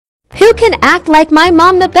Who can act like my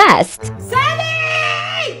mom the best?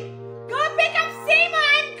 Sally! Go pick up Seema,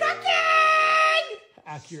 I'm cooking!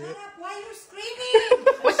 Accurate. Shut up, why are you screaming?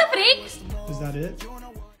 What the freak? Is that it?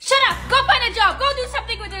 Shut up! Go find a job! Go do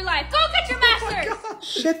something with your life! Go get your master's!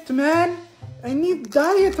 Shit, man. I need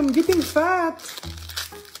diet. I'm getting fat.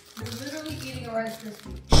 You're literally eating a Rice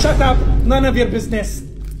Krispie. Shut up. None of your business.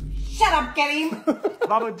 Shut up, Kareem!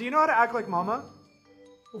 Baba, do you know how to act like mama?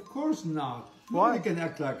 Of course not. Why? Nobody can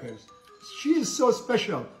act like her. She is so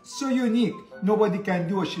special, so unique. Nobody can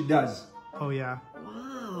do what she does. Oh, yeah.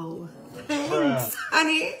 Wow. Thanks,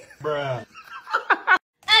 honey. Bruh.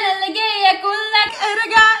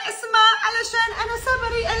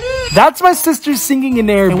 That's my sister singing in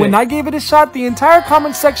Arabic. And when I gave it a shot, the entire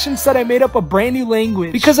comment section said I made up a brand new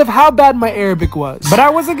language because of how bad my Arabic was. But I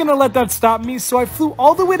wasn't gonna let that stop me, so I flew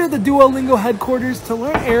all the way to the Duolingo headquarters to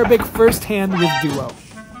learn Arabic firsthand with Duo.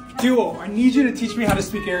 Duo, I need you to teach me how to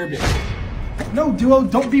speak Arabic. No, Duo,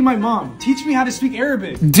 don't be my mom. Teach me how to speak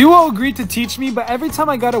Arabic. Duo agreed to teach me, but every time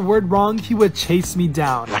I got a word wrong, he would chase me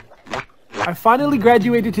down. I finally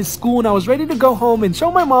graduated his school and I was ready to go home and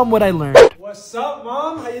show my mom what I learned. What's up,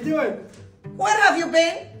 Mom? How you doing? Where have you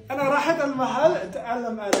been? أنا رايح المحل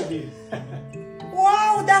أتعلم عربي.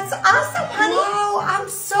 Wow, that's awesome, honey. Wow, I'm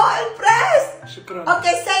so impressed. شكرا.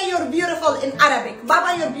 Okay, say you're beautiful in Arabic.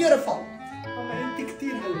 Baba, you're beautiful. ماما أنت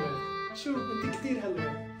كتير حلوة. شوف أنت كتير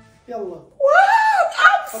حلوة. يلا. Wow,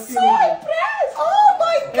 I'm so impressed. Oh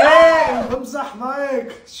my God. Hey, بمزح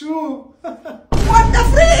معك. شو? What the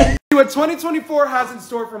freak? What 2024 has in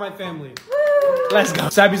store for my family. Let's go.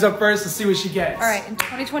 Sabby's up first. Let's see what she gets. All right, in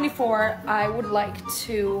 2024, I would like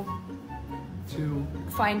to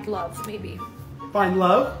find love, maybe. Find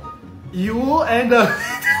love. You will end up.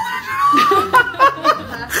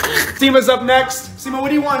 Seema's up next. Seema, what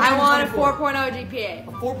do you want? I want a 4.0 GPA.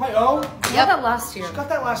 A 4.0? I got that last year. She got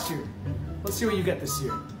that last year. Let's see what you get this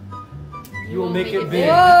year. You will make it big.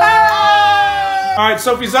 All right,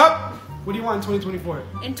 Sophie's up. What do you want in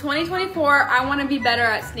 2024? In 2024, I want to be better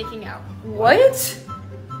at sneaking out. What?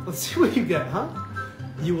 Let's see what you get, huh?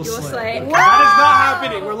 You will slay. Wow. That is not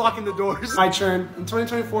happening. We're locking the doors. My turn. In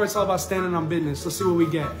 2024, it's all about standing on business. Let's see what we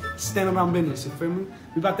get. Standing on business. You feel me?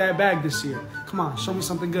 We about that bag this year. Come on, show me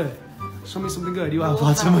something good. Show me something good. You have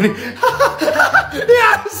lots of money.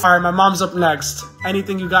 Yes! All right, my mom's up next.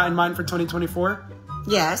 Anything you got in mind for 2024?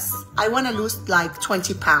 Yes, I want to lose like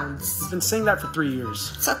 20 pounds. You've been saying that for 3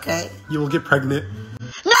 years. It's okay. You will get pregnant.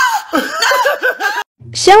 No!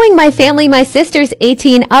 Showing my family my sister's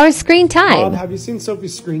 18-hour screen time. Have you seen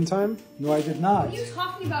Sophie's screen time? No, I did not. What are you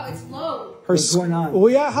talking about? It's low. What's going on? Oh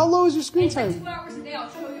yeah, how low is your screen It's like time? 2 hours a day. I'll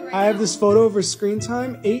show you right I have now. this photo of her screen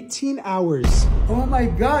time, 18 hours Oh my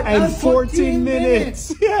God. and 14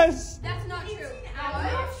 minutes. Yes. That's not true.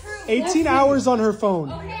 That's not true. 18 hours on her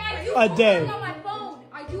phone. Okay, I do A day. homework on my phone.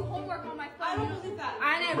 I do homework on my phone. I don't believe that.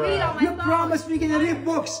 And I read on my You phone. promised me gonna read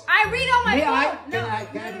books. I read on my May phone. I? No, Can I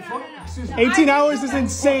have the phone? Excuse me. 18 hours is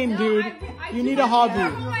insane, dude. You need a hobby.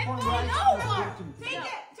 On my phone. No, take it.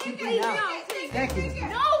 Take it. No, Thank you.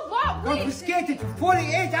 No, what? Please. Confiscated for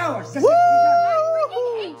 48 hours. That's Woo! it.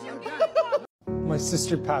 My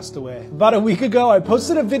sister passed away. About a week ago, I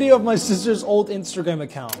posted a video of my sister's old Instagram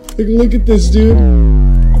account. Look at this, dude.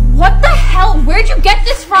 What the hell? Where'd you get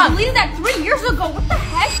this from? I deleted that 3 years ago. What the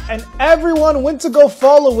heck? And everyone went to go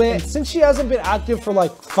follow it. And since she hasn't been active for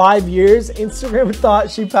like 5 years, Instagram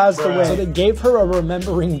thought she passed away. So they gave her a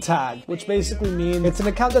remembering tag, which basically means it's an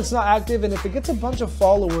account that's not active, and if it gets a bunch of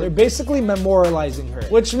followers, they're basically memorializing her,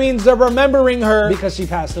 which means they're remembering her because she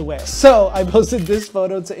passed away. So I posted this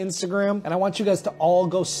photo to Instagram, and I want you guys to all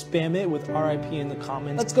go spam it with RIP in the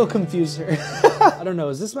comments. Let's go confuse her. I don't know,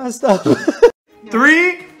 is this messed up?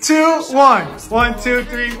 3, 2, 1. 1, 2,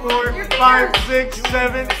 3, 4, 5, 6,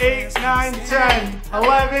 7, 8, 9, 10,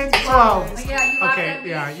 11, 12. Okay,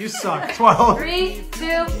 yeah, you suck. 12. 3, 2,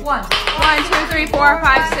 1. 1, 2, 3, 4,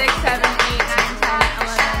 5, 6, 7, 8, 9, 10,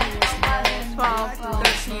 11, 12,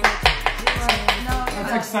 13.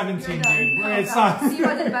 That's like 17, dude. It's not.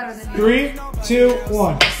 Zero did better than 3, 2,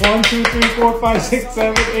 1. 1, 2, 3, 4, 5, 6,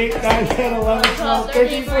 7, 8, 9, 10, 11, 12,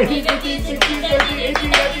 13, 14, 15, 16, 17, 18,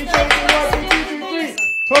 19, 20,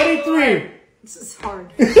 23. This is hard.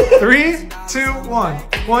 3, 2, 1.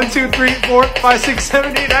 1, 2, 3, 4, 5, 6,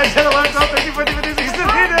 7, 8, 9, 10, 11, 12, 13, 14, 15, 16, 17,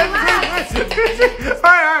 18, 19,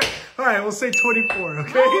 20. Alright, we'll say 24,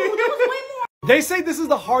 okay? that was way more. They say this is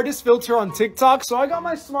the hardest filter on TikTok, so I got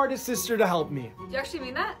my smartest sister to help me. Do you actually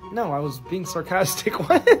mean that? No, I was being sarcastic.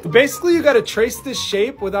 What? Basically, you gotta trace this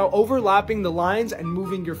shape without overlapping the lines and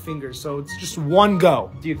moving your fingers, so it's just one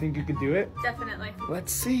go. Do you think you could do it? Definitely.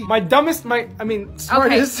 Let's see. My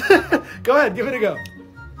smartest. Go ahead, give it a go.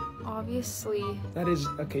 obviously. That is,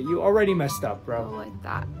 okay, you already messed up, bro. Like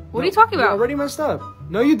that. What are you talking about? You already messed up.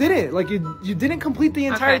 No, you didn't. Like, you didn't complete the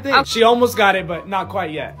entire thing. Okay. She almost got it, but not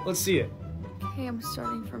quite yet. Let's see it. Okay, I'm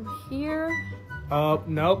starting from here.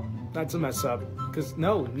 Nope. That's a mess up. Because,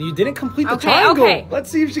 no, you didn't complete the Okay, triangle. okay. Let's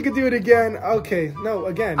see if she can do it again. Okay, no,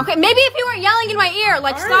 again. Okay, maybe if you weren't yelling in my ear,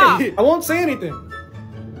 like, All stop. right. I won't say anything.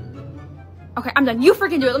 Okay, I'm done. You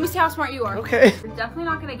freaking do it. Let me see how smart you are. Okay. You're definitely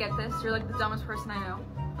not gonna get this. You're like the dumbest person I know.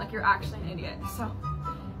 Like, you're actually an idiot. So,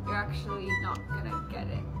 you're actually not gonna get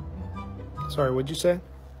it. Sorry, what'd you say?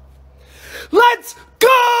 Let's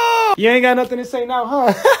go! You ain't got nothing to say now, huh?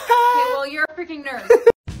 Okay, well, you're a freaking nerd.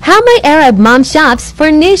 How my Arab mom shops for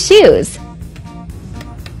new shoes.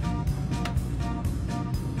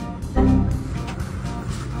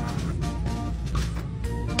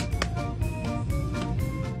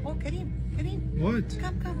 Oh, Kareem. What?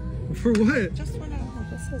 Come. For what? Just wanna.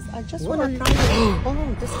 I just What wanna are try it.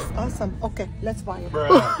 Oh, this is awesome. Okay, let's buy it.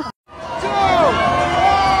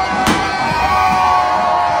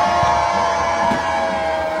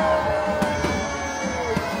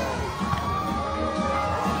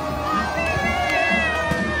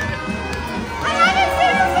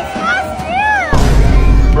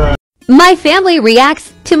 My family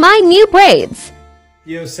reacts to my new braids.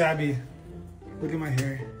 Yo, Sabby, look at my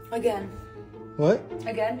hair. Again. What?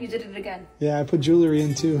 Again? You did it again. Yeah, I put jewelry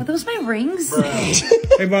in too. Are those my rings?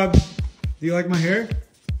 Hey, Bob, do you like my hair?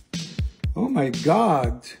 Oh my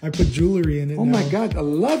God. I put jewelry in it. Oh now. my God, I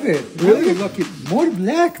love it. Really? You look more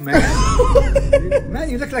black, man. Man,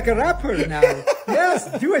 you look like a rapper now. Yes,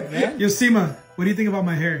 do it, man. Yo, Seema, what do you think about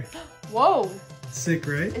my hair? Whoa. Sick,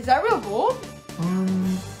 right? Is that real gold?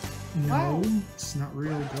 No, Wow. it's not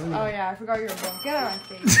real gold. Oh, yeah. I forgot you were gold. Get out of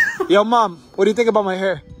my face. Yo, Mom, what do you think about my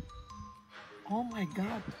hair? Oh my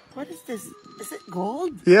God. What is this? Is it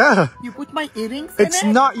gold? Yeah. You put my earrings in It's it?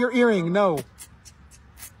 not your earring, no.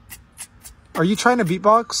 Are you trying to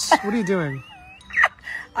beatbox? What are you doing?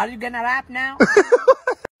 Are you gonna rap now?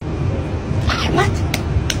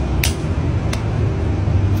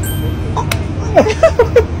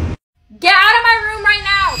 Get out of my room right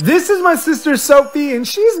now! This is my sister Sophie, and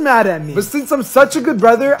she's mad at me. But since I'm such a good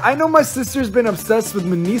brother, I know my sister's been obsessed with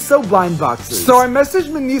Miniso blind boxes. So I messaged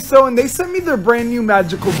Miniso, and they sent me their brand new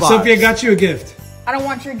magical box. Sophie, I got you a gift. I don't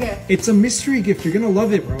want your gift. It's a mystery gift. You're gonna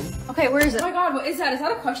love it, bro. Okay, where is it? Oh my God, what is that? Is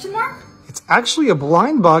that a question mark? It's actually a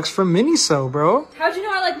blind box from Miniso, bro. How'd you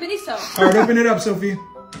know I like Miniso? All right, open it up, Sophie.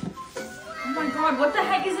 Oh my God, what the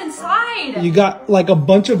heck is inside? You got like a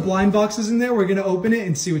bunch of blind boxes in there. We're gonna open it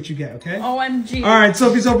and see what you get, okay? OMG. All right,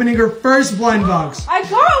 Sophie's opening her first blind box. I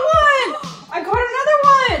got one! I got another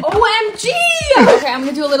one! OMG! Okay, I'm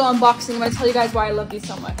gonna do a little unboxing. I'm gonna tell you guys why I love these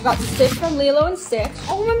so much. I got Stitch from Lilo and Stitch.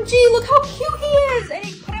 OMG, look how cute he is! And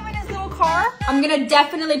he put him in his little car. I'm gonna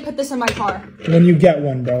definitely put this in my car. When you get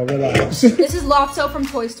one, bro, relax. This is Lotso from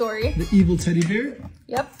Toy Story. The evil teddy bear?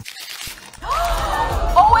 Yep.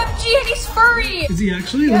 OMG, and he's furry! Is he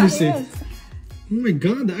actually? Yeah, Let me he see. is. Oh my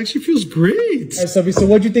God, that actually feels great. All right, Sophie, so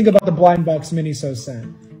what'd you think about the blind box Miniso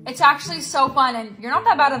sent? It's actually so fun, and you're not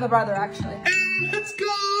that bad of a brother, actually. Let's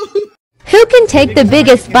go! Who can take the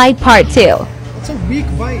biggest bite part 2? It's a weak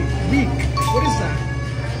bite. Weak. What is that?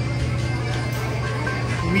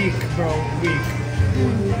 Weak, bro. Weak.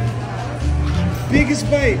 Biggest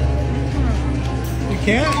bite. You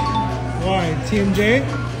can't? Why? TMJ?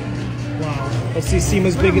 Wow. Let's see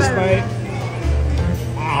Seema's biggest bite.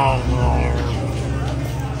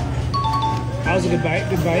 That was a good bite.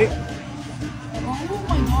 Good bite. Oh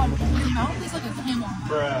my God, your mouth is like a camel.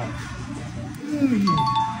 Bruh.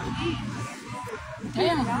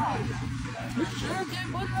 Damn.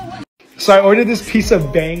 So I ordered this piece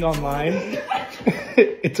of bang online.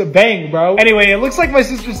 It's a bang, bro. Anyway, it looks like my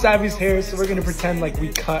sister Savvy's hair, so we're gonna pretend like we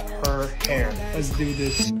cut her hair. Let's do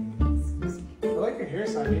this. I like your hair,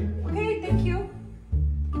 Savvy. Okay, thank you.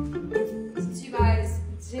 Since you guys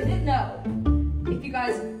didn't know, if you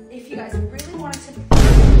guys really wanted to,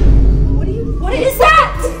 what is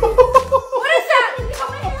that? What is that? Did you cut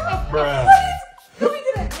my hair? Bruh. What is?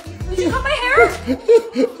 Did you cut my hair?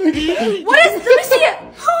 What is? Let me see it.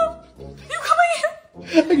 You cut my hair.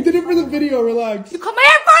 I did it for the video. Relax. You cut my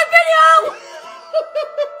hair for a video.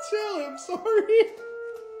 Chill. I'm sorry.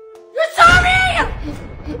 You're sorry.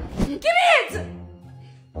 Give me it.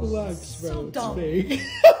 Relax, bro. So it's dumb. fake.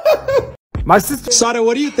 My sister Sada,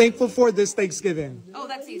 what are you thankful for this Thanksgiving? Oh,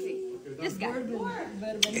 that's easy. This guy.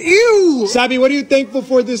 Ew! Sabby, what are you thankful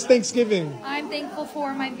for this Thanksgiving? I'm thankful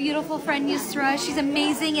for my beautiful friend Yusra. She's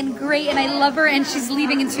amazing and great, and I love her, and she's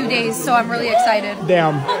leaving in 2 days, so I'm really excited.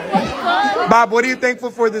 Damn. Bob, what are you thankful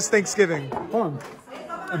for this Thanksgiving? Hold on.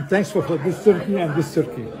 I'm thankful for this turkey and this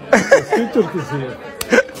turkey. There's 2 turkeys here.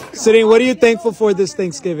 Sitting, what are you thankful for this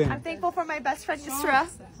Thanksgiving? I'm thankful for my best friend, Yusra.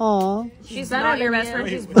 Aw. She's not your best friend,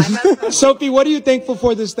 she's my best friend. Sophie, what are you thankful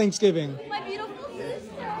for this Thanksgiving? My beautiful sister.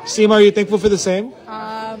 Seema, are you thankful for the same?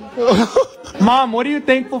 Mom, what are you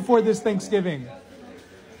thankful for this Thanksgiving?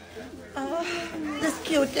 This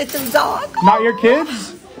cute little dog. Not your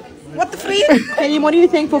kids? What the freak? Penny, what are you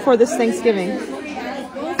thankful for this Thanksgiving?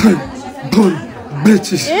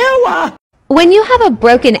 Bitches. Ew. When you have a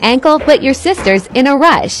broken ankle but your sister's in a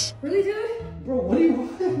rush. Really, dude? Bro, what do you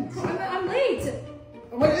want? I'm late.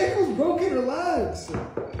 My ankle's broken, relax.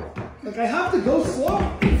 Like, I have to go slow.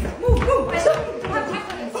 Move. I don't have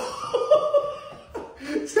time for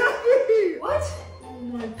this. Daddy! What? Oh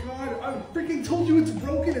my god, I freaking told you it's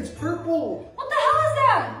broken, it's purple. What the hell is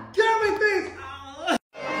that? Get out of my face!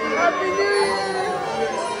 Happy New Year.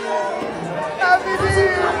 Happy New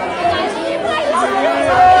Year.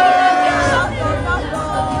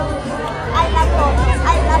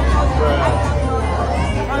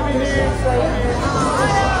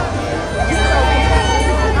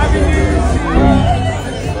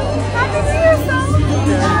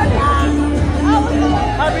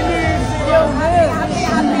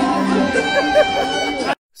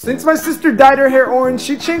 Since my sister dyed her hair orange,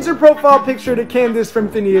 she changed her profile picture to Candace from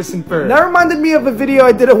Phineas and Ferb. That reminded me of a video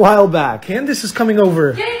I did a while back. Candace is coming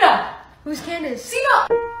over. Canada. Who's Candace? Seema.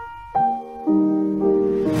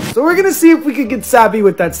 So we're gonna see if we could get Sabby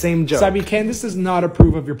with that same joke. Sabby, Candace does not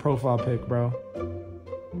approve of your profile pic, bro.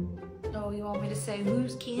 Oh, you want me to say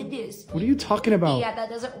who's Candace? What are you talking about? Yeah, that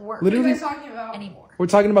doesn't work Literally, Talking about. anymore. we're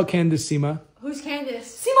talking about Candace, Seema. Who's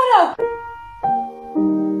Candace? Seema, no.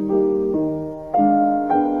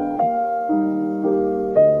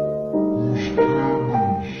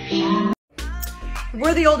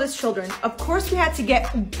 We're the oldest children. Of course we had to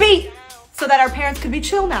get beat so that our parents could be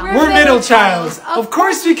chill now. We're middle childs. Of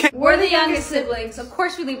course we can. We're the youngest siblings. Of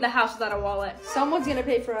course we leave the house without a wallet. Someone's gonna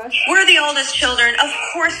pay for us. We're the oldest children. Of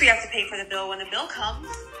course we have to pay for the bill when the bill comes.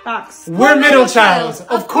 Facts. We're middle childs.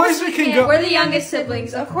 Of course we can go. We're the youngest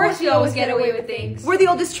siblings. Of course we always get away with things. We're the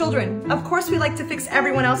oldest children. Of course we like to fix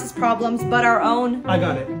everyone else's problems but our own. I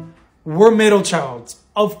got it. We're middle childs.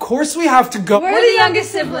 Of course we have to go. We're the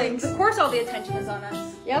youngest siblings. Of course all the attention is on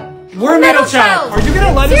us. Yep. We're middle child. Are you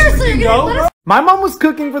gonna let us Seriously, freaking you're gonna go, let bro? My mom was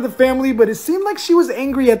cooking for the family, but it seemed like she was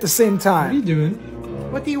angry at the same time. What are you doing?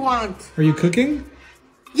 What do you want? Are you cooking?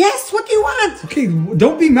 Yes, what do you want? Okay,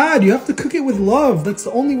 don't be mad. You have to cook it with love. That's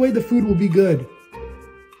the only way the food will be good.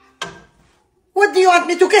 What do you want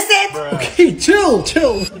me to kiss it? Okay, chill.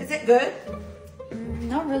 Is it good?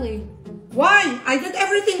 Not really. Why? I did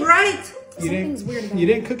everything right. Something's weird about You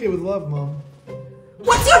didn't cook it with love, Mom.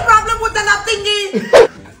 What's your problem with the love thingy?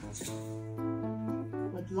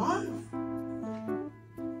 With love?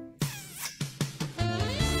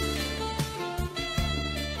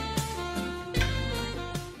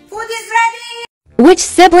 Food is ready. Which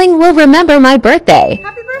sibling will remember my birthday?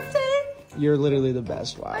 Happy birthday! You're literally the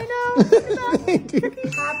best. Wow. I know.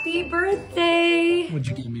 Happy birthday! What'd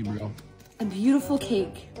you give me, bro? A beautiful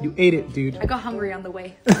cake. You ate it, dude. I got hungry on the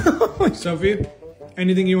way. Sophie,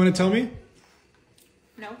 anything you want to tell me?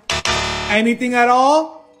 No. Anything at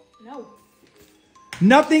all? No.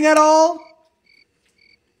 Nothing at all?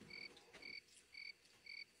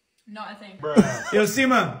 Not a thing. Yo,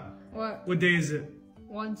 Seema. What? What day is it?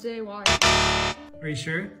 Wednesday, why? Are you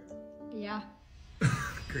sure? Yeah.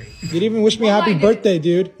 Great. You didn't even wish me a happy birthday,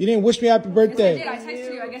 dude. You didn't wish me happy birthday. Yes, I did. I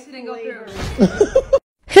texted you. I guess it didn't go through.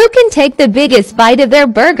 Who can take the biggest bite of their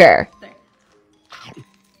burger?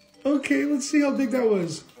 Okay, let's see how big that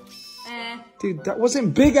was. Eh. Dude, that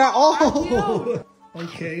wasn't big at all.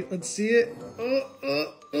 Okay, let's see it.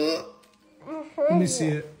 Let me see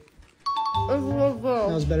it. That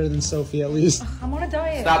was better than Sophie, at least. I'm on a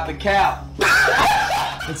diet. Stop the cap.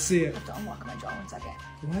 Let's see it. To unlock my jaw 1 second.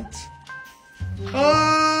 What?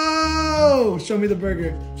 Oh! Show me the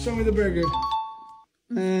burger. Show me the burger.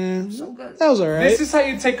 So good. That was alright. This is how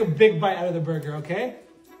you take a big bite out of the burger, okay?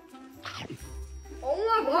 Oh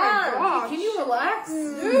my god. Can you relax?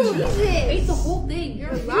 Dude, Jesus. Ate the whole thing.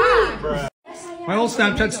 You're relaxed. My whole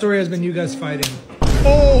Snapchat story has been you guys fighting.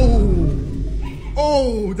 Oh!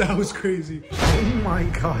 Oh, that was crazy. Oh my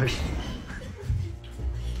gosh.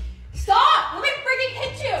 Stop! Let me freaking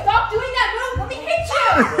hit you! Stop doing that move! Let me hit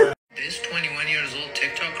you! This 21 years old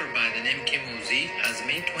TikToker by the name Keemokazi has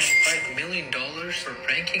made $25 million for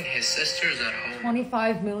pranking his sisters at home.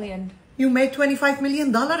 25 million. You made $25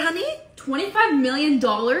 million, honey? $25 million?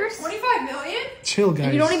 25 million? Chill,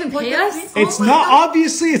 guys. You don't even pay us? It's not,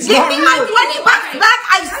 obviously, it's Give not me real. my $20 back,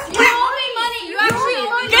 I You swear! owe me money! You actually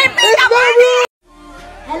owe me Give me It's the not money! real.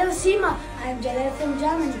 Sima. I'm Jalal from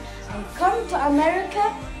Germany. I come to America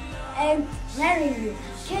and marry you.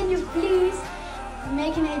 Can you please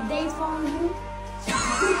make a date for me?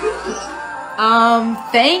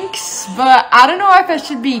 Thanks, but I don't know if I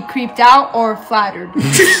should be creeped out or flattered.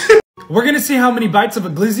 We're gonna see how many bites of a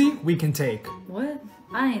glizzy we can take. What?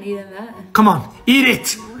 I ain't eating that. Come on, eat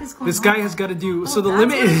it! What is going This on? guy has got to do. So the That's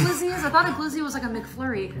limit what a is. glizzy is? I thought a glizzy was like a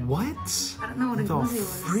McFlurry. What? I don't know what a The glizzy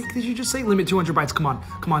was. freak did you just say? Limit 200 bites. Come on,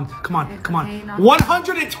 come on, come on, come on. okay, not-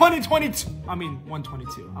 120, 22. I mean,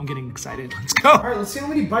 122. I'm getting excited. Let's go. All right, let's see how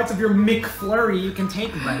many bites of your McFlurry you can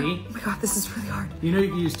take, buddy. Oh my god, this is really hard. You know you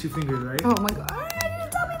can use 2 fingers, right? Oh my god.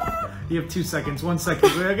 You have 2 seconds. 1 second.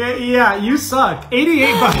 Okay, yeah, you suck.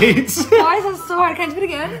 88 bites. Why is that so hard? Can I do it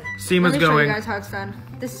again? Seema's Let me show going. you guys how it's done.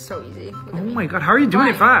 This is so easy. Look Oh at me. my god, how are you doing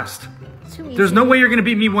it fast? Too easy. There's no way you're gonna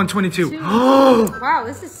beat me 122. Wow,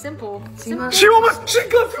 this is simple. Simple. She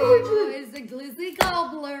got through it. Who is the glizzy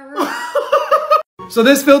gobbler? So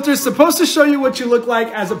this filter is supposed to show you what you look like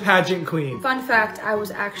as a pageant queen. Fun fact, I was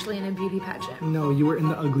actually in a beauty pageant. No, you were in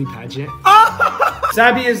the ugly pageant.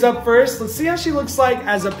 Sabby is up first. Let's see how she looks like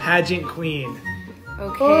as a pageant queen.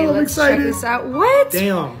 Okay, I'm let's excited. check this out. What?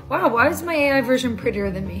 Damn. Wow, why is my AI version prettier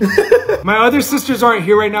than me? My other sisters aren't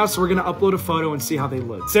here right now, so we're gonna upload a photo and see how they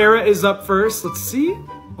look. Sarah is up first. Let's see.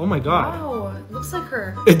 Oh my god. Wow, it looks like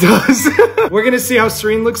her. It does. We're gonna see how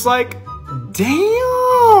Serene looks like. Damn.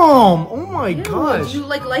 Oh my gosh. Do you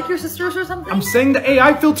like your sisters or something? I'm saying the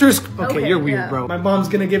AI filters. Okay, you're weird, yeah. bro. My mom's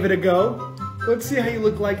gonna give it a go. Let's see how you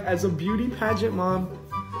look like as a beauty pageant mom.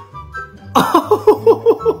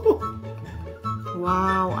 Oh.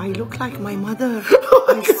 Wow, I look like my mother.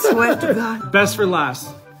 I swear to God. Best for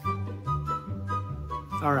last.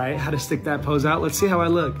 All right, how to stick that pose out. Let's see how I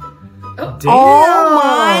look. Oh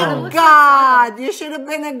my God. You should have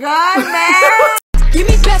been a god, man. Give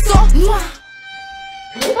me peso.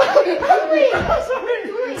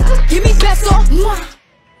 Give me peso.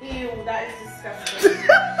 Ew, that is disgusting.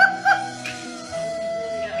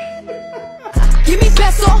 Give me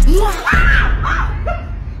peso.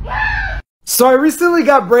 So I recently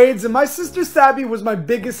got braids and my sister Sabby was my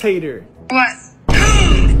biggest hater. What?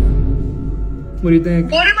 What do you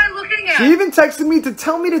think? What am I looking at? She even texted me to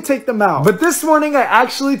tell me to take them out. But this morning I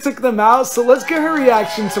actually took them out, so let's get her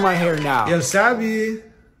reaction to my hair now. Yo, Sabby.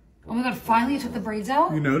 Oh my god, finally you took the braids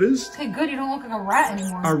out? You noticed? Okay, good, you don't look like a rat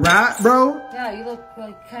anymore. A rat, bro? Yeah, you look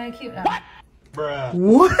like kind of cute now. Bruh.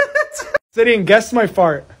 What? City, and guess my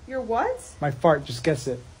fart. Your what? My fart, just guess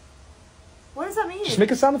it. What does that mean? Just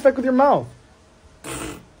make a sound effect with your mouth.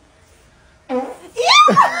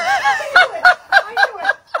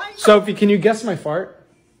 Sophie, can you guess my fart?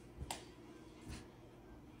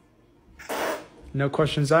 No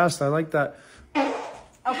questions asked. I like that. Okay.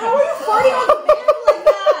 How are you farting on the bed like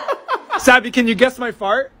that? Sabby, can you guess my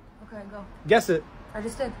fart? Okay, go. Guess it. I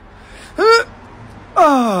just did.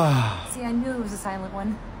 Ah. See, I knew it was a silent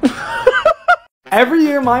one. Every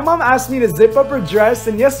year, my mom asked me to zip up her dress,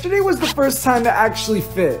 and yesterday was the first time it actually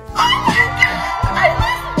fit.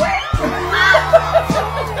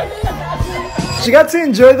 She got to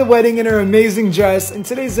enjoy the wedding in her amazing dress, and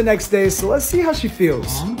today's the next day, so let's see how she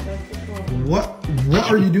feels. What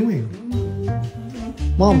are you doing?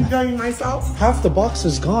 Mom, Enjoying myself. half the box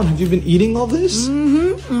is gone. Have you been eating all this?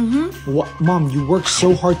 What? Mom, you worked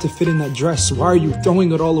so hard to fit in that dress. Why are you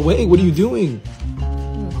throwing it all away? What are you doing?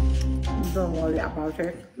 Don't worry about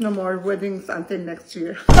it. No more weddings until next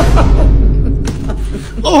year.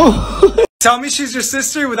 Oh! Tell me she's your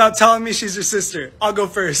sister without telling me she's your sister. I'll go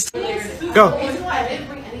first. Go. The reason why I didn't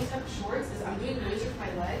bring any type of shorts is I'm doing laser for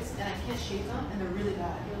my legs and I can't shave them and they're really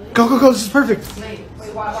bad. Go. This is perfect. Wait,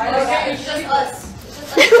 why? It's just us.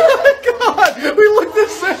 God, we look the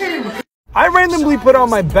same. I randomly put on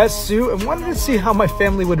my best suit and wanted to see how my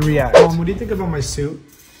family would react. Mom, what do you think about my suit?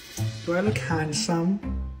 Do I look handsome?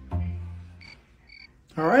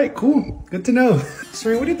 All right, cool. Good to know.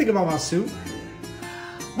 Serene, what do you think about my suit?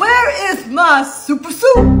 Where is my super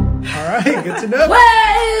suit? All right, good to know.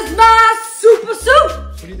 Where is my super suit?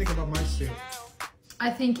 What do you think about my suit? I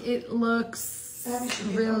think it looks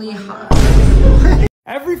really hot.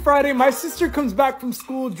 Every Friday, my sister comes back from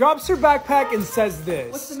school, drops her backpack, and says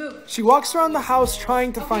this. What's the move? She walks around the house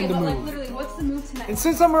trying to find a but move. like literally, what's the move tonight? And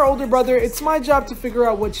since I'm her older brother, it's my job to figure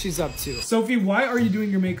out what she's up to. Sophie, why are you doing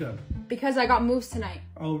your makeup? Because I got moves tonight.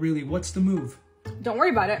 Oh, really? What's the move? Don't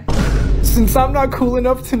worry about it. Since I'm not cool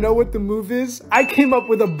enough to know what the move is, I came up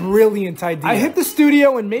with a brilliant idea. I hit the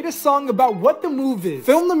studio and made a song about what the move is.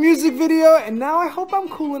 Filmed the music video, and now I hope I'm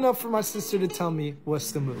cool enough for my sister to tell me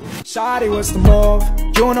what's the move. Shawty, what's the move?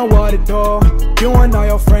 You know what it do. You and all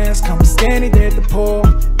your friends come standing there at the pool.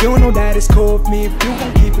 You know that it's cool with me if you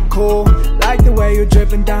gon' keep it cool. Like the way you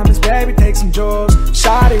dripping diamonds, baby, take some jewels.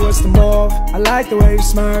 Shawty, what's the move? I like the way you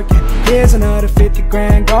smirking. Here's another 50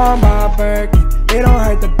 grand gone by a Birkin. It don't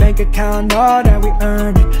hurt the bank account, know that we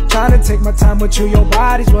earned it. Trying to take my time with you, your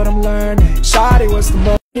body's what I'm learning. Shawty, what's the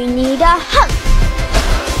move? You need a hug.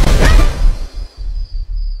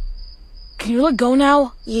 Can you let go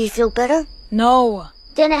now? You feel better? No.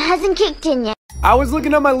 Then it hasn't kicked in yet. I was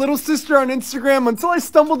looking at my little sister on Instagram until I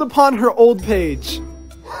stumbled upon her old page.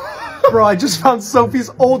 Bro, I just found Sophie's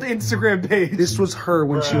old Instagram page. This was her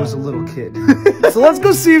when she was a little kid. So let's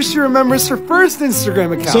go see if she remembers her first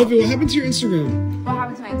Instagram account. Sophie, what happened to your Instagram? What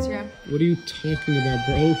happened to my Instagram? What are you talking about,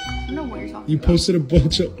 bro? I don't know what you're talking You about. posted a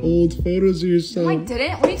bunch of old photos of yourself. No, I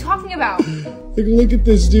didn't. What are you talking about? Like, look at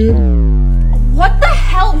this, dude. What the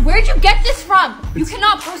hell? Where'd you get this from? You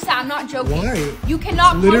cannot post that. I'm not joking. Why? You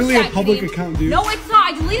cannot post that. Literally a public account, dude. No, it's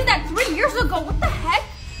not. I deleted that 3 years ago. What the heck?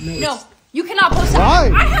 No. You cannot post that. Why?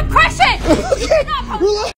 I have crushes! You cannot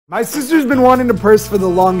post that. My sister's been wanting a purse for the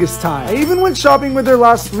longest time. I even went shopping with her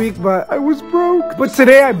last week, but I was broke. But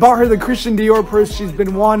today I bought her the Christian Dior purse she's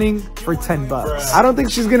been wanting for 10 bucks. I don't think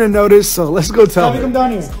she's gonna notice, so let's go tell her. Come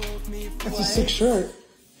down here. That's a sick shirt.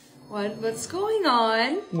 What's going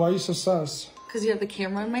on? Why are you so sus? Because you have the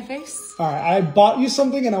camera in my face? Alright, I bought you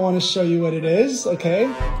something and I want to show you what it is, okay?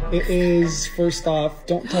 It is, first off,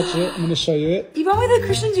 don't touch it. I'm going to show you it. You bought me the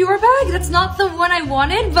Christian Dior bag? That's not the one I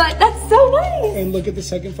wanted, but that's so nice. And look at the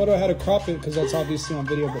second photo. I had to crop it because that's obviously on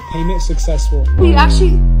video, but payment successful. You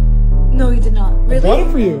actually... No, you did not. Really? I bought it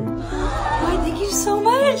for you. Why, thank you so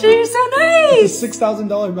much. You're so nice. It's a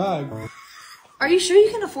 $6,000 bag. Are you sure you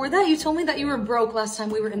can afford that? You told me that you were broke last time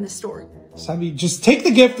we were in the store. Sabi, just take the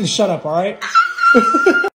gift and shut up, alright?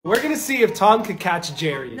 We're gonna see if Tom could catch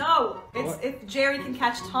Jerry. No, it's if Jerry can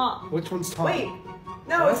catch Tom. Which one's Tom? Wait.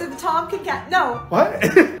 No, it's if Tom can catch... No.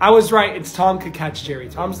 What? I was right. It's Tom could catch Jerry.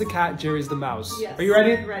 Tom's the cat, Jerry's the mouse. Yes. Are you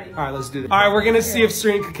ready? Ready. Alright, let's do this. Alright, we're gonna see if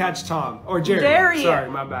Serena could catch Tom. Or Jerry. Jerry. Sorry,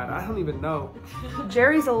 my bad. I don't even know.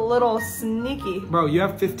 Jerry's a little sneaky. Bro, you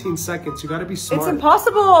have 15 seconds. You gotta be smart. It's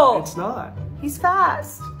impossible. It's not. He's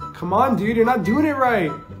fast. Come on, dude. You're not doing it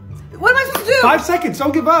right. What am I supposed to do? 5 seconds.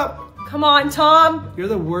 Don't give up. Come on, Tom. You're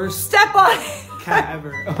the worst Step on it. cat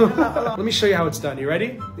ever. Let me show you how it's done. You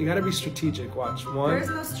ready? You gotta be strategic. Watch. One. There's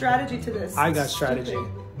no strategy to this. I got It's strategy.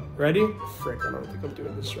 stupid. Ready? Frick, I don't think I'm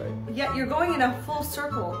doing this right. Yeah, you're going in a full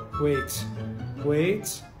circle. Wait.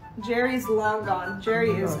 Wait. Jerry's long gone.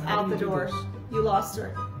 Jerry is how out do the you do door. this? You lost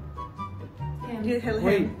her. You hit him.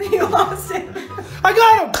 Wait. You lost him. I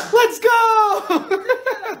got him! Let's go!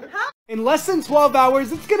 In less than 12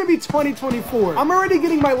 hours, it's gonna be 2024. I'm already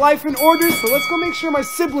getting my life in order, so let's go make sure my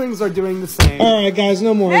siblings are doing the same. Alright guys,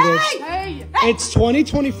 no more of this. Hey! It's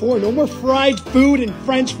 2024, no more fried food and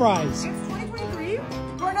french fries. It's 2023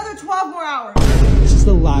 for another 12 more hours. This is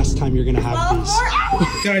the last time you're gonna have 12 these. more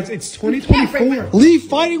hours. Guys, it's 2024. Leave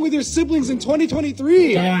fighting with your siblings in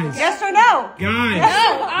 2023. Guys. Yes or no? Guys.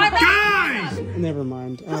 No, I'm not. Guys! Never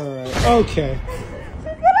mind. Alright. Okay.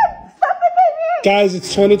 Guys, it's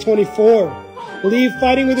 2024. Leave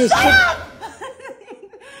fighting with your siblings.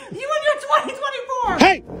 You and your 2024.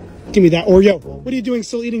 Hey! Give me that Oreo. What are you doing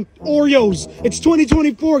still eating Oreos? It's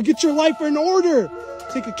 2024. Get your life in order.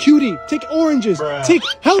 Take a cutie. Take oranges. Take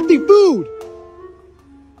healthy food.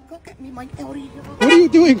 Go get me my Oreo. What are you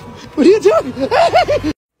doing? What are you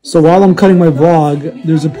doing? So while I'm cutting my vlog,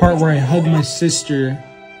 there's a part where I hug my sister.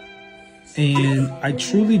 And I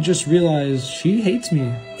truly just realized she hates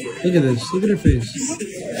me. Look at this. Look at her face.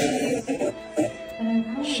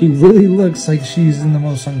 She really looks like she's in the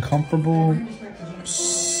most uncomfortable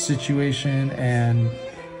situation, and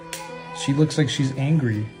she looks like she's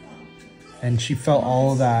angry. And she felt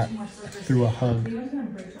all of that through a hug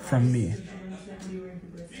from me.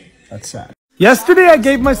 That's sad. Yesterday, I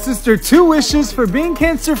gave my sister 2 wishes for being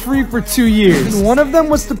cancer-free for 2 years. And one of them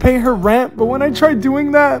was to pay her rent, but when I tried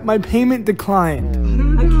doing that, my payment declined.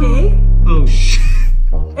 Okay. Oh, shit.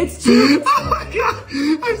 It's 2. Oh, my God.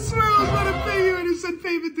 I swear I was going to pay you and it said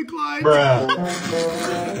payment declined.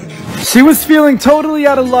 She was feeling totally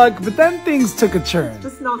out of luck, but then things took a turn.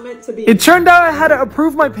 Just not meant to be. It turned out I had to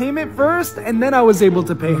approve my payment first, and then I was able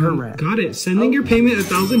to pay her rent. Got it. Sending your payment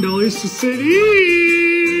 $1,000 to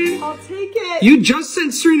City. I'll take it. You just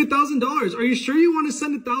sent Serena $1,000. Are you sure you want to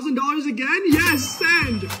send $1,000 again? Yes,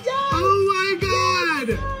 send. Yes. Oh my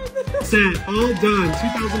God. Set. All done.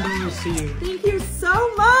 $2,000 to you. Thank you so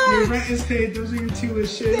much. Your rent is paid. Those are your 2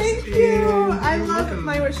 wishes. Thank you. I You're love welcome.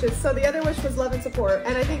 my wishes. So the other wish was love and support.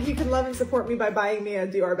 And I think you can love and support me by buying me a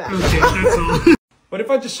Dior bag. Okay, that's all. What if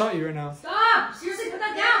I just shot you right now? Stop! Seriously, put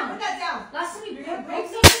that down. Put that down. Last time you broke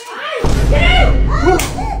something.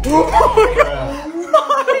 Oh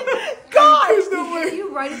my God! There's no way.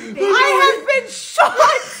 You right in the face. I have been shot!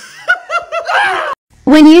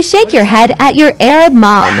 When you shake your head at your Arab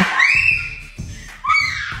mom.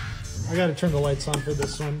 I gotta turn the lights on for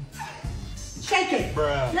this one. Shake it.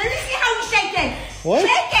 Bruh. Let me see how you shake it. What?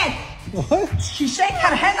 Shake it. What? She shake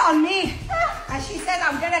her head on me. And she said,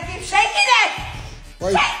 I'm gonna keep shaking it.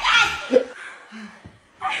 Why- Shake it.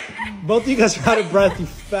 Both of you guys are out of breath, you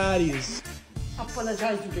fatties.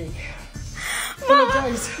 Apologize to me.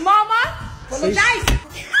 Apologize. Mama. Apologize.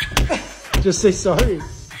 Just say sorry.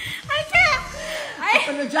 I can't. I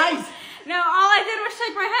apologize. No, all I did was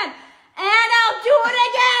shake my head. And I'll do it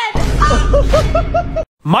again.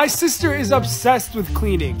 My sister is obsessed with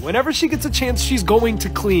cleaning. Whenever she gets a chance, she's going to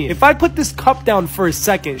clean. If I put this cup down for a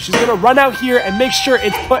second, she's gonna run out here and make sure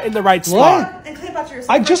it's put in the right spot. And clean up after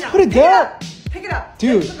yourself. I just put it down. Pick it up.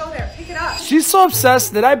 Dude. Go there. Pick it up. She's so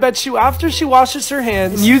obsessed that I bet you after she washes her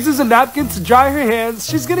hands and uses a napkin to dry her hands,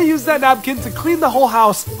 she's gonna use that napkin to clean the whole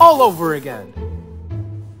house all over again.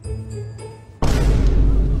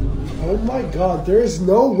 Oh my God, there is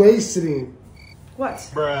no wasting. What?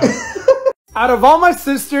 Bruh. Out of all my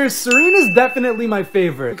sisters, Serene is definitely my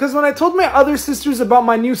favorite. Because when I told my other sisters about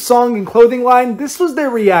my new song and clothing line, this was their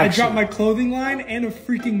reaction. I dropped my clothing line and a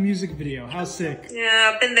freaking music video. How sick.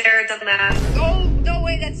 Yeah, I've been there, done that. Oh, no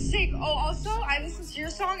way, that's sick. Oh, also, I listened to your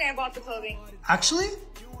song and bought the clothing. Actually?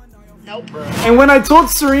 Nope. And when I told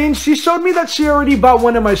Serene, she showed me that she already bought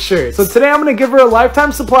one of my shirts. So today I'm gonna give her a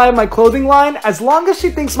lifetime supply of my clothing line as long as she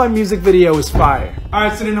thinks my music video is fire.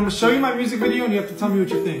 Alright, Serene, I'm gonna show you my music video and you have to tell me what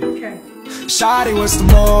you think. Okay. Shawty, what's the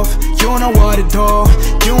move? You know what to do.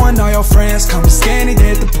 You and all your friends come skinny,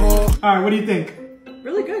 did the pool. Alright, what do you think?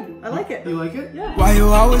 Really good. I like it. You like it? Yeah. Why you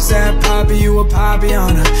always at Poppy? You a Poppy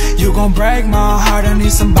on her. You gon' break my heart, I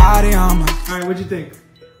need somebody on her. Alright, what'd you think?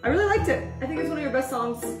 I really liked it. I think it's one of your best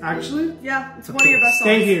songs. Actually? Yeah, it's one of your best songs.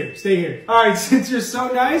 Stay here, stay here. Alright, since you're so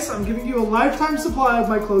nice, I'm giving you a lifetime supply of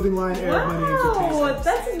my clothing line, Arab Money Entertainment. Wow,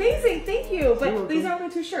 that's amazing. Thank you. But these aren't my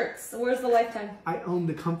 2 shirts. So where's the lifetime? I own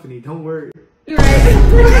the company, don't worry. You're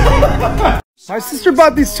right. My sister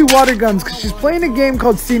bought these 2 water guns because she's playing a game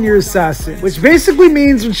called Senior Assassin, which basically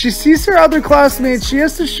means when she sees her other classmates, she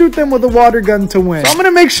has to shoot them with a water gun to win. So I'm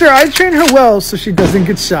gonna make sure I train her well so she doesn't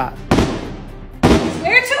get shot.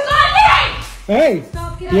 You're too good. Hey,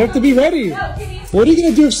 you have to be ready. What are you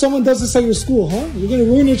gonna do if someone does this at your school, huh? You're gonna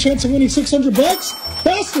ruin your chance of winning $600?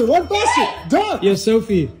 Faster, run faster, duck! Yeah,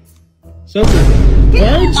 Sophie. Sophie, why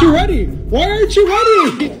aren't you ready? Why aren't you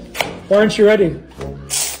ready? Why aren't you ready?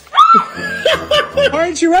 Why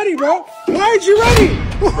aren't you ready, bro? Why aren't you ready?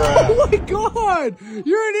 Oh my God,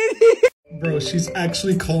 you're an idiot. Bro, she's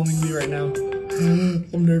actually calling me right now.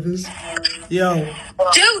 I'm nervous. Yo.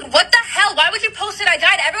 Dude, what the hell? Why would you post it? I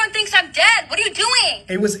died. Everyone thinks I'm dead. What are you doing?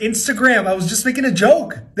 It was Instagram. I was just making a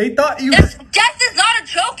joke. They thought you... Death is not a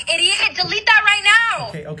joke, idiot. Delete that right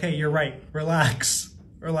now. Okay, you're right. Relax.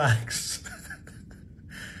 Relax.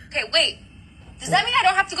 Okay, wait. Does that mean I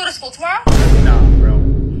don't have to go to school tomorrow? Nah, bro.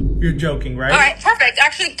 You're joking, right? All right, perfect.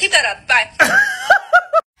 Actually, keep that up. Bye.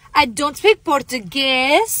 I don't speak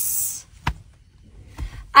Portuguese.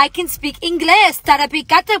 I can speak English.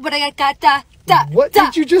 What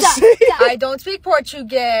did you just say? I don't speak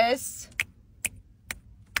Portuguese.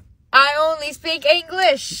 I only speak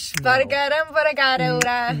English. No.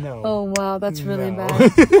 Oh wow, that's really bad.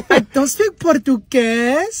 I don't speak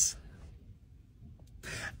Portuguese.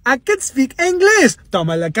 I can speak English.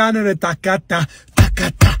 Toma la cana takata,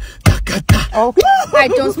 takata, takata. Okay. I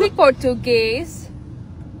don't speak Portuguese.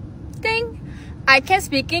 Ding. I can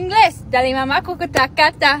speak English. Dali mama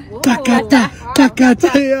kukutakata. Takata,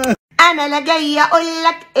 takata, yeah. انا لا جاي اقول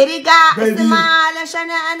لك ارجع اسمع علشان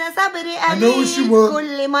انا صبري قليل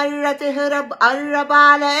كل مره تهرب قرب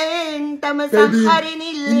على انت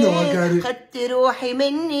مسخرني الليل خدت روحي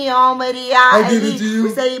مني عمري يا عقلي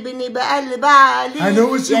وسايبني بقلب عليك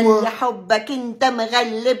ياللي حبك انت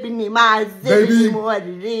مغلبني معذبني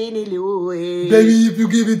موريني الوين. Baby, if you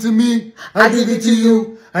give it to me, I give it to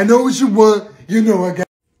you. I know what you want, you know I got.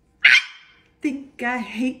 Think I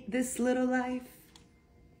hate this little life.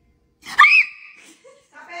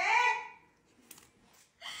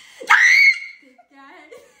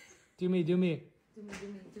 Do me.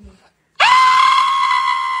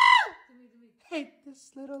 Hate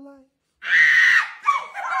this little life.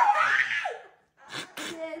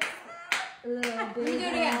 أنا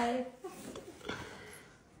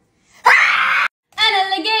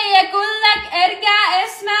اللي جاي أقول لك ارجع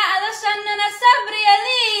اسمع علشان أنا صبري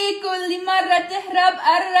ليك كل مرة تهرب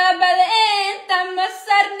قرب أنت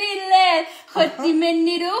مسرني الليل خدتي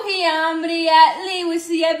مني روحي يا عمري يا قلي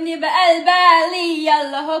وسيبني بقلب علي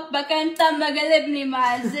يلا حبك أنت مقلبني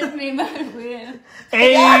معذبني مروي أنا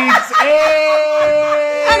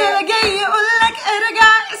اللي جاي أقول لك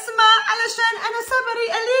ارجع اسمع علشان أنا صبري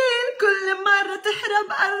قليل كل مرة تهرب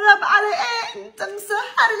قرب على أنت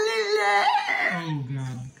مسحر لي الليل. Oh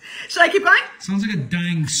god. Should I keep going? Sounds like a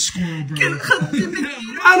dying squirrel, bro.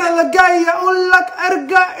 أنا اللي جاي أقول لك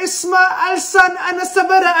ارجع اسمع علشان أنا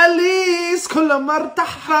صبر أليس كل مرة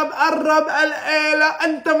تحرب قرب الإله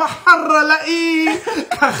أنت محر لئيل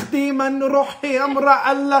كاخدي من روحي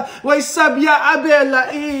أمر الله ويساب يا أبي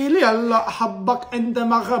لئيل يلا أحبك أنت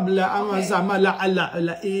ما قبل أما زمل على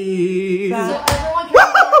لئيل.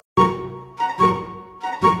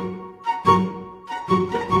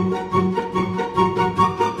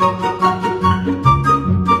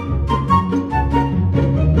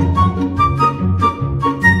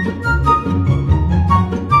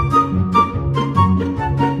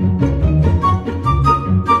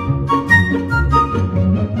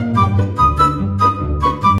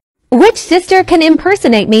 Which sister can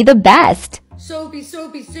impersonate me the best? Soapy,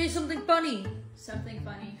 say something funny. Something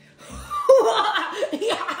funny.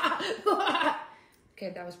 Okay,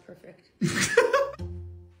 that was perfect.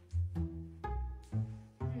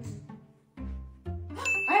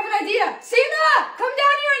 I have an idea! Sina! Come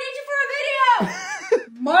down here, I need you for a video!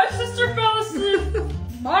 My sister fell asleep!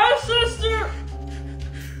 My sister!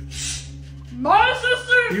 My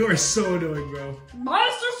sister! You are so annoying, bro. My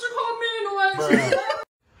sister called me annoying!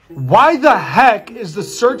 Why the heck is the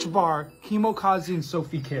search bar Keemokazi and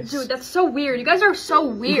Sophie kiss? Dude, that's so weird. You guys are so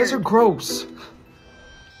weird. You guys are gross.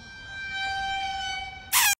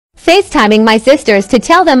 FaceTiming my sisters to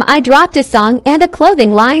tell them I dropped a song and a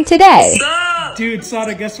clothing line today. Dude,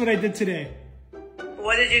 Sada, guess what I did today?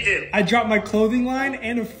 What did you do? I dropped my clothing line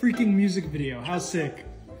and a freaking music video. How sick.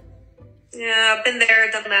 Yeah, I've been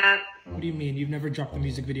there, done that. What do you mean? You've never dropped a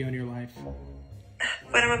music video in your life?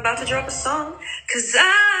 But I'm about to drop a song, cause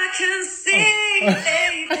I can sing,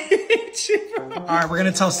 baby. Alright, we're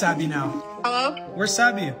gonna tell Sabby now. Hello? Where's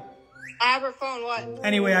Sabby? I have her phone, what?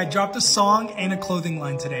 Anyway, I dropped a song and a clothing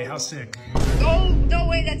line today. How sick. Oh, no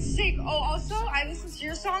way, that's sick. Oh, also, I listened to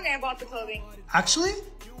your song and I bought the clothing. Actually?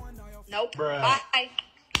 Nope. Bruh. Bye.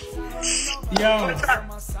 Yo,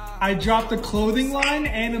 I dropped a clothing line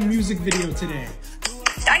and a music video today.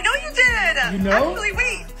 I know you did! You know? Actually,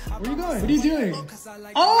 wait. Where are you going? What are you doing?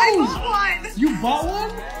 Oh! I bought one! You bought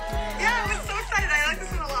one? Yeah, I was so excited. I like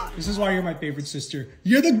this one a lot. This is why you're my favorite sister.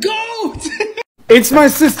 You're the GOAT! It's my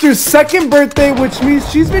sister's second birthday, which means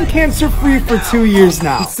she's been cancer-free for 2 years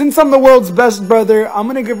now. Since I'm the world's best brother, I'm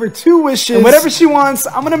gonna give her 2 wishes. And whatever she wants,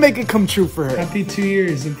 I'm gonna make it come true for her. Happy 2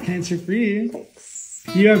 years of cancer-free.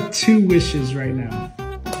 You have 2 wishes right now.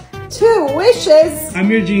 2 wishes?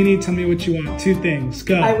 I'm your genie. Tell me what you want. 2 things.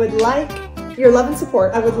 Go. I would like your love and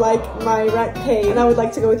support. I would like my rent paid. And I would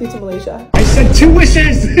like to go with you to Malaysia. I said 2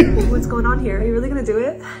 wishes! What's going on here? Are you really gonna do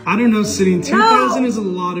it? I don't know, Sitting. 2,000 is a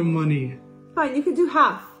lot of money. Fine, you can do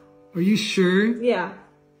half. Are you sure? Yeah.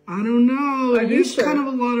 I don't know. Are It you is sure? kind of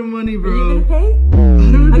a lot of money, bro. Are you gonna pay?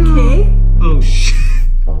 I don't know. Okay. Oh, shit.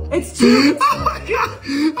 It's 2. Oh my god!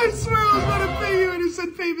 I swear I was gonna pay you and it said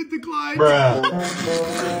payment declined.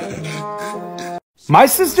 My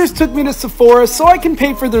sisters took me to Sephora so I can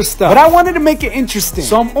pay for their stuff. But I wanted to make it interesting.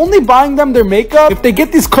 So I'm only buying them their makeup if they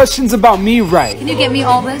get these questions about me right. Can you get me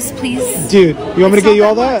all this, please? Dude, you want me to get you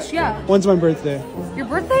all that? Much, yeah. When's my birthday? Your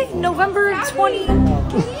birthday? November 20. Can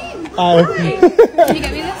Can you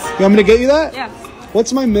get me this? You want me to get you that? Yeah.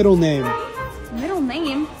 What's my middle name? Middle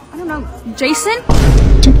name? I don't know. Jason?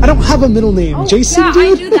 Dude, I don't have a middle name. Oh, Jason, yeah,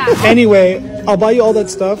 dude? I do that. Anyway, I'll buy you all that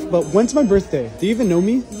stuff, but when's my birthday? Do you even know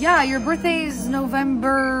me? Yeah, your birthday is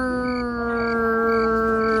November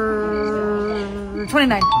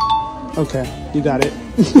 29. Okay, you got it.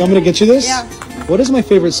 You want me to get you this? Yeah. What is my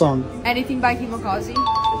favorite song? Anything by Keemokazi?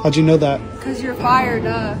 How'd you know that? Because you're fired,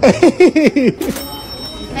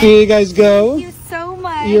 Here you guys go. Thank you so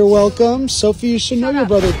much. You're welcome. Sophie, you should know your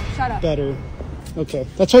brother better. Okay,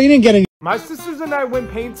 that's why you didn't get any. My sisters and I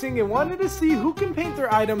went painting and wanted to see who can paint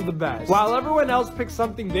their item the best. While everyone else picked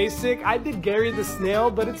something basic, I did Gary the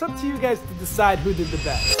Snail, but it's up to you guys to decide who did the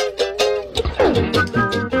best.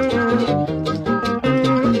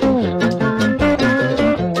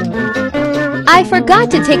 I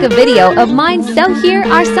forgot to take a video of mine, so here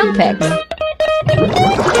are some pics.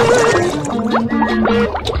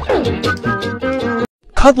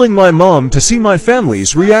 cuddling my mom to see my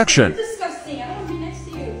family's reaction. Disgusting. I don't want to be next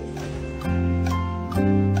to you.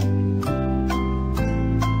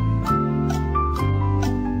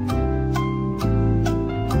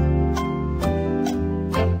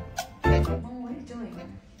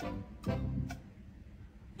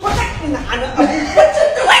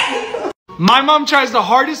 My mom tries the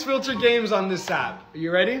hardest filter games on this app. Are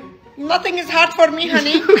you ready? Nothing is hard for me,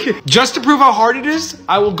 honey. Okay. Just to prove how hard it is,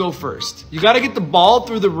 I will go first. You gotta get the ball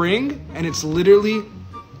through the ring, and it's literally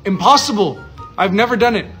impossible. I've never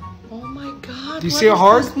done it. Oh my God. Do you see how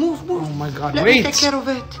hard? Move. Oh my God, Let wait. me take care of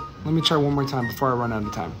it. Let me try one more time before I run out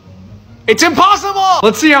of time. It's impossible!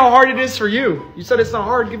 Let's see how hard it is for you. You said it's not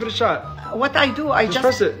hard, give it a shot. What I do, I just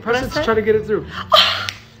press it. Press it to try to get it through.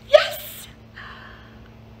 Yes!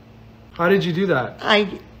 How did you do that?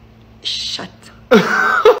 Shut.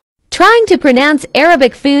 Trying to pronounce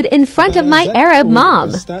Arabic food in front of my Arab mom.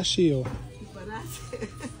 Pistachio.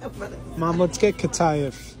 Mom, let's get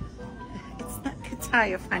Katayef. It's not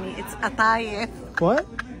Katayef, honey. It's Atayef. What?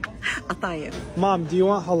 Atayef. Mom, do you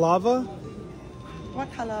want halava?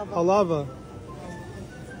 What halava? Halava.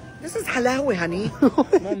 This is halawi, honey.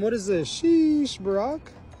 Mom, what is this? Sheesh, Barack?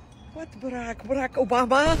 What Barack? Barack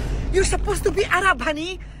Obama? You're supposed to be Arab,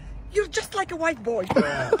 honey. You're just like a white boy.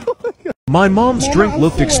 My mom's drink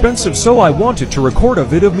looked expensive, so I wanted to record a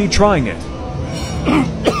vid of me trying it.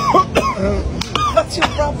 What's your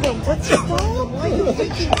problem? What's your problem? Why are you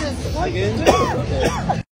taking this? Why are you doing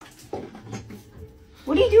this?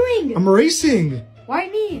 What are you doing? I'm erasing. Why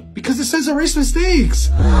me? Because it says erase mistakes.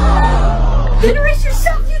 Then erase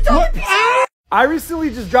yourself, you dumb bitch. I recently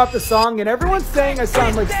just dropped a song and everyone's saying I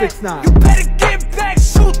sound like 6ix9ine. You better get back,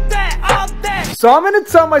 shoot that, all that. So I'm gonna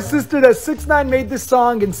tell my sister that 6ix9ine made this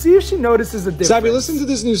song and see if she notices a difference. Sabby, listen to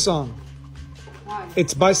this new song. Why?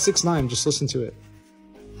 It's by 6ix9ine, just listen to it.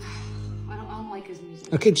 I don't like his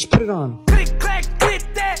music. Okay, just put it on. Click, clack, with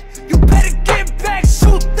that. You better get back,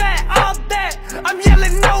 shoot that, all that. I'm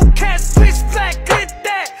yelling no cat, switch black, click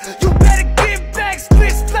that. You better get back,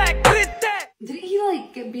 switch black, click that. Did he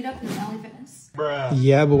like get beat up in LA Fitness? Bruh.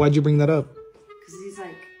 Yeah, but why'd you bring that up? Because he's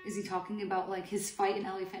like, is he talking about like his fight in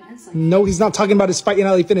LA Fitness? Like, No, he's not talking about his fight in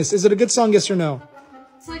LA Fitness. Is it a good song, yes or no?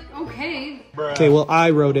 it's like, okay. Okay, well,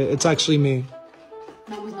 I wrote it. It's actually me.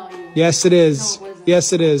 No, it was not you. Yes, it is. No, it wasn't.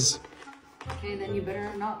 Yes, it is. Okay, then you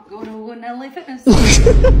better not go to an LA Fitness.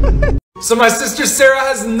 So my sister Sarah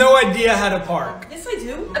has no idea how to park. Yes, I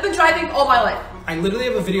do. I've been driving all my life. I literally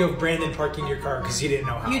have a video of Brandon parking your car because he didn't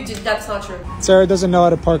know how. You did. That's not true. Sarah doesn't know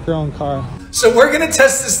how to park her own car. So we're gonna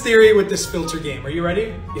test this theory with this filter game. Are you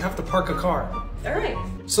ready? You have to park a car. All right.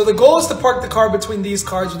 So the goal is to park the car between these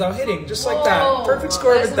cars without hitting, just like that. Perfect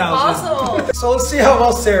score of 1,000. So let's see how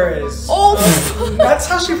well Sarah is. Oh, that's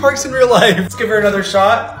how she parks in real life. Let's give her another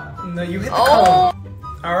shot. No, you hit the cone.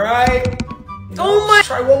 All right. Oh my!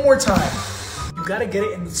 Try one more time. You gotta get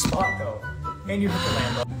it in the spot though, and you hit the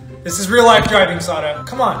Lambo. This is real life driving, Sada.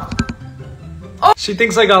 Come on. Oh. She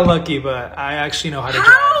thinks I got lucky, but I actually know how to drive.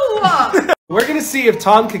 Ow! We're gonna see if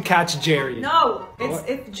Tom could catch Jerry. No, it's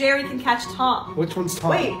if Jerry can catch Tom. Which one's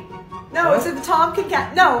Tom? Wait. No, it's if Tom can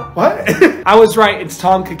catch. No. What? I was right. It's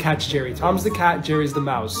Tom could catch Jerry. Tom's the cat, Jerry's the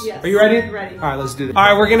mouse. Yes. Are you ready? Ready. All right, let's do this. All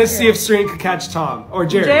right, we're gonna see if Serena could catch Tom or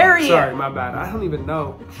Jerry. Jerry. Sorry, my bad. I don't even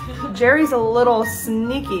know. Jerry's a little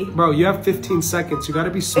sneaky. Bro, you have 15 seconds. You gotta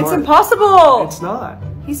be smart. It's impossible. It's not.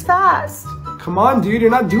 He's fast. Come on, dude.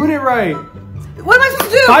 You're not doing it right. What am I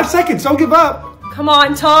supposed to do? 5 seconds. Don't give up. Come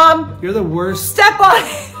on, Tom. You're the worst Step on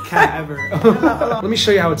it. cat ever. Let me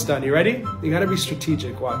show you how it's done. You ready? You gotta be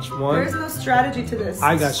strategic. Watch. One. There's no strategy to this.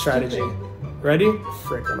 I got strategy. Ready?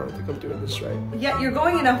 Frick, I don't think I'm doing this right. Yeah, you're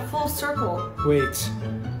going in a full circle. Wait.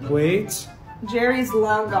 Wait. Jerry's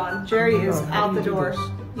long gone. Jerry is out the door.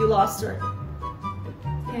 You lost her.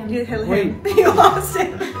 You hit him. You lost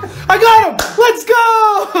him. I got him! Let's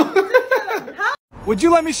go! Would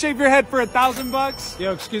you let me shave your head for $1,000?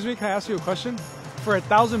 Yo, excuse me, can I ask you a question? For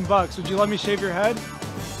 $1,000, would you let me shave your head?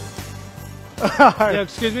 Yo,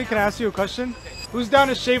 excuse me, can I ask you a question? Who's down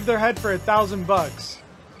to shave their head for $1,000?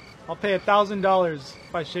 I'll pay $1,000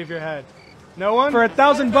 if I shave your head. No one? For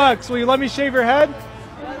 $1,000, will you let me shave your head?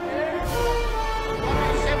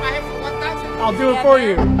 I'll do it for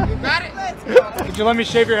you. You got it? Would you let me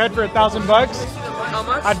shave your head for $1,000? How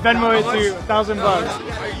much? I'd Venmo it to you, $1,000. Are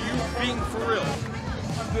you being for real?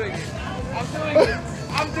 I'm doing it. I'm doing it.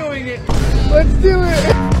 I'm doing it. Let's do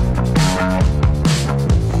it.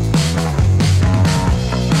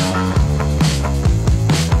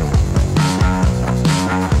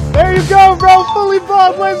 There you go, bro. Fully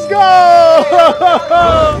bald. Let's go.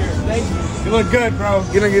 Thank you. You look good, bro.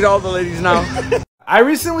 You're gonna get all the ladies now. I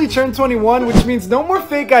recently turned 21, which means no more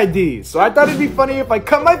fake ID. So I thought it'd be funny if I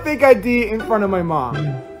cut my fake ID in front of my mom.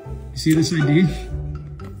 You see this ID?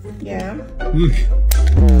 Yeah. Look.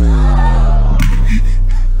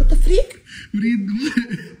 What the freak? What are you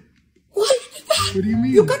doing? What? What do you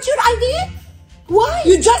mean? You got your ID? Why?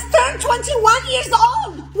 You just turned 21 years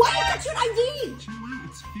old. Why you got your ID? Chill out,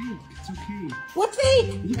 it's fake. It's okay. What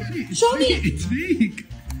fake? Look at it. It's Show fake. me. It's fake.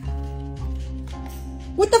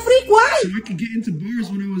 What the freak? Why? So I could get into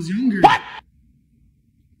bars when I was younger. What?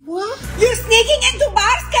 What? You're sneaking into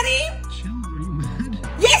bars, Kareem? Chill, are you mad?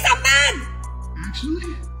 Yes, I'm mad.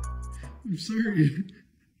 Actually? I'm sorry.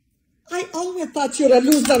 I always thought you're a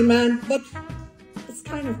loser, man, but it's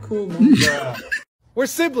kind of cool, man. We're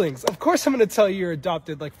siblings. Of course I'm gonna tell you you're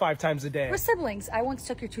adopted like 5 times a day. We're siblings. I once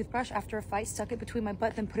took your toothbrush after a fight, stuck it between my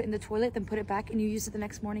butt, then put it in the toilet, then put it back, and you used it the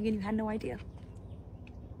next morning and you had no idea. Are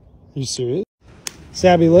you serious?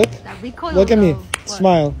 Sabby, look. Look at me. What?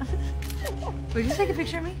 Smile. Would you take a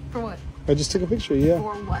picture of me? For what? I just took a picture, yeah.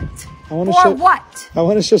 For what? I want to For show what? I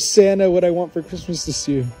want to show Santa what I want for Christmas this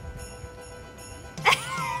year.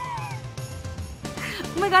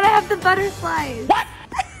 Oh my god, I have the butterflies. What?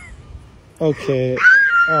 Okay.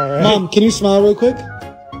 Alright. Mom, can you smile real quick?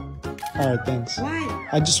 Alright, thanks. Why?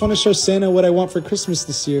 I just want to show Santa what I want for Christmas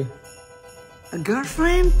this year. A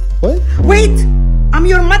girlfriend? What? Wait! I'm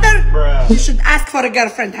your mother? Bruh. You should ask for a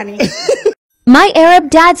girlfriend, honey. My Arab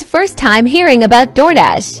dad's first time hearing about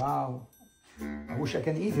DoorDash. Wow. I wish I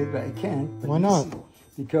can eat it, but I can't. Why not?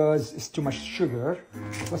 Because it's too much sugar.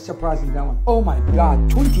 What's surprising that one? Oh my god,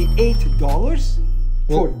 $28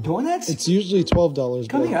 for donuts? It's usually $12.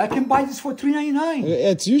 Come here, I can buy this for $3.99.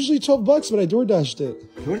 It's usually $12, but I DoorDashed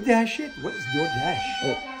it. DoorDash it? What is DoorDash?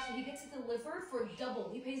 He gets to deliver for double.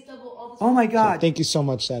 He pays double all the time. Oh my god. Thank you so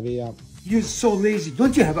much, Sabby. Yeah. You're so lazy.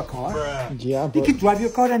 Don't you have a car? Yeah, You but... can drive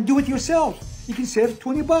your car and do it yourself. You can save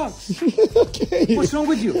 $20. Okay. What's wrong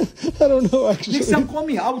with you? I don't know, actually. Next time call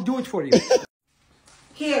me. I will do it for you.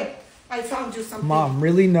 Here, I found you something. Mom,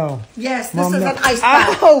 really? No. Yes, this Mom, is no. an ice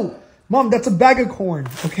pack. Ow! Mom, that's a bag of corn,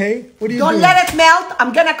 okay? What are you Don't doing? let it melt.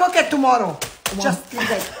 I'm gonna cook it tomorrow. Just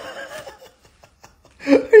leave it.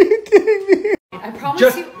 Are you kidding me? I promise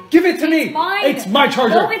Just you. give it to me. It's mine. It's my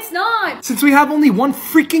charger. No, it's not. Since we have only one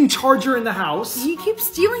freaking charger in the house, You keep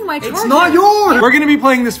stealing my charger. it's not yours. We're gonna be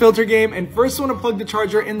playing this filter game, and first one to plug the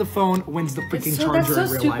charger in the phone wins the freaking charger in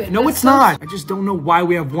real life. No, it's not. I just don't know why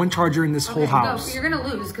we have one charger in this whole house. No, you're gonna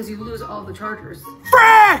lose because you lose all the chargers.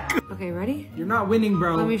 Frick! Okay, ready? You're not winning,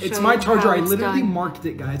 bro. Let me It's show my you charger. how I it's literally done. marked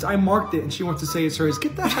it, guys. I marked it, and she wants to say it's hers.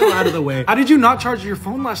 Get the hell out of the way. How did you not charge your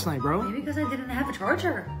phone last night, bro? Maybe because I didn't have a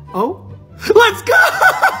charger. Oh? Let's go!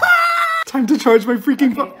 Time to charge my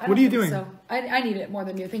freaking phone. What are you doing? So I need it more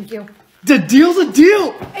than you. Thank you. The deal's a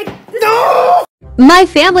deal! No! My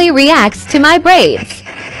family reacts to my braids.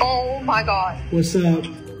 Oh my god. What's up?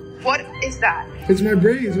 What is that? It's my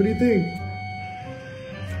braids. What do you think?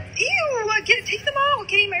 Ew, take them out,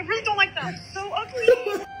 Kareem. I really don't like them. So ugly.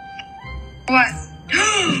 What?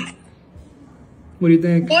 What do you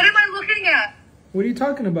think? What am I looking at? What are you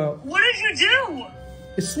talking about? What did you do?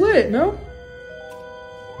 It's slit, no?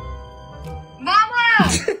 Mama!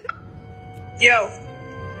 Yo.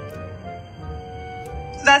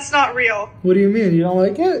 That's not real. What do you mean? You don't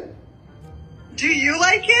like it? Do you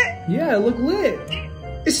like it? Yeah, it look lit.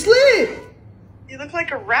 It's slit! You look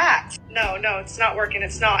like a rat. No, it's not working.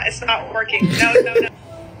 It's not working. No.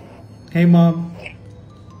 Hey, Mom.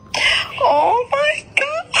 Oh my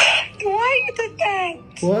god. Why you did that?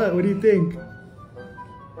 What? What do you think?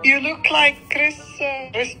 You look like Chris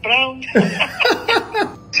Brown.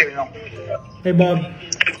 Hey, Bob.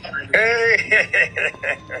 Hey.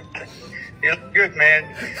 You look good,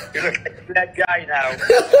 man. You look like that guy now.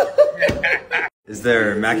 Is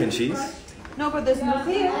there mac and cheese? No, but there's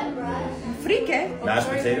milfia. Frike. Mashed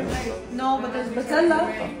potatoes? No, but there's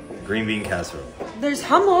basala. Green bean casserole? There's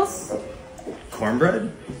hummus.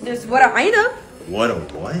 Cornbread? There's ورق عنب. What a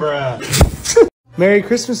what? Merry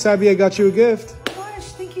Christmas, Abby. I got you a gift. Oh my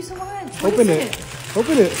gosh, thank you so much. Open it.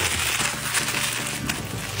 Open it.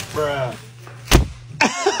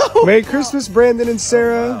 Merry Christmas, Brandon and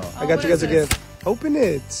Sarah. Wow. I got you guys a gift. Open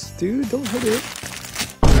it, dude. Don't hit it.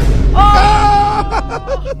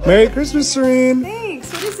 Merry Christmas, Serene.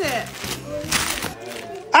 Thanks. What is it?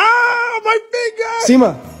 Ah, my finger.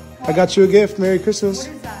 Seema, I got you a gift. Merry Christmas.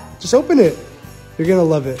 What is that? Just open it. You're gonna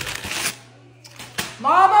love it.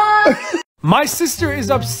 Mama! My sister is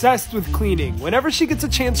obsessed with cleaning. Whenever she gets a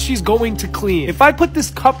chance, she's going to clean. If I put this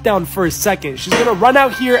cup down for a second, she's gonna run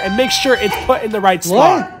out here and make sure it's put in the right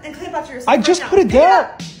spot. And clean up after yourself. I just put it down.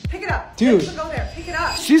 Pick it up. Dude. Go there. Pick it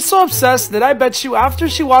up. She's so obsessed that I bet you after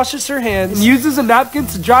she washes her hands and uses a napkin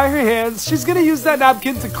to dry her hands, she's gonna use that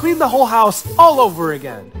napkin to clean the whole house all over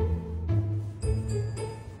again.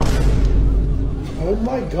 Oh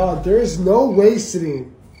my god, there is no way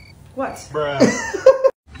sitting. What? Bruh.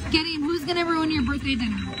 Gideon, who's gonna ruin your birthday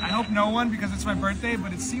dinner? I hope no one because it's my birthday,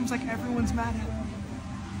 but it seems like everyone's mad at me.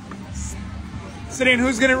 Gideon,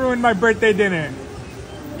 who's gonna ruin my birthday dinner?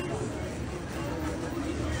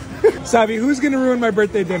 Savi, who's gonna ruin my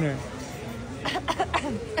birthday dinner?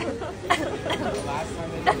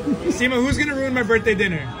 Seema, who's gonna ruin my birthday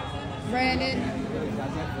dinner? Brandon.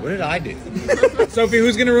 What did I do? Sophie,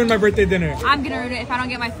 who's gonna ruin my birthday dinner? I'm gonna ruin it if I don't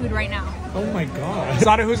get my food right now. Oh my god.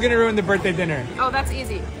 Sada, who's gonna ruin the birthday dinner? Oh, that's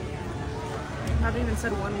easy. I haven't even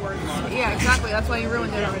said one word. Yeah, exactly. That's why you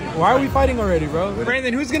ruined it already. Why are we fighting already, bro?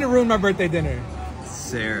 Brandon, who's gonna ruin my birthday dinner?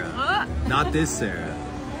 Sarah. Not this Sarah.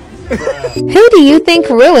 Who do you think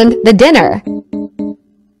ruined the dinner?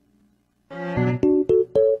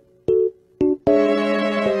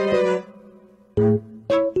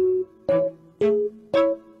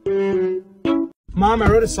 Mom, I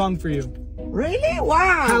wrote a song for you. Really?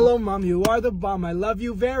 Wow. Hello, Mom, you are the bomb. I love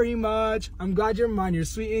you very much. I'm glad you're mine. You're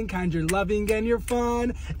sweet and kind. You're loving and you're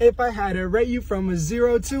fun. If I had to rate you from a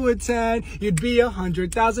 0 to a 10, you'd be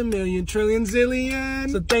 100,000 million trillion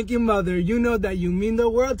zillion. So thank you, Mother. You know that you mean the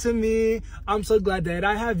world to me. I'm so glad that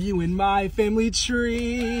I have you in my family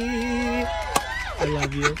tree. I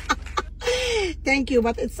love you. Thank you,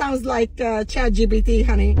 but it sounds like ChatGPT,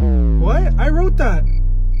 honey. What? I wrote that.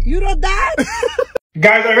 You wrote that?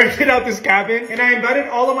 Guys, I rented out this cabin and I invited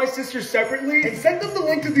all of my sisters separately and sent them the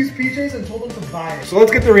link to these PJs and told them to buy it. So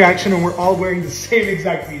let's get the reaction when we're all wearing the same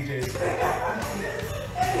exact PJs. Why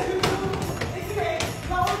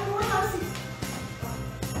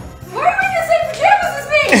are you wearing the same pajamas as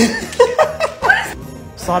me?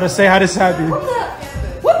 Sada, say hi to Sabi.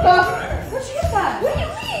 What the? Where'd you get that? What do you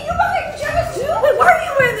mean? You bought my pajamas too? Wait, why are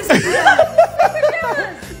you wearing this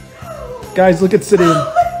pajamas? Guys, look at Sidian.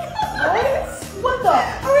 What the?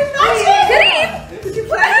 Are we matching? Did you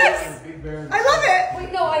play this? I love it.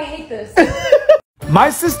 Wait, no, I hate this. My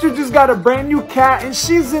sister just got a brand new cat and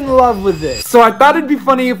she's in love with it. So I thought it'd be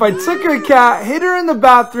funny if I took her cat, hid her in the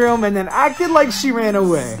bathroom, and then acted like she ran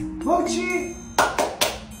away. Mochi!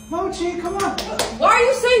 Mochi, come on! Why are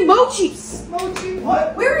you saying Mochi? Mochi!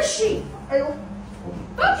 What? Where is she? Mochi!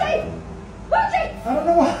 Mochi! I don't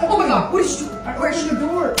know what. Oh my god, what is she doing? Where is the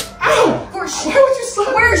door? Ow! Where is she? Why would you slap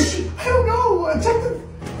me? Where is she? I don't know. Check the.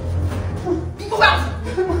 Go out!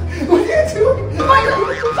 What are you doing? Oh my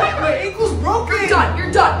god! My ankle's broken! You're done,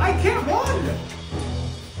 you're done! I can't run!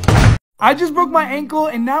 I just broke my ankle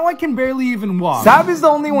and now I can barely even walk. Sav is the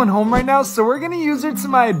only one home right now, so we're gonna use her to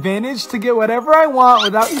my advantage to get whatever I want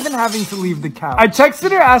without even having to leave the couch. I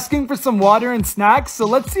texted her asking for some water and snacks, so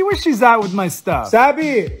let's see where she's at with my stuff.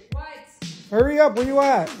 Sabby! What? Hurry up, where you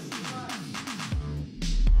at?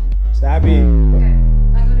 Sabby. Okay,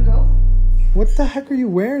 I'm gonna go. What the heck are you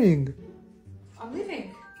wearing? I'm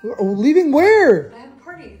leaving. Leaving where? I have a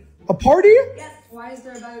party. A party? Yes. Why is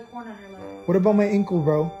there a bag of corn on your leg? What about my ankle,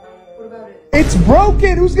 bro? What about it? It's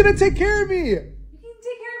broken! Who's gonna take care of me? You can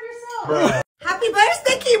take care of yourself. Happy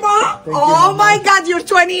birthday, Keemo! Oh my god, you're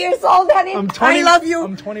 20 years old, honey. I'm 20, I love you.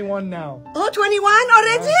 I'm 21 now. Oh, 21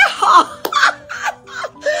 already?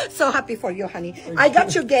 So happy for you, honey. I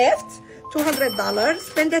got you gift. $200.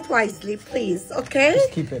 Spend it wisely, please, okay?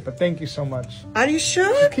 Just keep it, but thank you so much. Are you sure?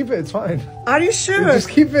 Just keep it, it's fine. Are you sure? Just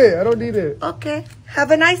keep it, I don't need it. Okay.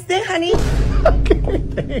 Have a nice day, honey. Okay,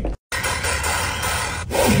 thanks.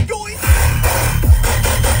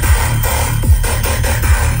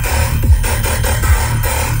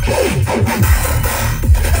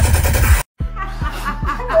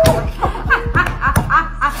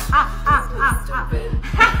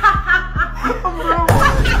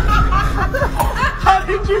 How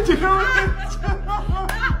did you do it?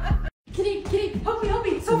 Kitty, help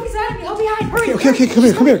me. Sophie's at me. Help me hide. Hurry. Okay, come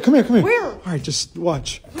here. Where? Alright, just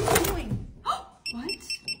watch. What are you doing? What?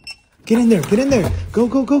 Get in there. Go.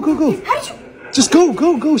 How did you? Just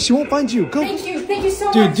go. She won't find you. Go. Thank you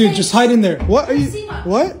so much. Dude, just hide in there. What are you? Seema.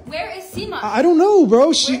 What? Where is Seema? I don't know, bro.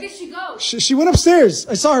 Where did she go? She went upstairs.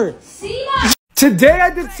 I saw her. Seema! Today I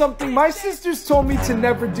did something my sisters told me to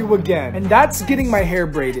never do again, and that's getting my hair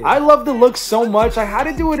braided. I love the look so much, I had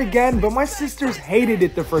to do it again, but my sisters hated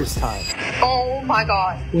it the first time. Oh my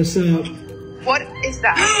god. What's up? What is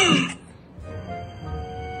that?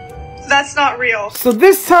 That's not real. So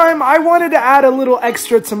this time, I wanted to add a little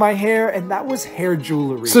extra to my hair, and that was hair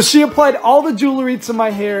jewelry. So she applied all the jewelry to my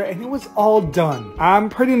hair, and it was all done. I'm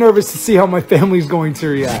pretty nervous to see how my family's going to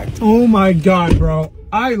react. Oh my god, bro.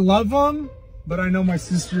 I love them, But I know my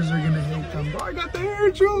sisters are gonna hate them. Bro, I got the hair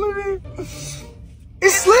jewelry.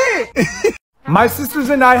 It's lit. My sisters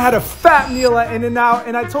and I had a fat meal at In-N-Out,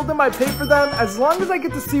 and I told them I'd pay for them as long as I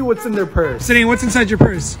get to see what's in their purse. Sitting, what's inside your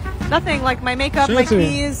purse? Nothing, like my makeup, my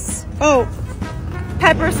keys. Oh,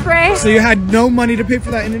 pepper spray. So you had no money to pay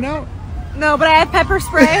for that In-N-Out? No, but I have pepper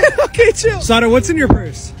spray. Okay, chill. Sada, what's in your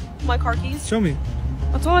purse? My car keys. Show me.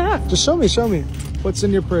 That's all I have. Just show me. What's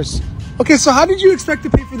in your purse? Okay, so how did you expect to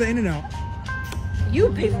pay for the In-N-Out? You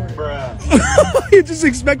pay for it. Bruh. You just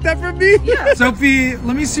expect that from me? Yeah. Sophie,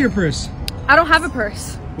 let me see your purse. I don't have a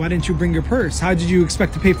purse. Why didn't you bring your purse? How did you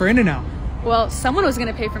expect to pay for In-N-Out? Well, someone was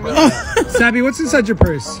gonna pay for me. Sabby, what's inside your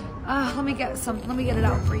purse? Let me get it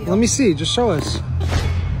out for you. Let me see, just show us.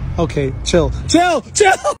 Okay, chill.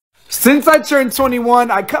 Since I turned 21,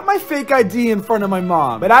 I cut my fake ID in front of my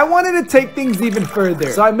mom, but I wanted to take things even further.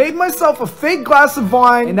 So I made myself a fake glass of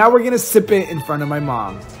wine, and now we're gonna sip it in front of my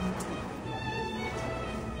mom.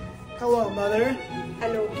 Hello, Mother.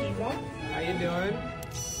 Hello, Keemo. How you doing?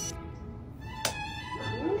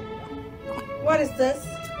 What is this?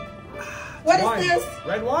 What is this?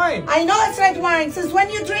 Red wine. I know it's red wine. Since when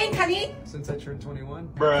you drink, honey? Since I turned 21.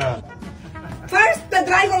 Bruh. First, the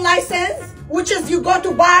driver license, which is you go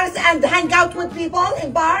to bars and hang out with people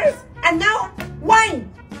in bars. And now, wine.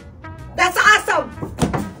 That's awesome.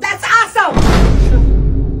 That's awesome.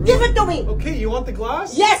 Give it to me. Okay, you want the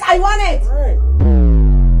glass? Yes, I want it. All right.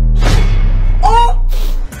 Oh.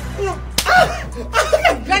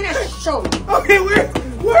 I'm gonna show you. Okay, where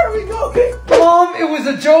are we going? Mom, it was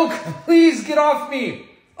a joke. Please get off me.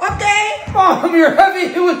 Okay. Mom, you're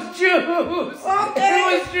heavy. It was juice. Okay. It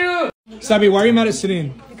was juice. Sabby, why are you mad at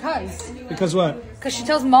Serene? Because what? Because she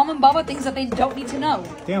tells Mom and Baba things that they don't need to know.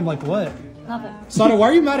 Damn, like what? Nothing. Sada, why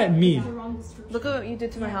are you mad at me? Look at what you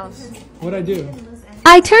did to my house. What'd I do?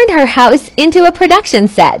 I turned her house into a production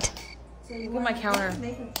set. Look at my counter.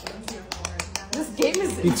 This game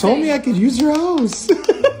is insane. You told me I could use your house.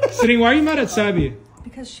 Sitting, why are you mad at Sabby?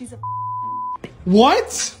 Because she's a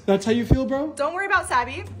What? That's how you feel, bro? Don't worry about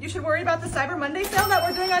Sabby. You should worry about the Cyber Monday sale that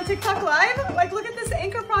we're doing on TikTok Live. Like, look at this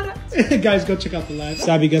anchor product. Guys, go check out the live.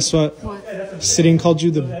 Sabby, guess what? What? Sitting called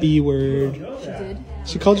you the B word. She did.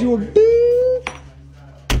 She called you a B.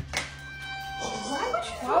 Why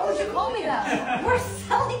would you call me that? We're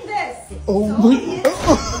selling this. Oh my.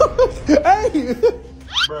 Hey.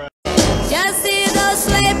 Just see those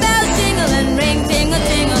sleigh bells jingling, ring,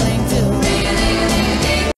 tingle-tingling too.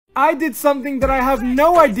 I did something that I have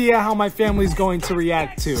no idea how my family's going to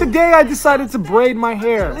react to. Today I decided to braid my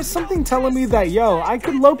hair. There's something telling me that, yo, I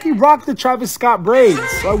could low-key rock the Travis Scott braids.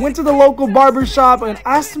 So I went to the local barber shop and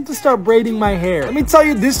asked him to start braiding my hair. Let me tell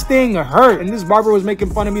you, this thing hurt. And this barber was making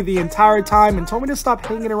fun of me the entire time and told me to stop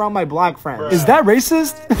hanging around my black friends. Is that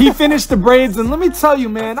racist? He finished the braids and let me tell you,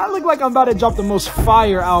 man, I look like I'm about to drop the most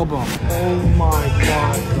fire album. Oh my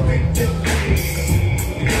God,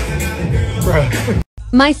 bro.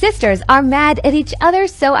 My sisters are mad at each other,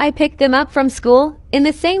 so I picked them up from school in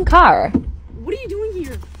the same car. What are you doing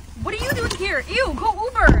here? What are you doing here? Ew, go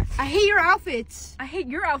Uber. I hate your outfits. I hate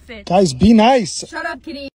your outfit. Guys, be nice. Shut up,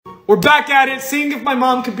 kitty. We're back at it, seeing if my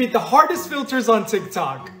mom could beat the hardest filters on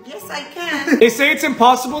TikTok. Yes, I can. They say it's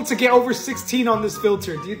impossible to get over 16 on this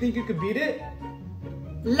filter. Do you think you could beat it?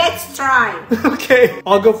 Let's try. Okay,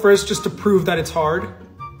 I'll go first just to prove that it's hard.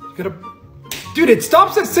 You gotta... Dude, it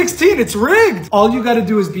stops at 16. It's rigged. All you gotta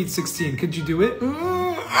do is beat 16. Could you do it? 17!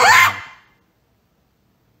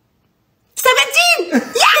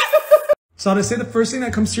 Yes! So to say the first thing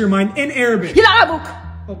that comes to your mind in Arabic. يلعبك.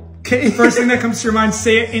 Okay, first thing that comes to your mind,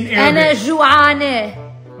 say it in Arabic. أنا جوعانة.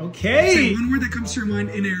 Okay. Say one word that comes to your mind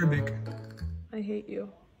in Arabic. I hate you.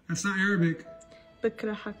 That's not Arabic.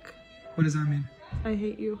 بكرهك. What does that mean? I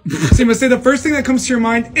hate you. Sima, say the first thing that comes to your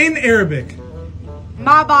mind in Arabic.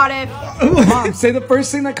 ما بعرف. Mom, say the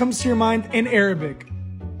first thing that comes to your mind in Arabic.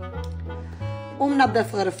 قوم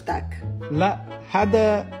نظف غرفتك. لا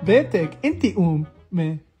هذا بيتك انت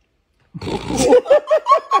أمي.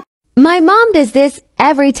 My mom does this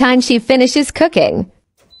every time she finishes cooking.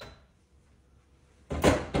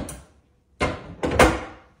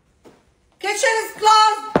 Kitchen is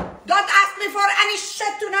closed. Don't ask me for any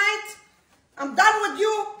shit tonight. I'm done with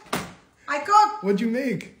you. I cook. What'd you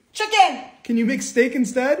make? Chicken. Can you make steak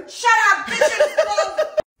instead? Shut up. Kitchen is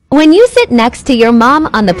closed. When you sit next to your mom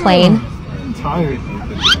on the plane, I'm tired.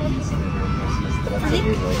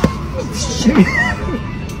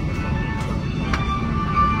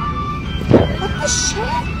 What the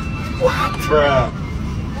shit? What? Bruh.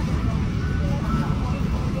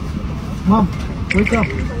 Mom, wake up.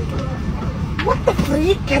 What the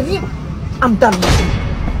freak? I'm done with you.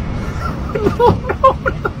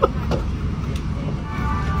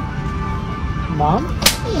 Mom?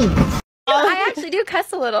 I actually do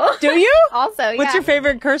cuss a little. Do you? Also, yeah. What's your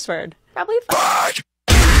favorite curse word? Probably fuck.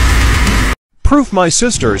 Proof my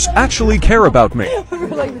sisters actually care about me.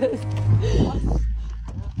 Like this.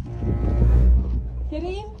 Get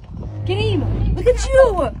him! Get him! Look at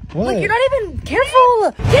you! What? Look, you're not even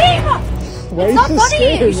careful! Get him! Why It's are not you so funny!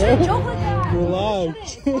 scared, You shouldn't bro? joke like that!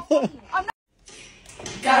 Relax.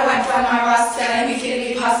 Got wiped by my roster, let me get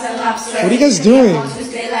me pasta and lobster. What are you guys doing?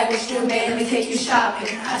 Tuesday like it's true, man, let me take you shopping.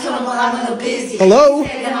 I told him, well, I'm a little busy. Hello? He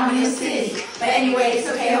said that I'm in the city. But anyway, it's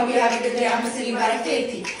okay, hope you have a good day. I'm a city by the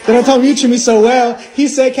 50. Then I told him you treat me so well. He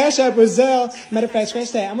said, Cash App Brazil. Matter of fact,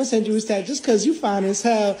 scratch that. I'm gonna send you a stat just cause you fine as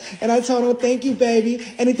hell. And I told him, thank you, baby.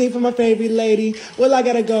 Anything for my favorite lady. Well, I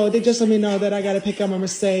gotta go. They just let me know that I gotta pick up my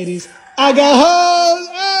Mercedes. I got hoes!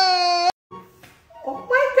 Hey! Oh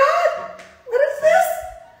my God! What is this?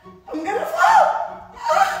 I'm gonna fall!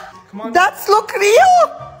 Come on. That's look real!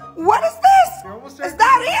 What is this? Is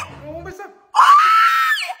that it? You're almost there.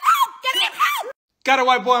 Help! Get him help! Got a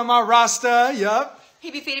white boy on my roster, yup.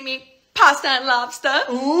 He be feeding me pasta and lobster.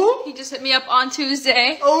 Ooh. He just hit me up on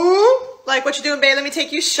Tuesday. Ooh. Like, what you doing, babe? Let me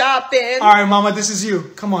take you shopping. All right, mama, this is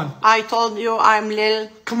you. Come on. I told you I'm little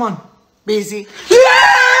Come on. busy.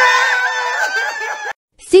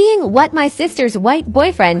 Seeing what my sister's white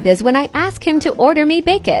boyfriend does when I ask him to order me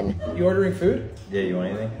bacon. You ordering food? Yeah, you want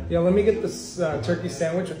anything? Yeah, let me get this turkey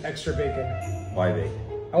sandwich with extra bacon. Why bacon?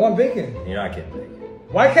 I want bacon. You're not getting bacon.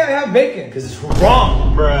 Why can't I have bacon? Because it's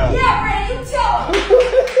wrong, bruh. Yeah, Ray, you tell him.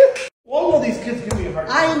 All of these kids give me a hard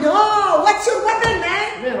time. I know. What's your weapon,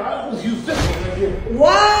 man? Man, I always use this one right here.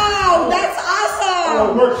 Wow, that's awesome.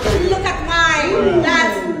 Oh, it works, baby. Look at mine.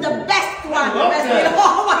 That's the best one. The best one.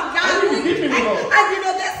 Oh my God. How do you give me those? I didn't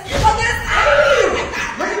know this. Oh, that's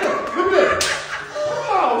Look at this. Look at this.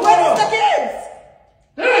 Oh, Where is the kids?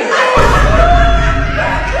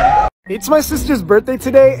 It's my sister's birthday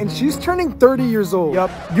today, and she's turning 30 years old.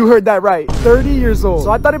 Yup, you heard that right, 30 years old.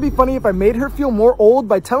 So I thought it'd be funny if I made her feel more old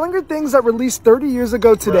by telling her things that released 30 years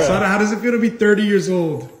ago today. Sada, how does it feel to be 30 years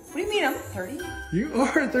old? What do you mean I'm 30? You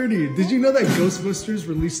are 30. Did you know that Ghostbusters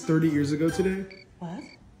released 30 years ago today? What?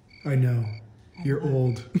 I know. You're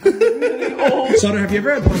old. Sada, have you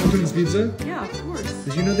ever had Papa John's Pizza? Yeah, of course.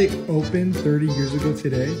 Did you know they opened 30 years ago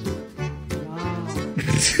today? Wow.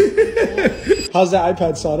 How's that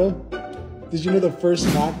iPad, Sada? Did you know the first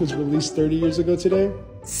Mac was released 30 years ago today?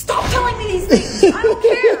 Stop telling me these things. I don't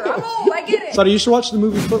care. I'm old. I get it. Sada, you should watch the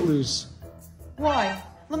movie Footloose. Why?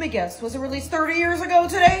 Let me guess. Was it released 30 years ago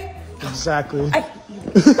today? Exactly.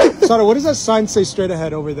 Sada, what does that sign say straight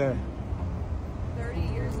ahead over there? 30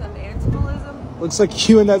 years of antimalism? Looks like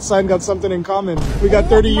you and that sign got something in common. We got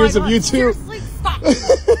 30 years of you too.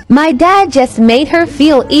 My dad just made her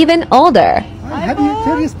feel even older. Happy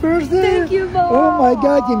 30th birthday. Thank you, Mom. Oh my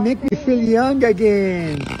God, you make me feel young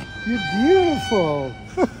again. You're beautiful.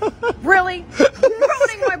 Really?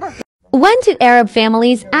 Ruining my birthday. When two Arab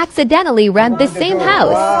families accidentally rent the same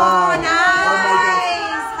house. Oh, nice.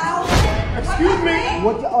 Excuse me.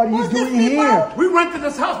 What are you doing here? We rented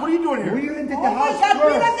this house. What are you doing here? We rented the Oh my house God, we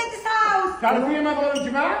first. rented this house. تعرفين ما ضرب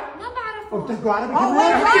الجماعة؟ وبتحكوا عربي Oh, كمان؟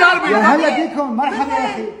 wait, wait. يا هلا بكم مرحبا يا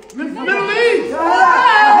أخي. من Middle East.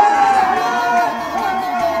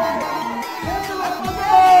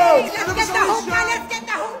 Let's get the hookah. Let's get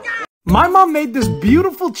the hookah. My mom made this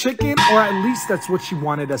beautiful chicken, or at least that's what she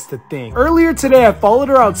wanted us to think. Earlier today, I followed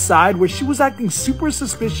her outside where she was acting super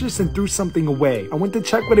suspicious and threw something away. I went to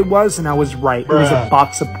check what it was, and I was right. It was a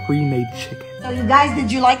box of pre-made chicken. So you guys,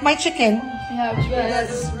 did you like my chicken? Yeah,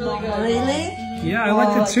 that's really good. Really? Yeah, I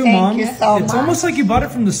liked it too, thank Mom. you so It's much. almost like you bought it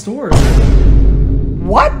from the store.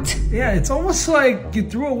 What? Yeah, it's almost like you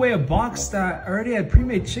threw away a box that already had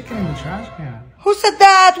pre-made chicken in the trash can. Who said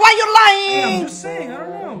that? Why you Hey, lying? I'm just saying, I don't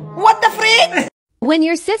know. What the freak? When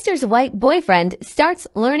your sister's white boyfriend starts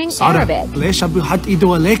learning Arabic. ليش أبو حط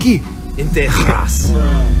إيده عليكي؟ أنت خلاص.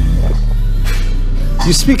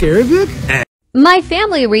 You speak Arabic? My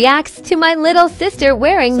family reacts to my little sister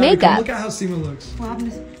wearing makeup. Look at how Seema looks.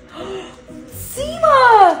 Seema!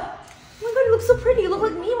 Oh my God, you look so pretty. You look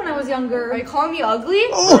like me when I was younger. Are you calling me ugly?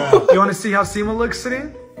 Oh. You want to see how Seema looks today?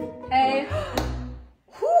 Hey.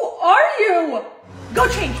 Who are you? Go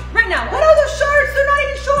change right now. What are those shorts? They're not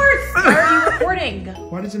even shorts. Why are you recording?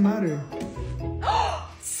 Why does it matter?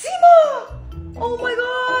 Seema! Oh my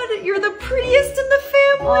God, you're the prettiest in the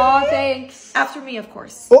family. Oh, thanks. After me, of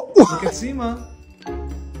course. Oh. Look at Seema.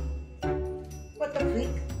 What the freak?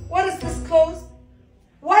 What is this clothes?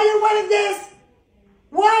 Why are you wearing this?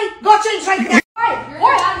 Why? Go change right now. Why?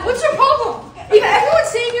 What? What's your problem? Even everyone's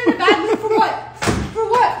saying you're in a bad mood for what? For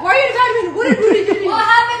what? Why are you in a bad mood? What did Rudy do to you? What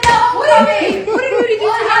happened now? What did Rudy do to you?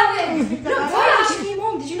 What happened? No, what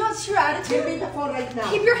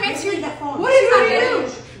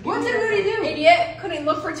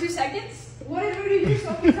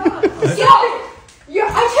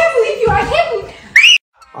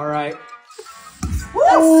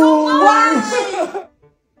so much.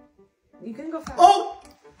 You can go fast. Oh!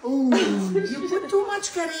 You put too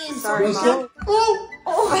much, Karim. Sorry, Go slow. Mom.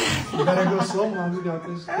 Oh! You gotta go slow, Mom. We got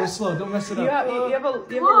this. Go slow. Don't mess it up. You have a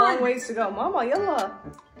long ways to go. Mama, yalla.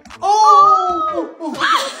 Oh!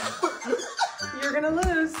 You're gonna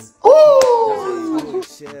lose. Oh!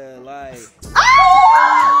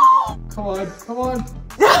 Come on, come on.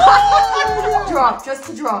 Drop, just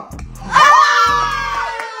to drop.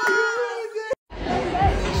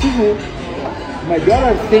 My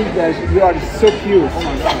daughter thinks that you are so cute. Oh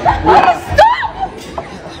my god. Stop!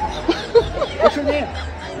 What's your name?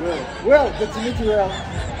 Will. Will, good to meet you, Will.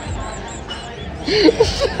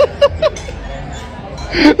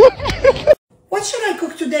 What should I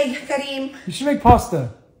cook today, Karim? You should make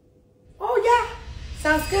pasta. Oh yeah,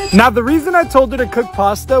 sounds good. Now, the reason I told her to cook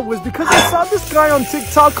pasta was because I saw this guy on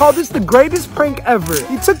TikTok call this the greatest prank ever.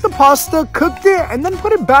 He took the pasta, cooked it, and then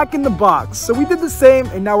put it back in the box. So we did the same,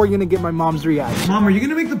 and now we're gonna get my mom's reaction. Mom, are you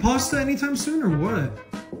gonna make the pasta anytime soon or what?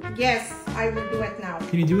 Yes, I will do it now.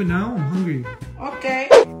 Can you do it now? I'm hungry. Okay.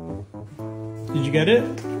 Did you get it?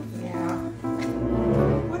 Yeah.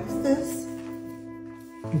 What is this?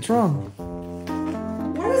 What's wrong?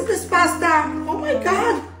 What is this pasta? Oh my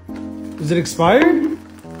god. Is it expired?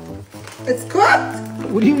 It's cooked?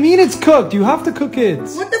 What do you mean it's cooked? You have to cook it.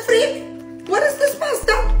 What the freak? What is this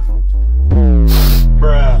pasta?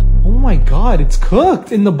 Bruh. Oh my god, it's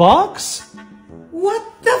cooked in the box? What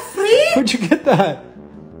the freak? Where'd you get that?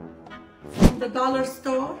 From the dollar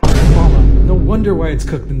store? Mama, no wonder why it's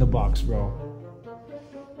cooked in the box, bro.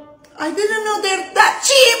 I didn't know they're that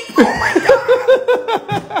cheap. Oh my god.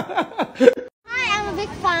 Hi, I'm a big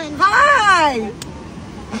fan. Hi.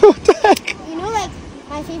 What the heck? You know, like,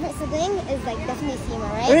 my favorite sibling is, like, definitely Seema,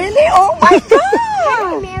 right? Really? Oh my Can I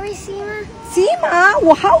god. marry Seema? Seema?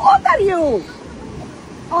 Well, how old are you?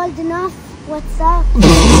 Old enough. What's up?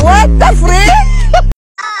 What the frick?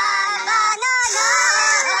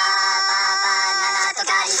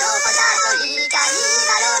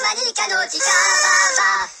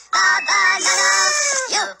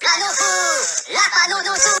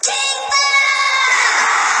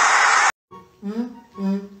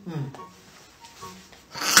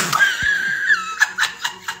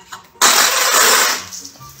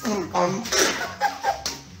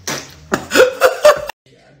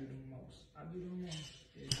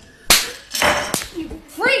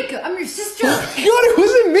 Freak! I'm your sister! God, it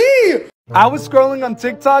wasn't me! I was scrolling on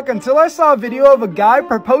TikTok until I saw a video of a guy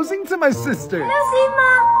proposing to my sister. Hello,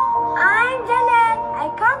 Seema. I'm Janet. I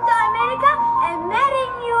come to America and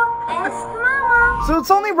marrying you. Ask Mama. So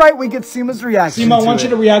it's only right we get Seema's reaction. Seema, I want you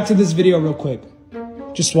to react to this video real quick.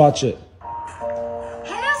 Just watch it.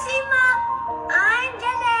 Hello, Seema. I'm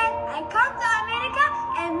Janet. I come to America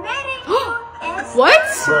and marrying you. Ask What?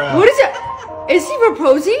 Mama. What is it? Is he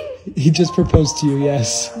proposing? He just proposed to you,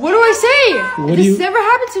 yes. What do I say? What do This you- never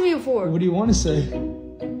happened to me before. What do you want to say?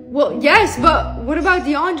 Well, yes, but what about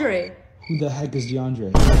DeAndre? Who the heck is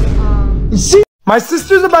DeAndre? See? My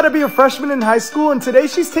sister's about to be a freshman in high school, and today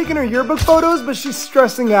she's taking her yearbook photos, but she's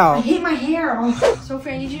stressing out. I hate my hair.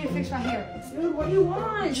 Sophie, I need you to fix my hair. Dude, what do you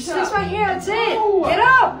want? Just fix my hair, that's it. Get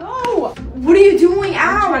up. No. What are you doing? Ow.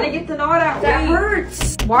 I'm trying to get the knot out. That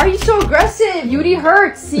hurts. Why are you so aggressive? Beauty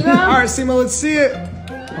hurts, Seema. Alright, Seema, let's see it.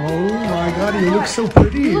 Oh my god, you look so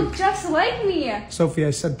pretty. You look just like me. Sophie,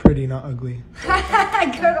 I said pretty, not ugly.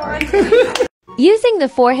 Good on. Using the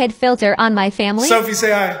forehead filter on my family. Sophie,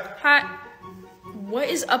 say hi. Hi. What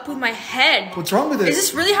is up with my head? What's wrong with it? Is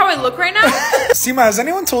this really how I look right now? Seema, has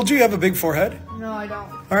anyone told you you have a big forehead? No, I don't.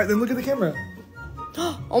 Alright, then look at the camera.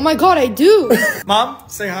 Oh my god, I do. Mom,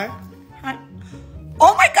 say hi. Hi.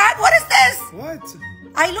 Oh my god, what is this? What?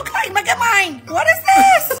 I look like Megamind. What is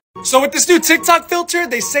this? So with this new TikTok filter,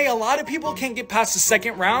 they say a lot of people can't get past the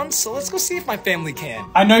second round, so let's go see if my family can.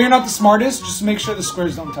 I know you're not the smartest, just make sure the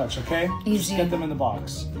squares don't touch, okay? Easy. Just get them in the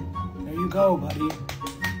box. There you go, buddy.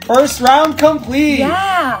 First round complete.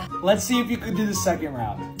 Yeah. Let's see if you could do the second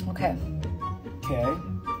round. Okay. Okay.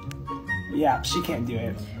 Yeah, she can't do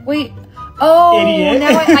it. Wait. Oh, Idiot.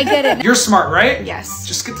 now I get it. You're smart, right? Yes.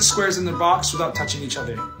 Just get the squares in the box without touching each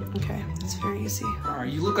other. Okay, that's very easy.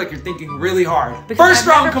 Alright, you look like you're thinking really hard. Because First I've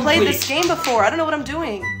round never complete. played this game before. I don't know what I'm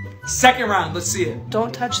doing. Second round, let's see it.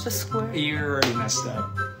 Don't touch the square. You already messed up.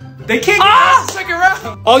 They can't get past the second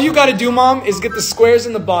round. All you gotta do, Mom, is get the squares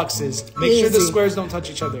in the boxes. Make sure the Easy. squares don't touch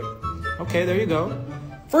each other. Okay, there you go.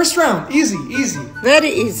 First round, easy, easy. Very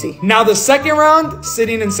easy. Now the second round,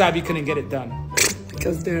 Sidine and Sabby couldn't get it done.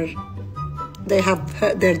 Because they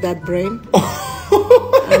have their dad brain.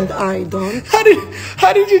 And I don't.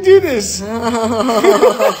 How did you do this?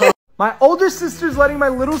 My older sister's letting my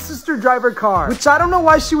little sister drive her car, which I don't know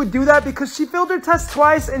why she would do that because she failed her test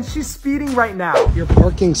twice and she's speeding right now. Your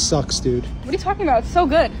parking sucks, dude. What are you talking about? It's so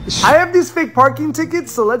good. I have these fake parking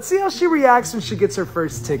tickets, so let's see how she reacts when she gets her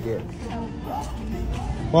first ticket.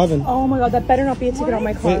 Marvin. Oh my god, that better not be a ticket on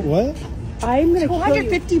my car. Wait, what? I'm gonna kill you.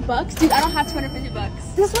 $250? Dude, I don't have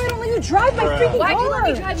 $250. That's why I don't let you drive my freaking Why'd car. you let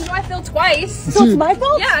me drive? You know I failed twice. So it's my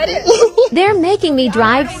fault? Yeah, it is. They're making me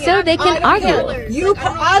drive so they can argue.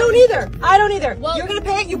 I don't either. I don't either. Well, you're gonna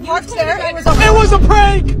pay it. You parked there. It was a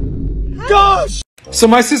prank! Gosh! So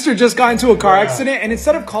my sister just got into a car accident, and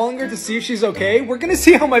instead of calling her to see if she's okay, we're gonna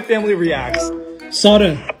see how my family reacts.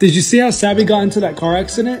 Sada, did you see how Sabby got into that car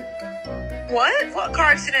accident? What? What car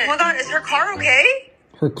accident? Oh my god, is her car okay?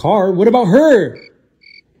 Her car? What about her?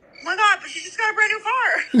 Oh my god, but she just got a brand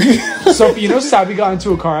new car. Sophie, you know Sabby got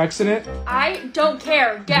into a car accident? I don't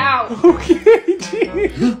care. Get out.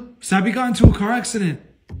 Okay, Sabby got into a car accident.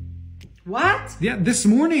 What? Yeah, this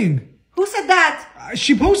morning. Who said that?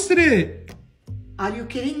 She posted it. Are you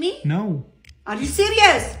kidding me? No. Are you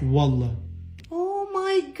serious? Wallah. Oh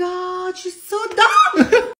my god, she's so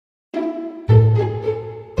dumb.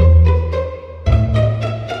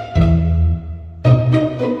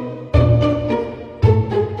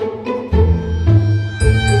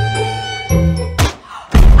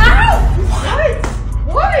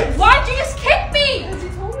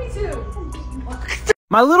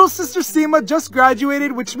 My little sister Seema just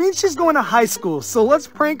graduated, which means she's going to high school. So let's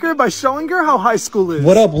prank her by showing her how high school is.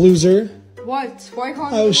 What up, loser? What? Why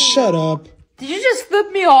can't Oh, shut up. Did you just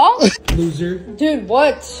flip me off? Loser. Dude,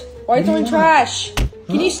 what? Why are you throwing trash?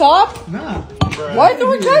 Can you stop? Nah. Why are you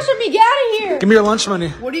throwing trash at me? Get out of here. Give me your lunch money.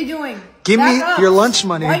 What are you doing? Give me Back up. your lunch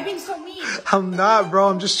money. Why are you being so mean? I'm not, bro.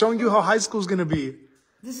 I'm just showing you how high school's gonna be.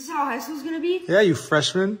 This is how high school's gonna be? Yeah, you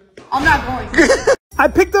freshman. I'm not going. I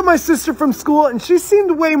picked up my sister from school and she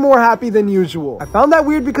seemed way more happy than usual. I found that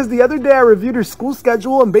weird because the other day I reviewed her school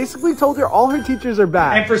schedule and basically told her all her teachers are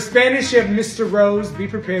bad. And for Spanish, you have Mr. Rose. Be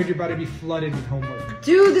prepared, you're about to be flooded with homework.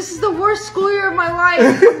 Dude, this is the worst school year of my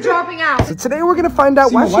life. I'm dropping out. So today we're gonna find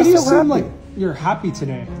out why do you she's so seem happy. like you're happy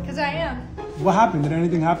today? Because I am. What happened? Did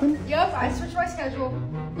anything happen? Yup, I switched my schedule.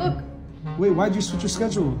 Look, Wait, why'd you switch your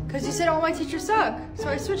schedule? because you said all my teachers suck. So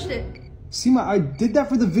I switched it. Seema, I did that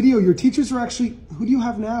for the video. Your teachers are actually... Who do you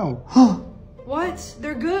have now? What?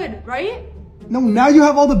 They're good, right? No, now you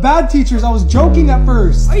have all the bad teachers. I was joking at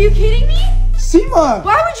first. Are you kidding me? Seema!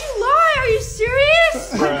 Why would you lie? Are you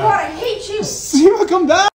serious? Oh my god, I hate you. Seema, come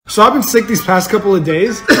back! So I've been sick these past couple of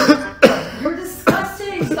days. You're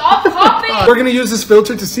disgusting. Stop coughing. We're gonna use this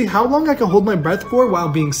filter to see how long I can hold my breath for while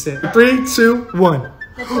being sick. 3, 2, 1.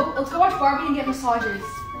 Let's go watch Barbie and get massages.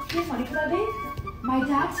 You have money for that, babe? My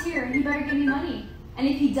dad's here and he better give me money. And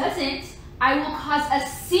if he doesn't, I will cause a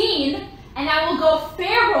scene and I will go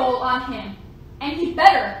feral on him. And he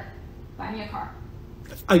better buy me a car.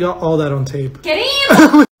 I got all that on tape. Get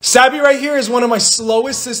him! Sabby right here is one of my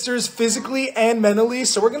slowest sisters physically and mentally,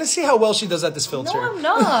 so we're gonna see how well she does at this filter. No, I'm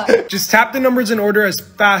not. Just tap the numbers in order as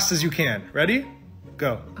fast as you can. Ready?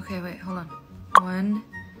 Go. Okay, wait, hold on. 1.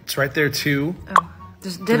 It's right there, 2. Oh,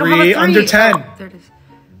 they don't have a 3, 3. under 10. Oh, there it is.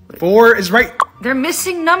 4 is right. They're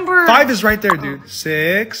missing numbers. 5 is right there, dude.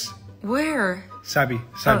 6. Where? Sabby.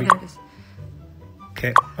 Oh, there it is.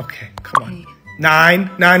 Okay, come on.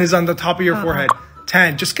 9 is on the top of your forehead.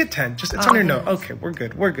 10, just get 10. Just it's on your nose. Okay, we're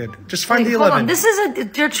good. Just find the 11. Hold on. This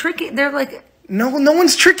is they're tricky. They're like no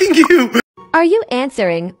one's tricking you. Are you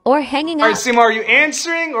answering or hanging up? All right, Seema, are you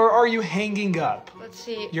answering or are you hanging up? Let's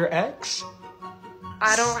see. Your ex?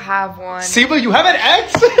 I don't have one. Seema, you have an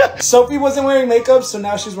ex? Sophie wasn't wearing makeup, so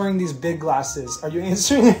now she's wearing these big glasses. Are you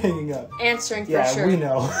answering or hanging up? Answering for yeah, sure. we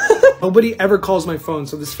know. Nobody ever calls my phone,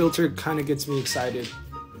 so this filter kind of gets me excited.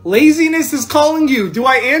 Laziness is calling you. Do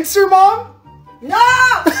I answer, Mom? No!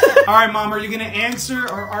 All right, Mom, are you gonna answer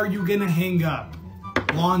or are you gonna hang up?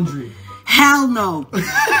 Laundry. Hell no.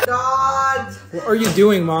 God. What are you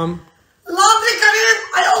doing, Mom? Laundry, Karim.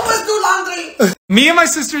 I always do laundry. Me and my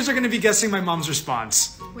sisters are gonna be guessing my mom's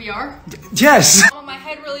response. We are? Yes. Oh, my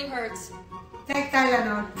head really hurts. Take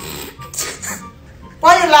Tylenol.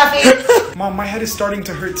 Why are you laughing? Mom, my head is starting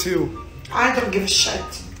to hurt too. I don't give a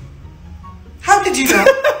shit. How did you know?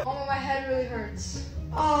 Oh, my head really hurts.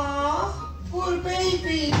 Aw, poor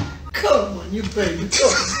baby. Come on, you baby. Come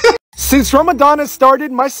on. Since Ramadan has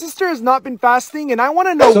started, my sister has not been fasting, and I want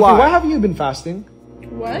to know Sophie, why. why haven't you been fasting?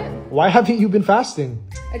 What? Why haven't you been fasting?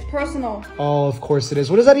 It's personal. Oh, of course it is.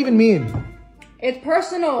 What does that even mean? It's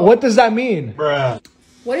personal. What does that mean? Bruh.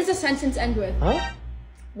 What does a sentence end with? Huh?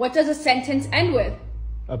 What does a sentence end with?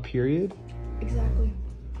 A period? Exactly.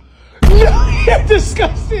 You're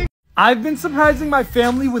disgusting. I've been surprising my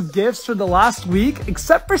family with gifts for the last week,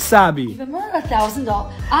 except for Sabby. Even more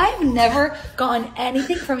 $1,000. I've never gotten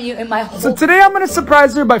anything from you in my whole... So today I'm gonna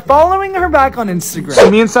surprise her by following her back on Instagram. So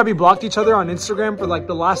me and Sabby blocked each other on Instagram for like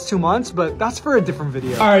the last 2 months, but that's for a different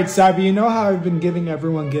video. All right, Sabby, you know how I've been giving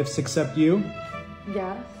everyone gifts except you?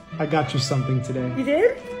 Yeah. I got you something today. You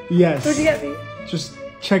did? Yes. What'd you get me? Just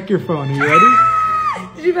check your phone. Are you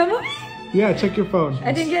ready? Did you memo me? Yeah, check your phone.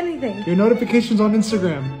 I didn't get anything. Your notifications on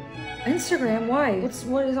Instagram. Instagram? Why?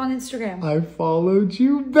 What is on Instagram? I followed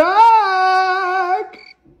you back.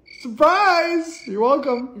 Surprise! You're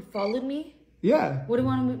welcome. You followed me? Yeah. What do you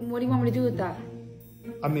want me to do with that?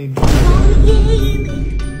 I mean,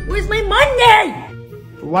 where's my money?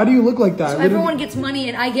 Why do you look like that? So everyone gets money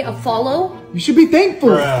and I get a follow? You should be thankful.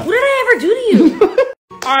 What did I ever do to you?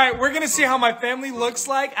 All right, we're gonna see how my family looks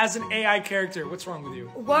like as an AI character. What's wrong with you?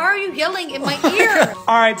 Why are you yelling in my ear?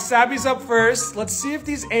 All right, Sabby's up first. Let's see if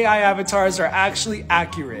these AI avatars are actually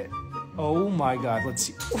accurate. Oh my God, let's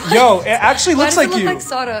see. Yo, it actually looks like you. Look like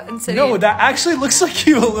Sada and City? No, that actually looks like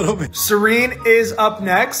you a little bit. Serene is up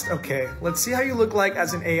next. Okay, let's see how you look like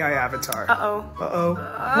as an AI avatar. Uh-oh. Uh-oh.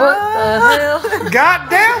 What the hell? God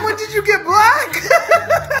damn, when did you get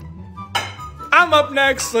black? I'm up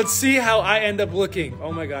next. Let's see how I end up looking.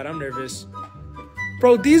 Oh my God, I'm nervous.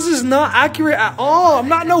 Bro, this is not accurate at all. I'm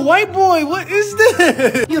not no white boy. What is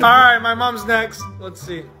this? All right, my mom's next. Let's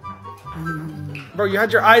see. Bro, you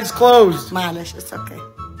had your eyes closed. Manish, it's okay.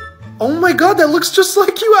 Oh my God, that looks just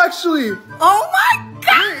like you actually. Oh my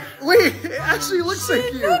God! Wait, it actually looks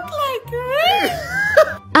like you. Look like me.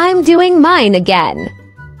 I'm doing mine again.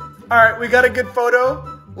 All right, we got a good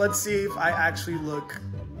photo. Let's see if I actually look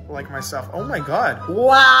like myself. Oh my God.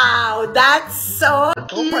 Wow, that's so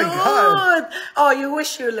cute. Oh my God. Oh, you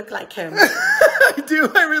wish you looked like him. I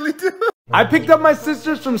do, I really do. I picked up my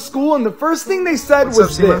sisters from school and the first thing they said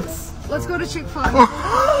was this. Let's go to Chick-fil-A.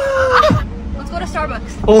 Let's go to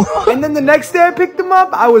Starbucks. Oh. And then the next day I picked them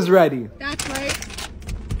up, I was ready. That's right.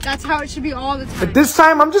 That's how it should be all the time. But this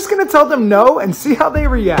time I'm just gonna tell them no and see how they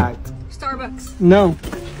react. Starbucks. No.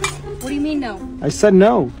 What do you mean no? I said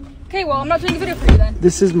no. Okay, well, I'm not doing a video for you then.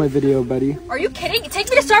 This is my video, buddy. Are you kidding? Take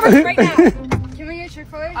me to Starbucks right now. Can we get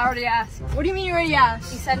Chick-fil-A? I already asked. What do you mean you already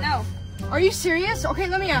asked? You said no. Are you serious? Okay,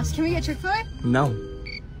 let me ask. Can we get Chick-fil-A? No.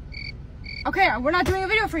 Okay, we're not doing a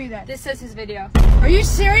video for you then. This is his video. Are you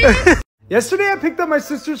serious? Yesterday I picked up my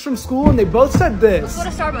sisters from school and they both said this.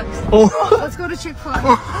 Let's go to Starbucks. Oh. Let's go to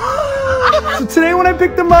Chick-fil-A. So today when I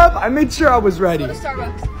picked them up, I made sure I was ready. Let's go to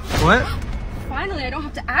Starbucks. What? Finally, I don't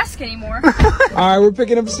have to ask anymore. Alright, we're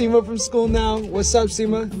picking up Seema from school now. What's up,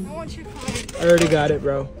 Seema? I want Chick-fil-A. I already got it,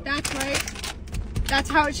 bro. That's right. That's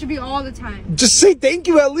how it should be all the time. Just say thank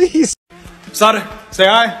you at least. Sada, say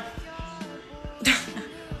hi.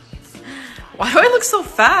 Why do I look so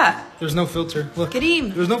fat? There's no filter. Look.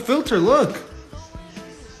 Kareem. There's no filter. Look.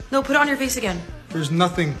 No, put it on your face again. There's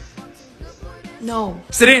nothing. No.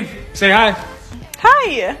 Sit in. Say hi.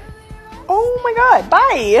 Hi. Oh my God.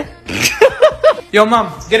 Bye. Yo,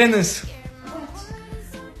 mom, get in this. Oh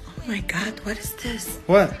my God, what is this?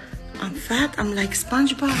 What? I'm fat. I'm like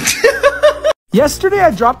SpongeBob. Yesterday,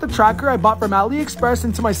 I dropped the tracker I bought from AliExpress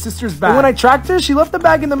into my sister's bag. And when I tracked her, she left the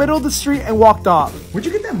bag in the middle of the street and walked off. Where'd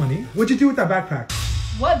you get that money? What'd you do with that backpack?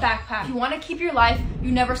 What backpack? If you want to keep your life,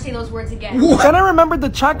 you never say those words again. What? Then I remembered the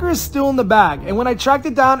tracker is still in the bag. And when I tracked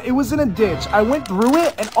it down, it was in a ditch. I went through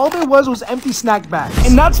it and all there was empty snack bags.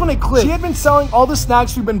 And that's when it clicked. She had been selling all the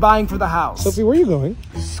snacks we've been buying for the house. Sophie, where are you going?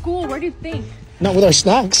 School, where do you think? Not with our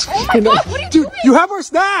snacks. Oh my God, what are you doing? Dude, you have our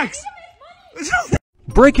snacks.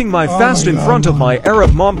 Breaking my fast in front of my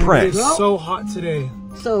Arab mom prank. It's so hot today.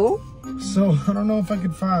 So, I don't know if I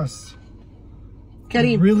could fast.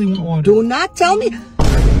 Kareem, I really want water. do not tell me.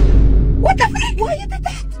 What the frick? Why you did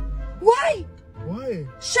that? Why? Why?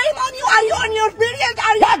 Shame on you. Are you on your period?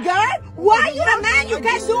 Are you a girl? Why? You're a man. You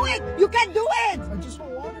can't do it. You can't do it. I just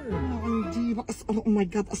want water. Oh my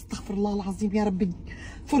God. Astaghfirullah al-Azim, Ya Rabbi.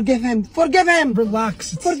 Forgive him. Forgive him.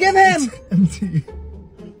 Relax. Forgive him. It's empty.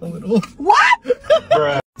 A little. What?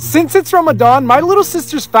 Since it's Ramadan, my little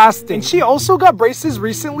sister's fasting. And she also got braces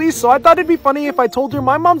recently, so I thought it'd be funny if I told her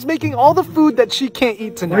my mom's making all the food that she can't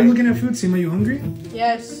eat tonight. Why are you looking at food, Seema? You hungry?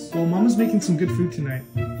 Yes. Well, Mama's making some good food tonight.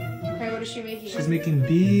 Okay, what is she making? She's making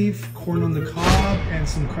beef, corn on the cob, and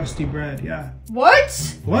some crusty bread, yeah.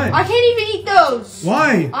 What? What? I can't even eat those.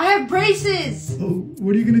 Why? I have braces. Oh,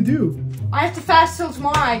 what are you gonna do? I have to fast till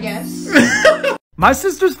tomorrow, I guess. My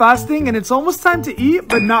sister's fasting and it's almost time to eat,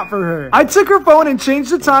 but not for her. I took her phone and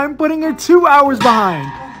changed the time, putting her 2 hours behind.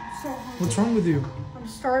 What's wrong with you? I'm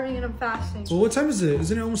starving and I'm fasting. Well, what time is it?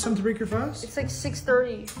 Isn't it almost time to break your fast? It's like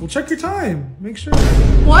 6:30. Well, check your time. Make sure.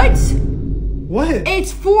 What? What?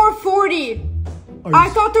 It's 4:40.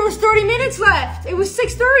 I thought there was 30 minutes left. It was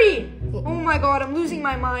 6:30. Oh my god, I'm losing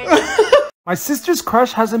my mind. My sister's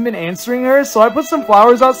crush hasn't been answering her, so I put some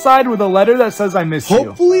flowers outside with a letter that says I miss you.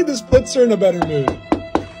 Hopefully this puts her in a better mood.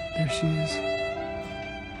 There she is.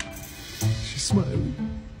 She's smiling.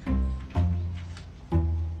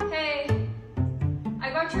 Hey, I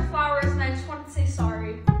got your flowers and I just wanted to say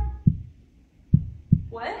sorry.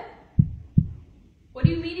 What? What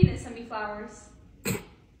do you mean you didn't send me flowers?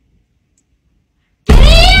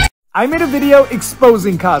 I made a video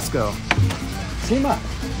exposing Costco. Sima,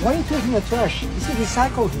 why are you taking the trash? This is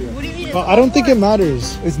recycled here. What do you mean? I don't think it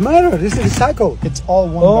matters. It's matter. This is recycled. It's all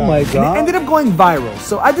one Oh bag. my god. And it ended up going viral,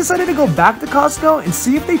 so I decided to go back to Costco and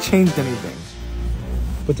see if they changed anything.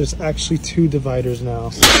 But there's actually 2 dividers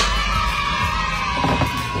now.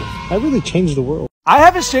 I really changed the world. I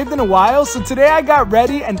haven't shaved in a while, so today I got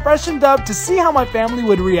ready and freshened up to see how my family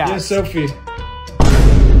would react. Yes, Sophie.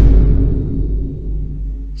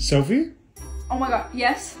 Sophie? Oh my god,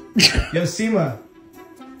 yes? Yo, Sima.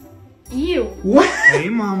 Ew. What? Hey,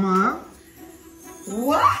 mama.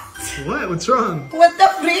 What? What? What's wrong? What the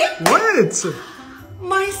freak? What?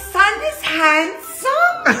 My son is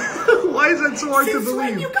handsome. Why is that so hard to Since believe?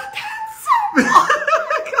 when you got handsome?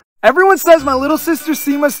 Everyone says my little sister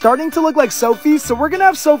Seema's starting to look like Sophie, so we're gonna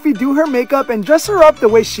have Sophie do her makeup and dress her up the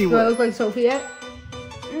way she Do I would. look like Sophie yet?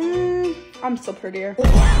 I'm still prettier.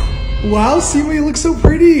 Wow, Seema, you look so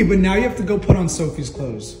pretty, but now you have to go put on Sophie's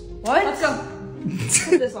clothes. What? Let's go.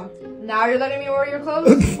 Put this on. Now you're letting me wear your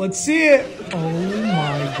clothes? Let's see it. Oh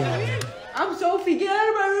my god. I'm Sophie, get out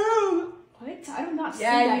of my room! What? I do not see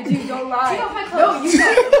Yeah, that. you do, don't lie. Take off my No, clothes. you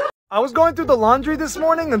don't. I was going through the laundry this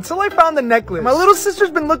morning until I found the necklace. My little sister's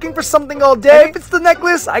been looking for something all day. And if it's the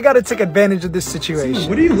necklace, I gotta take advantage of this situation.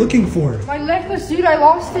 What are you looking for? My necklace, dude, I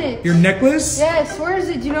lost it. Your necklace? Yes, where is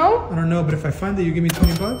it, do you know? I don't know, but if I find it, you give me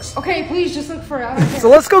 20 bucks? Okay, please, just look for it. I don't care. So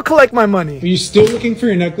let's go collect my money. Are you still looking for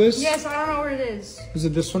your necklace? Yes, I don't know where it is. Is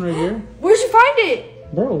it this one right here? Where'd you find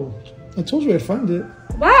it? Bro, I told you I'd find it.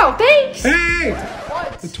 Wow, thanks! Hey!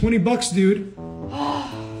 What? The 20 bucks, dude.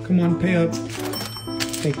 Come on, pay up.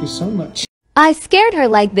 Thank you so much. I scared her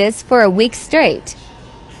like this for a week straight.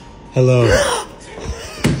 Hello.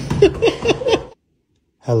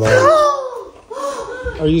 Hello.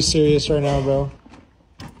 Are you serious right now, bro?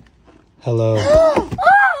 Hello. Oh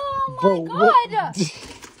Bro, my god!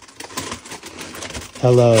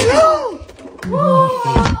 Hello.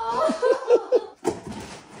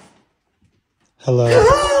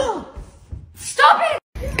 Hello. Stop it!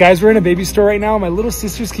 Guys, we're in a baby store right now. My little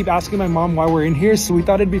sisters keep asking my mom why we're in here, so we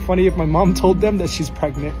thought it'd be funny if my mom told them that she's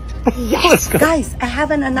pregnant. Yes, guys, I have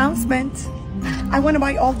an announcement. I want to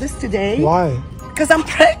buy all this today. Why? Because I'm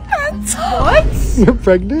pregnant. What? You're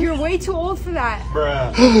pregnant? You're way too old for that.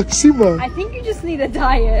 Bruh. Sima. I think you just need a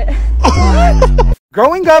diet.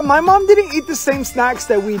 Growing up, my mom didn't eat the same snacks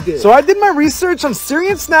that we did. So I did my research on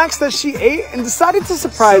Syrian snacks that she ate and decided to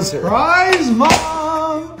surprise her. Surprise,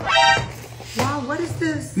 Mom! Wow, what is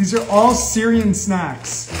this? These are all Syrian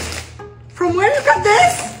snacks. From where you got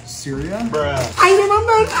this? Syria? Bruh. I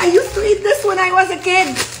remember I used to eat this when I was a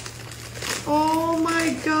kid. Oh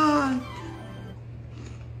my god.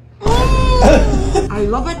 I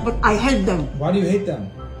love it, but I hate them. Why do you hate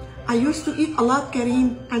them? I used to eat a lot,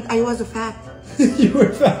 Karim, and I was fat. You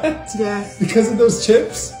were fat? Yes. Because of those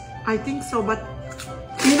chips? I think so, but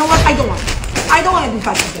you know what? I don't want to be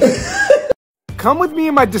fat again. Come with me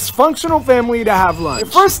and my dysfunctional family to have lunch. It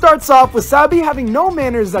first starts off with Sabi having no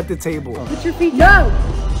manners at the table. Put your feet down.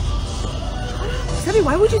 Sabi,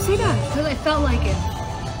 why would you say that? Because I felt like it.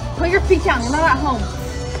 Put your feet down. We're not at home.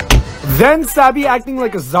 Then Sabi acting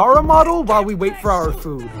like a Zara model while we wait for our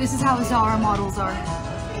food. This is how Zara models are.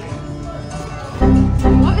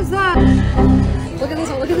 What is that? Look at this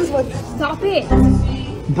one. Look at this one. Stop it.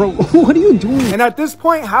 Bro, what are you doing? And at this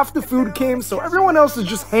point, half the food came, so everyone else is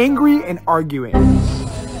just hangry and arguing.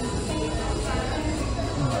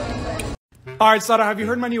 Alright, Sada, have you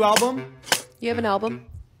heard my new album? You have an album?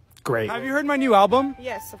 Great. Have you heard my new album?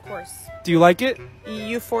 Yes, of course. Do you like it?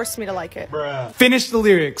 You forced me to like it. Bruh. Finish the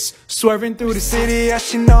lyrics. Swerving through the city, I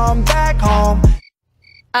should know I'm back home.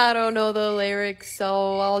 I don't know the lyrics,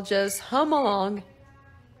 so I'll just hum along.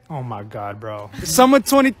 Oh my god, bro. Summer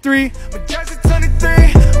 23. Jersey 23.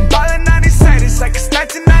 I'm ballin' 96. It's like it's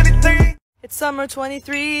 1993. It's summer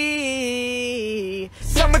 23.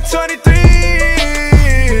 Summer 23.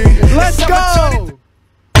 Let's go.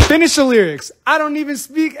 Finish the lyrics. I don't even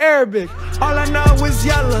speak Arabic. All I know is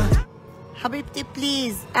yellow. حبيبتي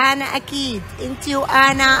please أنا أكيد أنتي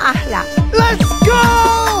وأنا أحلى. Let's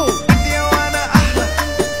go!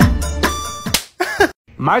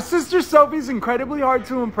 My sister Sophie's incredibly hard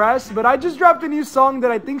to impress, but I just dropped a new song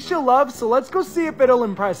that I think she'll love, so let's go see if it'll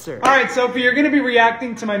impress her. Alright, Sophie, you're gonna be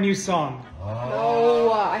reacting to my new song.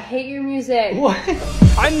 No, I hate your music. What? Who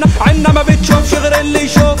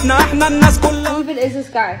even is this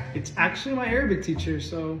guy? It's actually my Arabic teacher,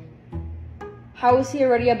 so... How is he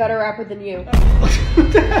already a better rapper than you?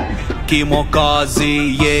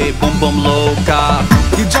 Keemokazi, yeah, boom boom loca.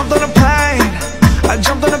 You jumped on a plane, I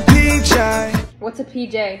jumped on a PJ. What's a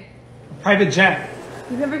PJ? Private jet.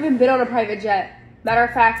 You've never even been on a private jet. Matter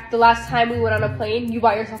of fact, the last time we went on a plane, you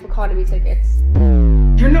bought yourself economy tickets.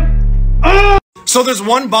 You're not... So there's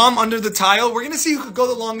one bomb under the tile. We're gonna see who could go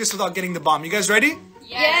the longest without getting the bomb. You guys ready?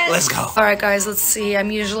 Yes. Let's go. All right, guys, let's see. I'm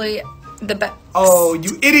usually the best. Oh,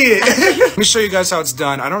 you idiot. Let me show you guys how it's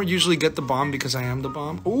done. I don't usually get the bomb because I am the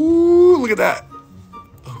bomb. Ooh, look at that.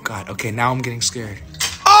 Oh, God. Okay, now I'm getting scared.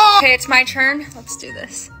 Oh! Okay, it's my turn. Let's do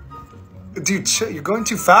this. Dude, chill. You're going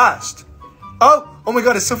too fast. Oh my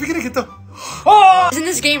God. Is Sophie gonna get the... Oh! Isn't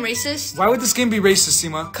this game racist? Why would this game be racist,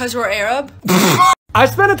 Seema? Because we're Arab? I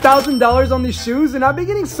spent $1,000 on these shoes, and I've been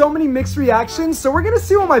getting so many mixed reactions, so we're gonna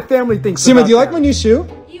see what my family thinks Seema, about do you like that. my new shoe?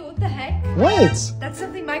 Ew, what the heck? What? That's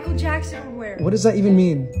something Michael Jackson would wear. What does that even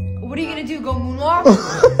mean? What are you gonna do, go moonwalk?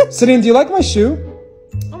 Celine, do you like my shoe?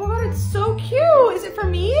 Oh my god, it's so cute. Is it for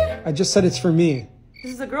me? I just said it's for me.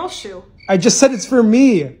 This is a girl's shoe. I just said it's for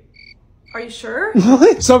me. Are you sure?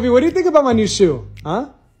 What? Sophie, what do you think about my new shoe?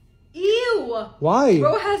 Huh? Ew. Why?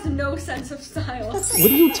 Bro has no sense of style. What are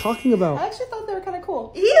you talking I about? actually thought they were kind of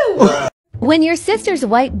cool. Ew. When your sister's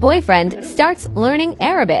white boyfriend starts learning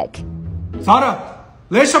Arabic. Sara,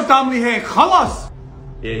 ليش بتعملي هيك؟ خلاص.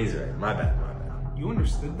 Yeah, he's right. My bad. You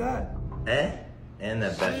understood that? And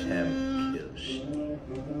that Bethlehem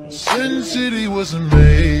kills. Sin City wasn't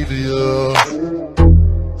made for you.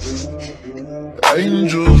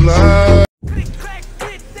 Angels lie.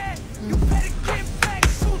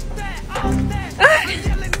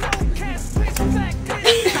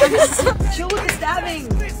 Chill with the stabbing.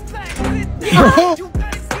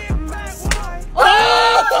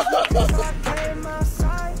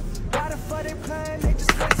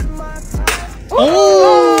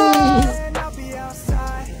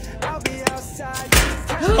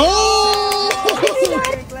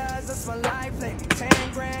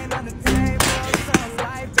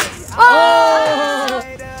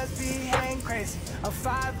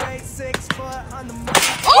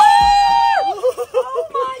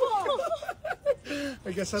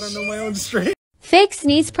 I guess I don't know my own straight. Fake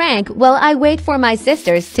sneeze prank while I wait for my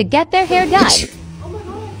sisters to get their hair dyed.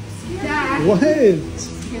 What? I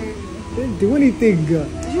didn't do anything.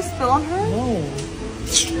 Did you spill on her? No.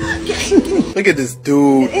 Look at this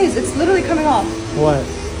dude. It is. It's literally coming off. What?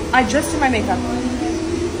 I just did my makeup.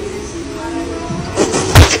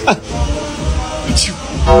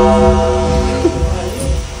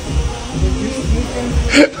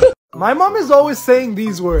 My mom is always saying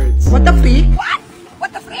these words. What the freak? What?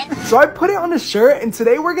 What the freak? So I put it on a shirt, and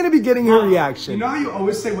today we're gonna be getting her reaction. You know how you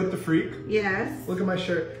always say what the freak? Yes. Look at my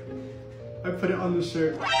shirt. I put it on the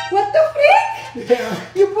shirt. What the freak? Yeah.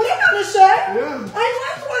 You put it on the shirt? Yeah. I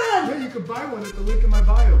want one. Yeah, you could buy one at the link in my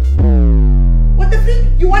bio. What the freak?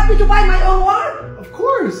 You want me to buy my own one? Of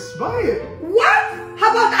course, buy it. What? How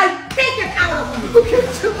about I take it out of you?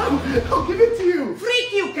 I'll give it to you.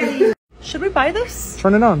 Freak you, Kareem. Should we buy this?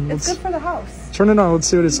 Turn it on. It's good for the house. Turn it on. Let's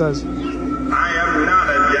see what it says. I am not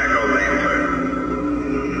a jack-o'-lantern.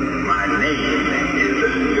 My name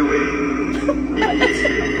is Louis.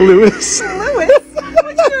 Lewis. Lewis?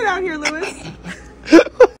 What you doing out here, Lewis?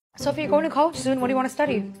 Sophie, you're going to college soon. What do you want to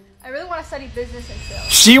study? I really want to study business and sales.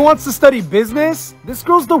 She wants to study business? This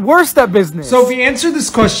girl's the worst at business. Sophie, answer this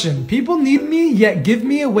question. People need me, yet give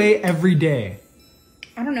me away every day.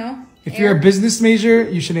 I don't know. If you're a business major,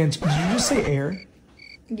 you should answer. Did you just say air?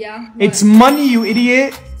 Yeah. It's money, you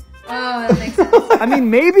idiot. Oh, that makes sense. I mean,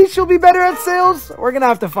 maybe she'll be better at sales. We're gonna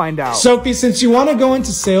have to find out. Sophie, since you want to go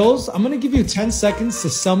into sales, I'm gonna give you 10 seconds to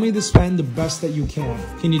sell me this pen the best that you can.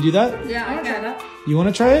 Can you do that? Yeah, I want to try that. You want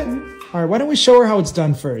to try it? All right, why don't we show her how it's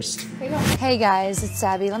done first? Hey guys, it's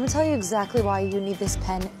Abby. Let me tell you exactly why you need this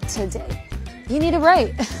pen today. You need to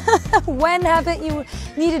write. When haven't you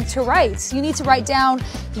needed to write? You need to write down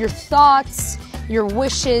your thoughts, your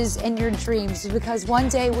wishes, and your dreams, because one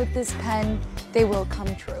day with this pen, they will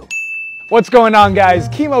come true. What's going on, guys?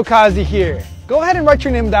 Keemokazi here. Go ahead and write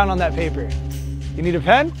your name down on that paper. You need a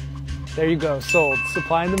pen? There you go, sold.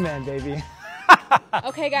 Supply and demand, baby.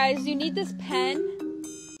 Okay, guys, you need this pen.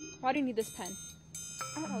 Why do you need this pen?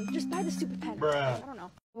 I don't know. Just buy the stupid pen. Bruh. I don't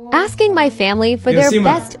know. Asking my family for their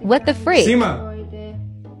best what the freak. Sima!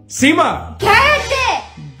 Cállate!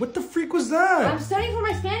 What the freak was that? I'm studying for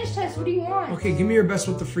my Spanish test. What do you want? Okay, give me your best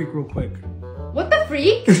what the freak real quick. What the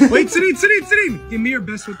freak? Wait, Celine! Give me your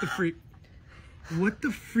best what the freak. What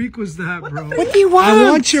the freak was that, bro? What do you want? I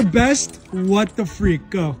want your best what the freak.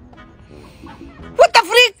 Go. What the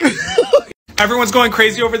freak? Everyone's going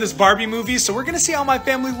crazy over this Barbie movie, so we're gonna see how my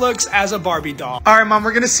family looks as a Barbie doll. All right, Mom,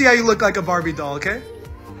 we're gonna see how you look like a Barbie doll, okay?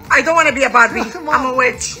 I don't want to be a Barbie. I'm a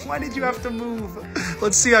witch. Why did you have to move?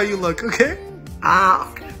 Let's see how you look, okay?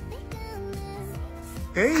 Okay.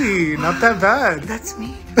 Hey, not that bad. That's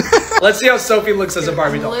me. Let's see how Sophie looks as a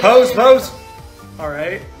Barbie doll. Pose, pose. All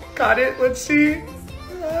right, got it. Let's see.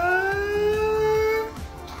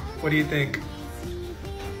 What do you think?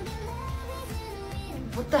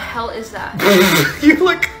 What the hell is that? You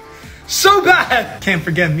look so bad. Can't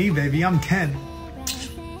forget me, baby. I'm Ken.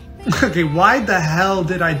 Okay, why the hell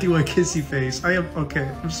did I do a kissy face? Okay,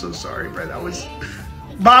 I'm so sorry, bro. That was...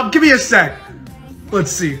 Bob, give me a sec.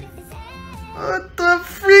 Let's see. What the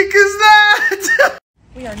freak is that?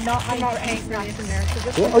 We are not hiding for any snacks in there.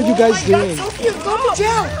 What are you guys doing? Sophia, go to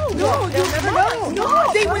jail. No, you'll never know.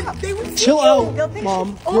 No, they would. Chill out,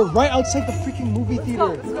 Mom. We're right outside the freaking movie theater.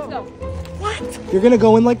 Let's go. What? You're gonna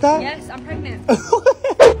go in like that? Yes, I'm pregnant.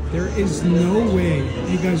 There is no way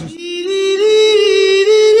you guys are serious.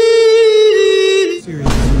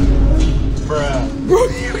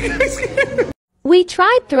 Bruh. We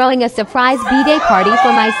tried throwing a surprise B-Day party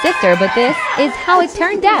for my sister, but this is how it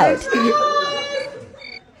turned out.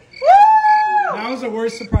 That was the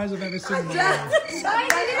worst surprise I've ever seen in my life.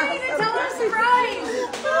 I didn't even tell her surprise.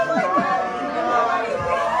 Oh my god.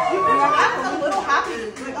 I'm a little happy.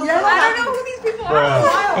 I don't know who these people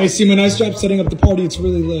are. Hey, Seema, nice job setting up the party. It's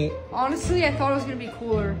really lit. Honestly, I thought it was gonna be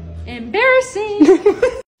cooler. Embarrassing.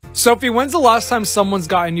 Sophie, when's the last time someone's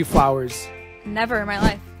gotten you flowers? Never in my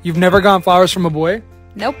life. You've never gotten flowers from a boy?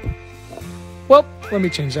 Nope. Well, let me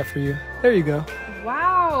change that for you. There you go.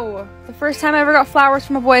 Wow. The first time I ever got flowers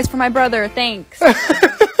from a boy is from my brother. Thanks.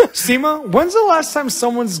 Seema, when's the last time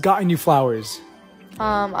someone's gotten you flowers?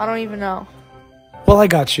 I don't even know. Well, I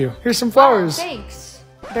got you. Here's some flowers. Thanks.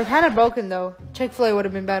 They're kind of broken though. Chick-fil-A would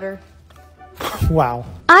have been better. Wow.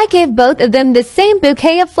 I gave both of them the same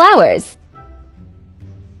bouquet of flowers.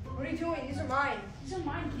 What are you doing? These are mine. These are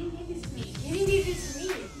mine. You didn't give these to me. You didn't give these to me.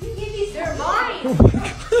 You gave these. They're mine.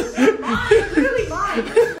 They're mine. They're literally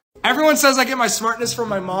mine. Everyone says I get my smartness from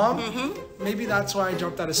my mom. Maybe that's why I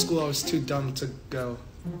dropped out of school. I was too dumb to go.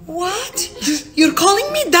 What? You're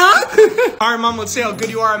calling me dumb? All right, Mom, let's see how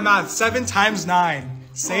good you are at math. 7 times 9.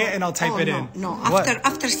 Say it and I'll type it in. No, What?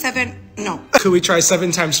 after 7, no. Could we try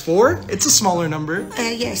 7 times 4? It's a smaller number.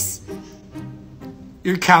 Yes.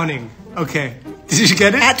 You're counting. Okay. Did you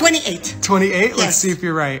get it? 28. 28? Let's Yes. see if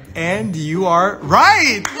you're right. And you are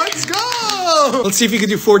right. Let's go. Let's see if you can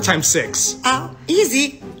do 4 times 6.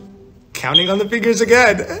 Easy. Counting on the fingers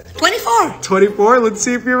again. 24. 24. Let's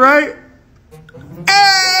see if you're right.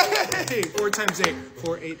 Hey! 4 times 8.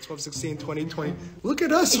 4, 8, 12, 16, 20, 20. Look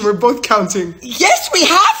at us. We're both counting. Yes, we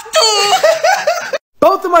have to.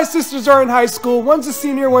 Both of my sisters are in high school. One's a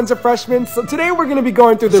senior, one's a freshman. So today we're going to be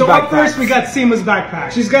going through their So backpacks. up first, we got Seema's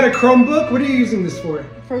backpack. She's got a Chromebook. What are you using this for?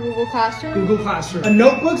 For Google Classroom? Google Classroom. A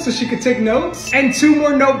notebook so she could take notes. And 2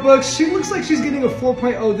 more notebooks. She looks like she's getting a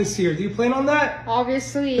 4.0 this year. Do you plan on that?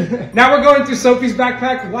 Obviously. Now we're going through Sophie's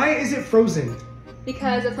backpack. Why is it frozen?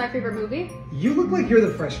 Because it's my favorite movie. You look like you're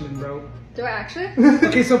the freshman, bro. Do I actually?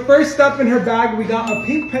 Okay, so first up in her bag, we got a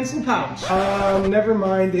pink pencil pouch. Never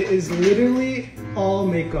mind. It is literally all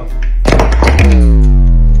makeup.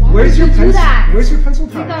 Where's your pencil? Where's your pencil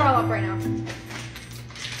Keep that pouch? all up right now.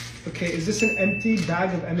 Okay, is this an empty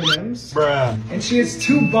bag of M&Ms? Bruh. And she has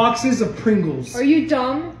 2 boxes of Pringles. Are you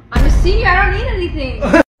dumb? I'm a senior. I don't need anything.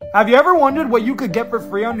 Have you ever wondered what you could get for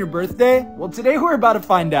free on your birthday? Well, today we're about to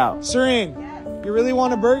find out. Serene, you really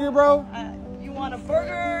want a burger, bro? You want a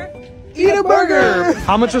burger? Eat a burger!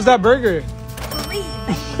 How much was that burger? We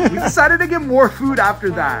decided to get more food after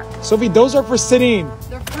that. Sophie, those are for sitting.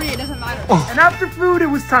 They're free. It doesn't matter. And after food, it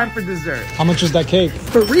was time for dessert. How much was that cake?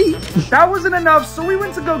 Free? That wasn't enough, so we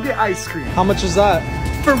went to go get ice cream. How much is that?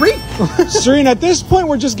 Free? Serene, at this point,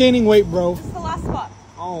 we're just gaining weight, bro. This is the last spot.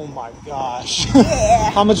 Oh my gosh.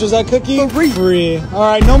 How much was that cookie? Free. All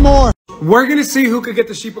right, no more. We're gonna see who could get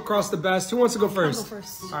the sheep across the best. Who wants to go first? I'll go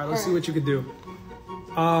first. All right, let's see what you could do.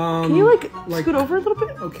 Can you like scoot over a little bit?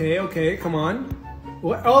 Okay, okay, come on.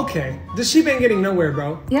 What? Okay, this sheep ain't getting nowhere,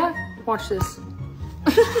 bro. Yeah. Watch this.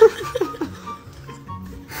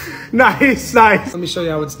 Nice, nice. Let me show you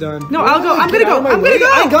how it's done. No, I'll go. I'm gonna Get out go. of my I'm gonna way.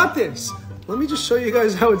 go. I got this. Let me just show you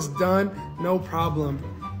guys how it's done. No problem.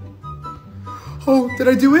 Oh, did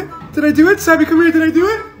I do it? Did I do it? Sabby, come here. Did I do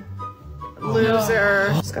it?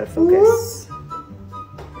 Loser. Just gotta focus.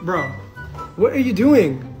 Bro, what are you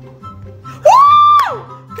doing? Woo!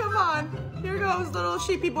 Come on. Here goes little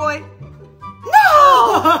sheepy boy.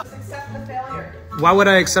 No! Just accept the failure. Why would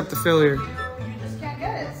I accept the failure? You just can't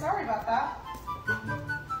get it. Sorry about that.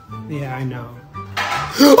 Yeah, I know.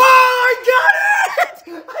 Oh, I got it!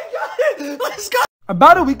 I got it! Let's go!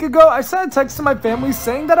 About a week ago, I sent a text to my family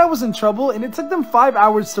saying that I was in trouble and it took them 5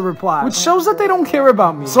 hours to reply, which shows that they don't care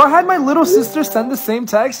about me. So I had my little sister send the same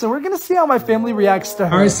text and we're gonna see how my family reacts to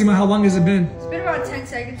her. Alright, Seema, how long has it been? It's been about 10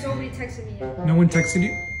 seconds. Nobody texted me yet. No one texted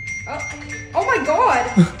you? Oh my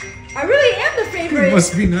god. I really am the favorite.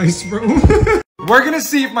 Must be nice, bro. We're gonna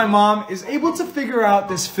see if my mom is able to figure out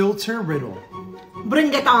this filter riddle.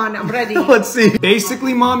 Bring it on. I'm ready. Let's see.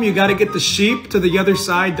 Basically, Mom, you gotta get the sheep to the other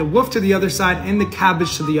side, the wolf to the other side, and the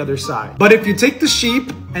cabbage to the other side. But if you take the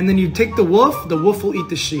sheep and then you take the wolf will eat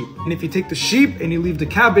the sheep. And if you take the sheep and you leave the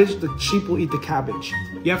sheep will eat the cabbage.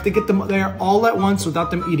 You have to get them there all at once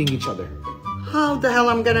without them eating each other. How the hell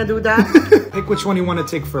I'm gonna do that? Pick which one you want to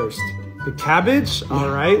take first. The cabbage? All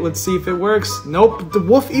right, let's see if it works. Nope, the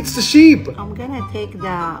wolf eats the sheep. I'm gonna take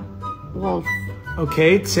the wolf.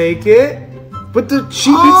 Okay, take it. But the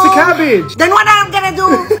sheep eats the cabbage. Then what I'm gonna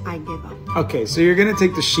do? I give up. Okay, so you're gonna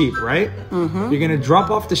take the sheep, right? You're gonna drop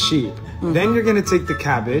off the sheep. Then you're gonna take the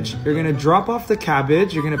cabbage. You're gonna drop off the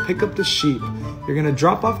cabbage. You're gonna pick up the sheep. You're gonna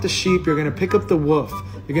drop off the sheep. You're gonna pick up the wolf.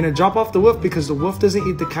 You're gonna drop off the wolf because the wolf doesn't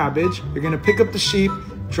eat the cabbage. You're gonna pick up the sheep,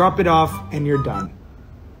 drop it off, and you're done.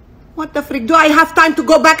 What the frick? Do I have time to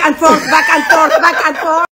go back and forth, back and forth, back and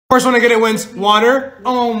forth? First one to get it wins. Water.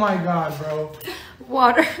 Oh my god, bro.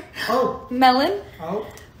 Water. Oh. Melon. Oh.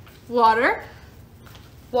 Water.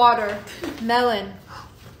 Water. Melon.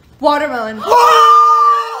 Watermelon.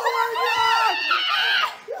 Oh my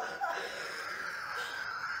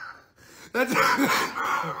god! That's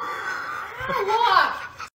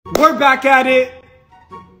What? We're back at it.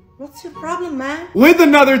 What's your problem, man? With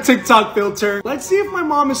another TikTok filter. Let's see if my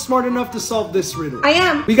mom is smart enough to solve this riddle. I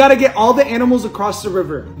am. We gotta get all the animals across the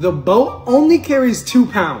river. The boat only carries 2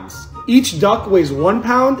 pounds. Each duck weighs 1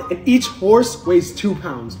 pound and each horse weighs 2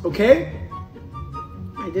 pounds, okay?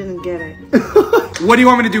 I didn't get it. What do you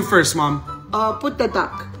want me to do first, Mom? Put the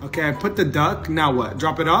duck. Okay, I put the duck. Now what?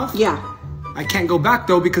 Drop it off? Yeah. I can't go back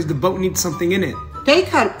though because the boat needs something in it. Take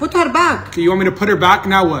her. Put her back. Okay, you want me to put her back?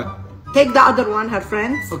 Now what? Take the other one, her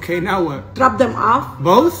friends. Okay, now what? Drop them off.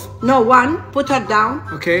 Both? No, one. Put her down.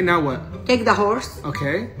 Okay, now what? Take the horse.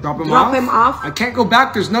 Okay, drop him off. I can't go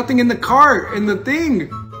back. There's nothing in the cart, in the thing.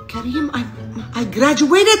 Kareem, I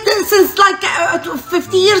graduated since like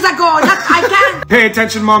 50 years ago. I can't. Pay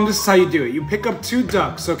attention, Mom. This is how you do it. You pick up 2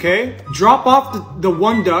 ducks, okay? Drop off the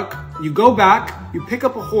one duck. You go back. You pick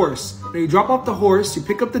up a horse. Then you drop off the horse. You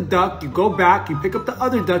pick up the duck. You go back. You pick up the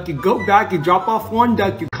other duck. You go back. You drop off one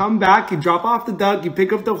duck. You come back. You drop off the duck. You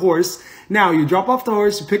pick up the horse. Now you drop off the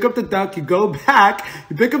horse. You pick up the duck. You go back.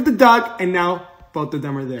 You pick up the duck. And now both of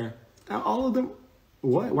them are there. Now all of them.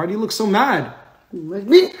 What? Why do you look so mad?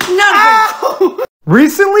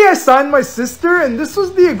 Recently, I signed my sister, and this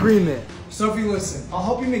was the agreement. Sophie, listen. I'll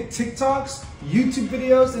help you make TikToks, YouTube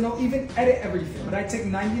videos, and I'll even edit everything. But I take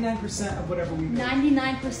 99% of whatever we make.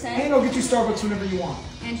 99%? And I'll get you Starbucks whenever you want.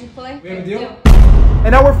 And Chick-fil-A? We have a deal?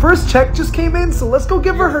 And our first check just came in, so let's go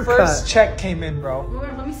give her her First cut. check came in, bro.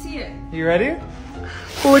 Let me see it. You ready?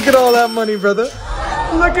 Look at all that money, brother.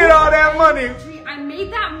 Look at all that money. I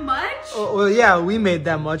made that much? Oh, well, yeah, we made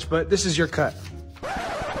that much, but this is your cut.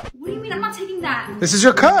 What do you mean? I'm not taking that. This is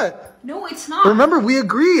your cut. No, it's not. Remember, we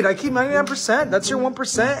agreed. I keep 99%. That's your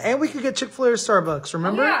 1%. And we could get Chick-fil-A or Starbucks,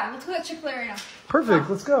 remember? Oh, yeah, let's go to Chick-fil-A right now. Perfect.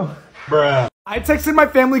 Let's go. Bruh. I texted my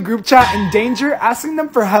family group chat in danger, asking them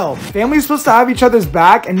for help. Family's supposed to have each other's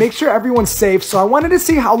back and make sure everyone's safe, so I wanted to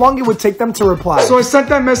see how long it would take them to reply. So I sent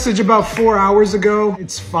that message about 4 hours ago.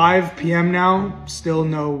 It's 5 p.m. now. Still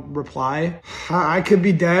no reply. I could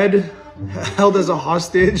be dead, held as a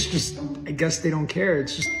hostage. Just, I guess they don't care.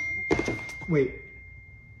 It's just, wait.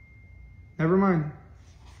 Never mind.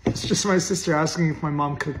 It's just my sister asking if my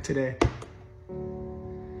mom cooked today.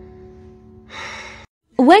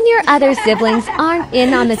 When your other siblings aren't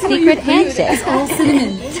in on the secret handshake. It's all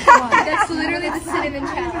cinnamon. That's literally the cinnamon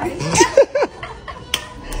challenge.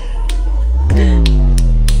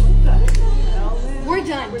 We're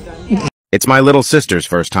done. It's my little sister's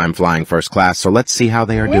first time flying first class, so let's see how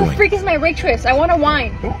they are What the doing. freak is my waitress? I want a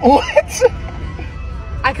wine. What?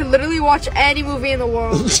 I could literally watch any movie in the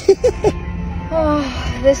world. Oh,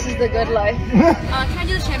 this is the good life. Can I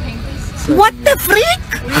do the champagne, please? What the freak?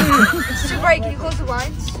 It's too bright. Can you close the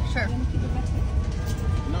blinds? Sure.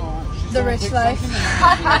 The rich life.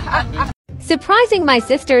 Surprising my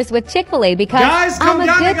sisters with Chick-fil-A because Guys, come I'm a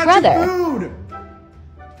down, I good got brother. your food.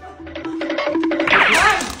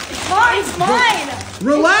 Mine. It's mine.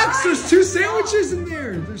 Relax, there's 2 sandwiches in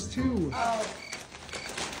there. There's 2. Oh.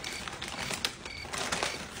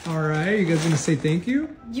 All right, you guys gonna say thank you?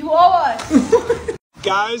 You owe us.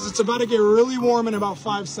 Guys, it's about to get really warm in about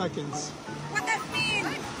 5 seconds. What that mean?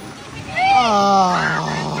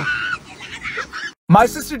 My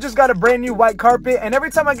sister just got a brand new white carpet, and every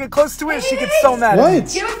time I get close to it, she gets so mad at me. What?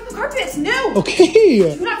 Get off the carpet. It's new. Okay. Do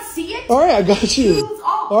you not see it? All right, I got you. Shoes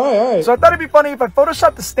off. All right. So I thought it'd be funny if I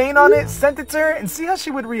photoshopped the stain on it, sent it to her, and see how she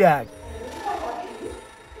would react.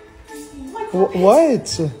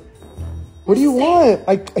 What? What do you want?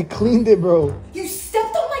 I cleaned it, bro. You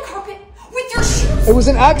stepped on my carpet with your shoes. It was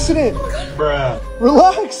an accident. Bruh.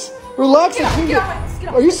 Relax. Relax. I cleaned it.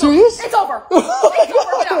 Are you serious? It's over. It's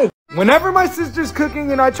over. Get out. Whenever my sister's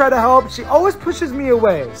cooking and I try to help, she always pushes me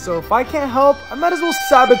away. So if I can't help, I might as well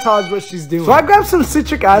sabotage what she's doing. So I grabbed some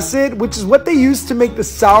citric acid, which is what they use to make the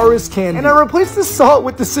sourest candy. And I replaced the salt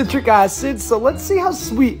with the citric acid, so let's see how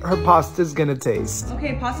sweet her pasta's gonna taste.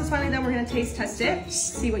 Okay, pasta's finally done. We're gonna taste test it.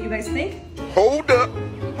 See what you guys think. Hold up.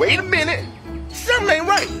 Wait a minute. Something ain't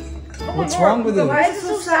right. What's wrong with it? Why is it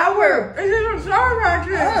so sour? It's sour,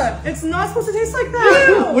 Patrick. It's not supposed to taste like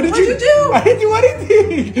that. What did you do? I didn't do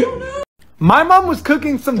anything. My mom was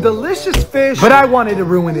cooking some delicious fish, but I wanted to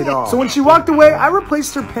ruin it all. So when she walked away, I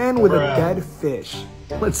replaced her pan with a dead fish.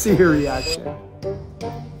 Let's see her reaction.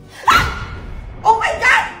 Oh my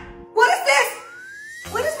God! What is this?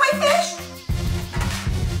 What is my fish?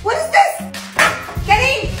 What is this? Get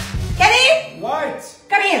in! Get in! What?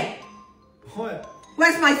 Come here. What?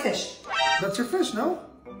 Where's my fish? That's your fish, no?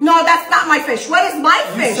 No, that's not my fish. Where is my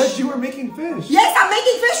fish? You said you were making fish. Yes, I'm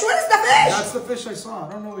making fish. Where is the fish? That's the fish I saw.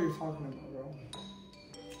 I don't know what you're talking about, bro.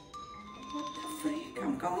 What the freak?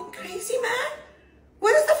 I'm going crazy, man.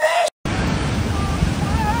 Where is the fish?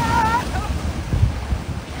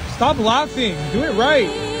 Stop laughing. Do it right.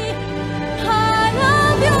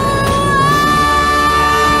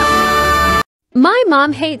 My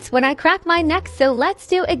mom hates when I crack my neck, so let's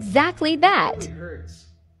do exactly that. It hurts.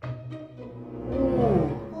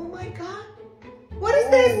 Oh my God. What is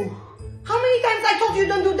this? How many times I told you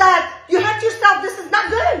don't do that? You hurt yourself. This is not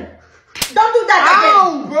good. Don't do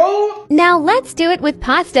that again. Bro. Now let's do it with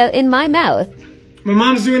pasta in my mouth. My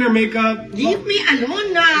mom's doing her makeup. Leave me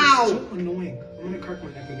alone now. So annoying. I'm gonna crack my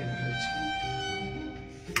neck again.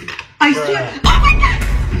 It hurts. I swear. Oh my God.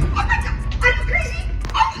 Oh my God. I'm crazy.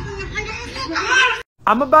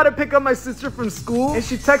 I'm about to pick up my sister from school, and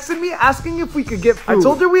she texted me asking if we could get food. I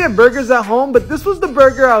told her we had burgers at home, but this was the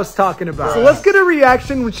burger I was talking about. So let's get a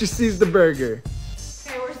reaction when she sees the burger.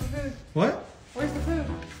 Hey, where's the food? What? Where's the food?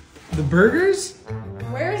 The burgers?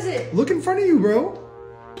 Where is it? Look in front of you, bro.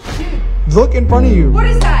 Dude. Look in front of you. What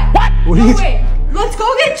is that? What are No you? way. Let's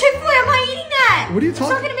go get Chick-fil-A. I'm not eating that. What are you It's not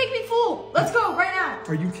talking? gonna make me full. Let's go right now.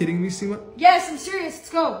 Are you kidding me, Seema? Yes, I'm serious. Let's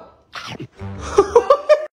go.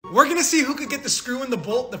 We're gonna see who could get the screw and the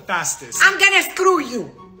bolt the fastest. I'm gonna screw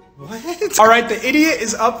you. What? All right, the idiot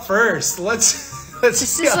is up first. Let's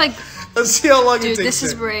see how long it takes. Dude, this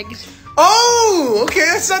is it. rigged. Oh, okay,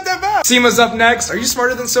 that's not that bad. Seema's up next. Are you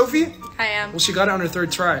smarter than Sophie? I am. Well, she got it on her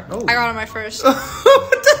 3rd try. Oh. I got on my first. What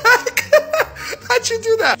the heck? How'd you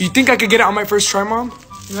do that? You think I could get it on my first try, Mom?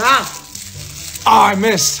 Yeah. Oh, I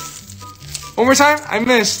missed. One more time. I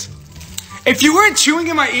missed. If you weren't chewing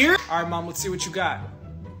in my ear. All right, Mom, let's see what you got.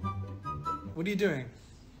 What are you doing?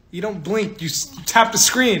 You don't blink. You tap the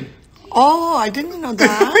screen. Oh, I didn't know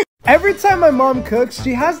that. Every time my mom cooks,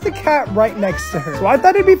 she has the cat right next to her. So I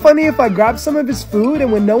thought it'd be funny if I grabbed some of his food,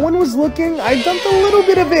 and when no one was looking, I dumped a little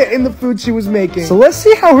bit of it in the food she was making. So let's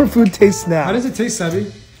see how her food tastes now. How does it taste,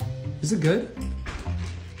 Sabby? Is it good?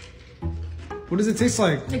 What does it taste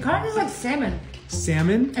like? It kind of tastes like salmon.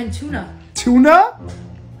 Salmon? And tuna. Tuna?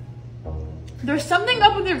 There's something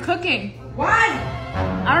up with your cooking. Why?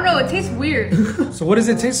 I don't know. It tastes weird. So what does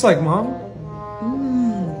it taste like, Mom?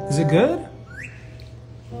 Is it good?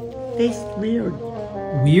 Tastes weird.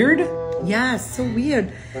 Weird? Yeah, so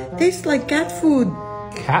weird. Tastes like cat food.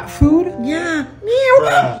 Cat food? Yeah.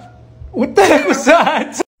 Meow. What the heck was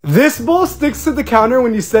that? This bowl sticks to the counter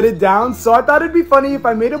when you set it down, so I thought it'd be funny if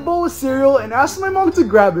I made a bowl of cereal and asked my mom to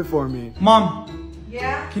grab it for me. Mom,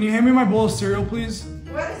 Yeah? can you hand me my bowl of cereal, please?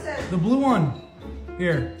 What is it? The blue one.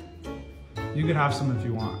 Here. You can have some if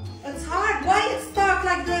you want. It's hard. Why it's stuck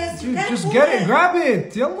like this? Dude, You can't just pull get it. Grab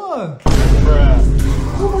it. Yalla.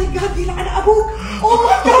 Oh my god, يلعن أبوك. Oh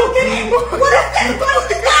my god, what is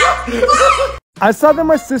this? I saw that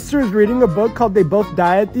my sister is reading a book called They Both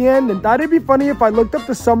Die at the End, and thought it'd be funny if I looked up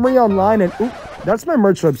the summary online and oop, that's my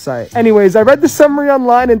merch website. Anyways, I read the summary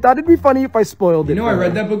online and thought it'd be funny if I spoiled it. You know I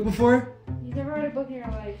read that book before? You've never read a book in your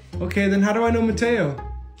life. Okay, then how do I know Mateo?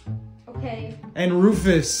 Okay. And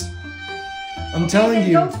Rufus. I'm telling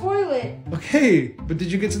you. Don't spoil it. Okay, but did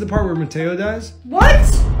you get to the part where Mateo dies? What?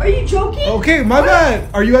 Are you joking? Okay, my bad.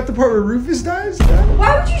 Are you at the part where Rufus dies?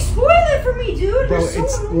 Why would you spoil it for me, dude? Bro, You're so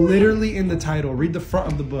it's annoying. literally in the title. Read the front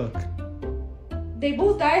of the book. They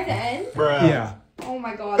both die at the end? Bruh. Yeah. Oh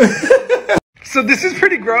my god. So this is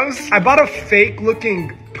pretty gross. I bought a fake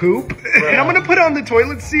looking poop and I'm gonna put it on the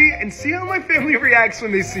toilet seat and see how my family reacts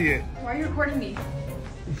when they see it. Why are you recording me?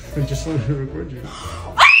 I just wanted to record you.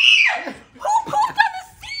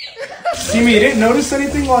 Keemy, you didn't notice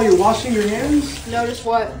anything while you're washing your hands? Notice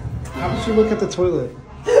what? How about you look at the toilet?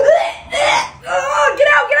 Oh, get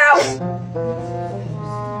out, get out!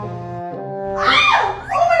 Ah!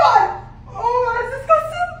 Oh my god! Oh my god, it's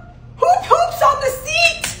disgusting! Who poops on the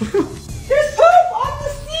seat? There's poop on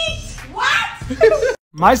the seat! What?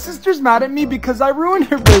 My sister's mad at me because I ruined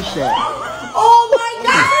her birthday. Oh my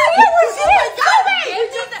god! It was in my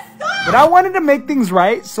But I wanted to make things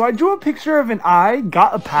right, so I drew a picture of an eye,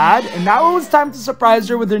 got a pad, and now it was time to surprise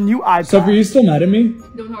her with her new iPad. So are you still mad at me?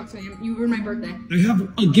 Don't talk to me. You ruined my birthday. I have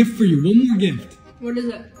a gift for you. One more gift. What is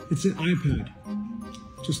it? It's an iPad.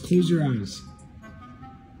 Just close your eyes.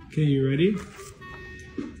 Okay, you ready?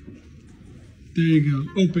 There you go.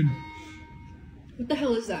 Open. What the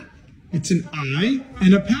hell is that? It's an eye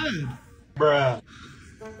and a pad. Bruh.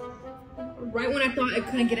 Right when I thought it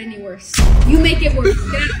couldn't get any worse. You make it worse.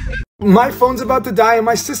 Get out. My phone's about to die and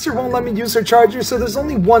my sister won't let me use her charger, so there's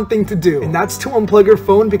only one thing to do, and that's to unplug her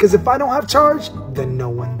phone, because if I don't have charge, then no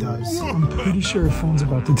one does. I'm pretty sure her phone's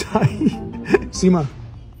about to die. Seema,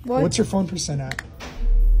 what's your phone percent at?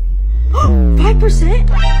 5%?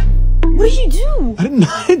 What did you do? I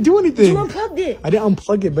didn't do anything. You unplugged it. I didn't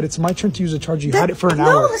unplug it, but it's my turn to use a charger. You had it for an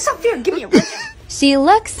hour. No, that's not fair. Give me a ring. She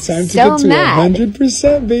looks Time to so get to mad.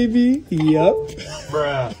 100%, baby. Yup.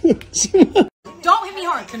 Bruh. Don't hit me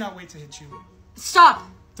hard. I cannot wait to hit you. Stop.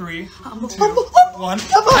 3, 2, 1. I'm humble.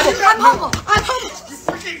 I'm humble.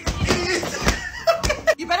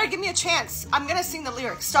 You better give me a chance. I'm gonna sing the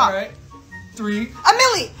lyrics. Stop. All right. 3. A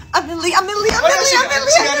milli.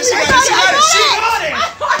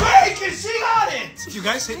 She got it. If you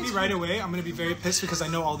guys hit me right away, I'm gonna be very pissed because I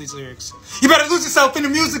know all these lyrics. You better lose yourself in the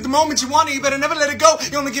music the moment you want it. You better never let it go.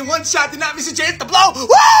 You only get one shot, do not miss a chance to blow. Woo!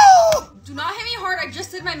 Do not hit me hard. I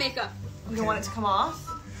just did my makeup. You don't want it to come off?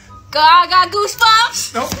 I got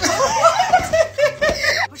goosebumps. Nope.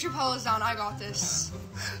 Put your pillows down. I got this.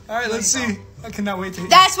 All right, let's see. I cannot wait to hit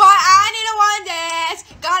That's why I need a one dance.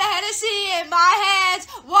 Got a Hennessy in my hands.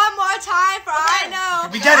 One more time for I know.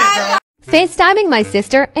 We get it, bro. FaceTiming my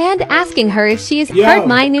sister and asking her if she's Yo. heard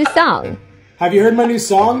my new song. Have you heard my new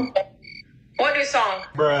song? What new song?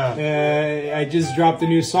 Bruh. I just dropped a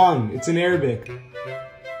new song. It's in Arabic.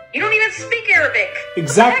 You don't even speak Arabic.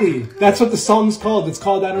 Exactly. That's what the song's called. It's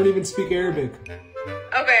called I Don't Even Speak Arabic.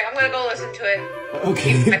 Okay, I'm gonna go listen to it.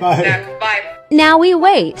 Okay, bye. Bye. Now we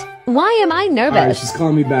wait. Why am I Alright, nervous? she's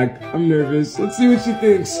calling me back. I'm nervous. Let's see what she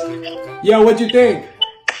thinks. Yo, what'd you think?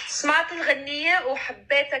 سمعت الغنية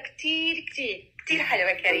وحبيتها كتير كتير كتير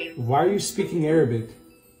حلوة كريم. Why are you speaking Arabic?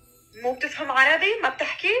 مو بتفهم عربي؟ ما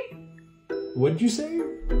بتحكي؟ What'd you say?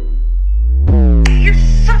 You're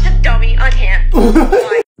such a dummy. I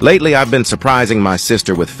can't. Lately, I've been surprising my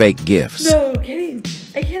sister with fake gifts. No, kidding.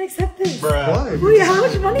 I can't accept this. Why? Wait, how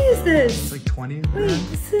much money is this? It's like 20. Wait,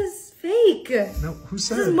 this is fake. No, who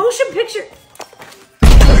said This is it? motion picture.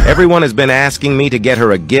 Everyone has been asking me to get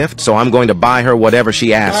her a gift, so I'm going to buy her whatever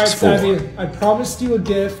she asks for. Alright, Savvy, I promised you a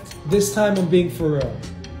gift. This time I'm being for real.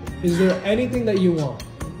 Is there anything that you want?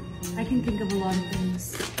 I can think of a lot of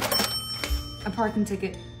things. A parking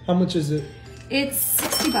ticket. How much is it? It's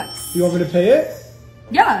 60 bucks. You want me to pay it?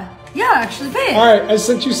 Yeah, actually pay it. Alright, I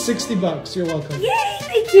sent you 60 bucks. You're welcome. Yay,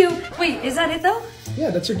 thank you. Wait, is that it though? Yeah,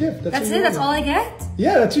 that's your gift. That's what it? you That's wanted. all I get?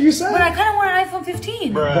 Yeah, that's what you said. But I kind of want an iPhone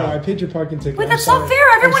 15. Bro, I paid your parking ticket. Wait, I'm that's sorry. not fair.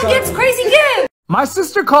 Everyone I'm sorry. gets crazy gifts. My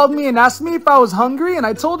sister called me and asked me if I was hungry, and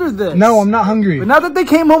I told her this. No, I'm not hungry. But now that they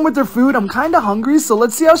came home with their food, I'm kind of hungry, so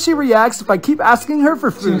let's see how she reacts if I keep asking her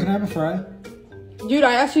for food. Can I have a fry? Dude,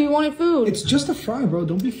 I asked you wanted food. It's just a fry, bro.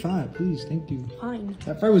 Don't be fat, please. Thank you. Fine.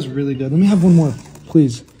 That fry was really good. Let me have one more,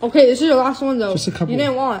 please. Okay, this is your last one though. Just a couple. You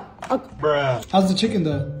didn't want. Bruh. How's the chicken,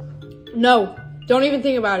 though? No, don't even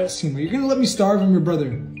think about it. Seema, you're gonna let me starve on your brother.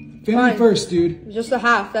 Family Fine. first, dude. Just a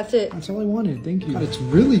half, that's it. That's all I wanted. Thank you. God, it's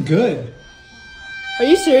really good. Are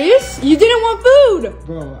you serious? You didn't want food!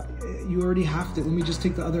 Bro, you already halved it. Let me just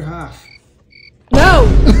take the other half. No!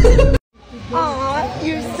 Aw,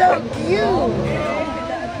 you're so cute.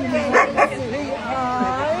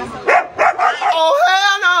 Oh,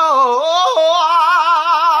 hell no!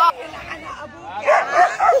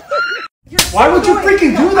 Why would you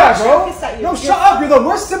freaking do that, bro? No, shut up. You're the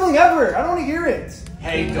worst sibling ever. I don't want to hear it.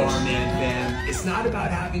 Hey, Doorman fam, it's not about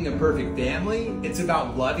having a perfect family, it's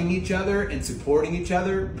about loving each other and supporting each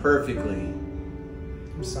other perfectly.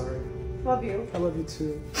 I'm sorry. Love you. I love you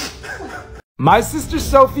too. My sister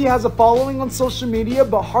Sophie has a following on social media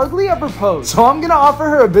but hardly ever posts. So I'm gonna offer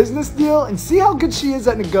her a business deal and see how good she is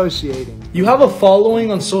at negotiating. You have a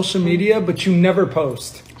following on social media but you never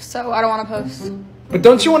post. So I don't want to post. But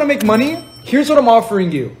don't you want to make money? Here's what I'm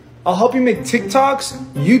offering you. I'll help you make TikToks,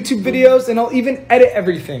 YouTube videos, and I'll even edit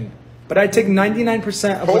everything. But I take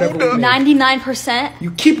 99% of whatever we make. 99%?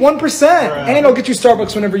 You keep 1%, and I'll get you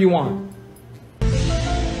Starbucks whenever you want.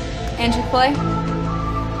 And Chick-fil-A?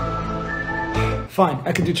 Fine,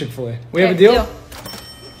 I can do Chick-fil-A. We have a deal?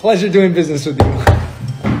 Pleasure doing business with you.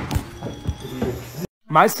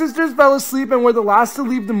 My sisters fell asleep and were the last to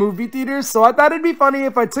leave the movie theater, so I thought it'd be funny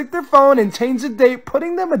if I took their phone and changed the date,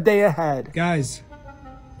 putting them a day ahead. Guys,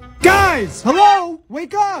 hello,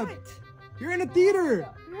 wake up! What? You're in a theater.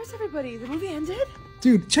 Where's everybody? The movie ended?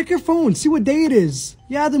 Dude, check your phone, see what day it is.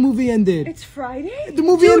 Yeah, the movie ended. It's Friday? The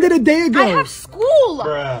movie ended a day ago. I have school!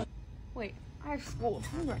 Bruh. Wait, I have school.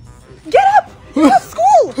 Get up! You have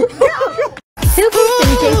school! Get up! Who can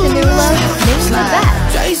sing Jason Derulo? Name the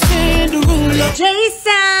best. Jason Derulo.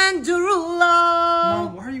 Jason Derulo.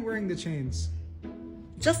 Mom, why are you wearing the chains?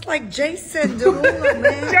 Just like Jason Derulo,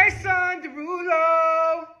 man. Jason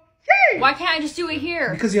Derulo. Why can't I just do it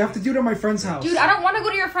here? Because you have to do it at my friend's house. Dude, I don't want to go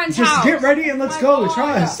to your friend's Just house. get ready and let's go.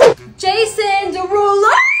 Trust. Jason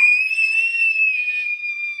Derulo.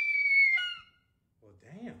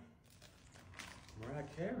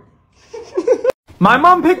 My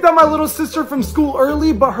mom picked up my little sister from school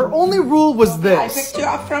early, but her only rule was I this. picked you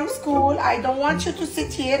up from school. I don't want you to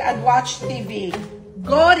sit here and watch TV.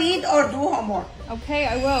 Go read or do homework. Okay,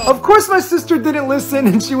 I will. Of course my sister didn't listen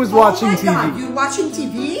and she was watching Oh my TV. God, you're watching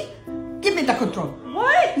TV? Give me the control.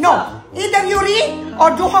 What? No, either you read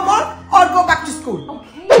or do homework or go back to school.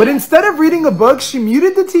 Okay. But instead of reading a book, she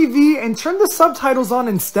muted the TV and turned the subtitles on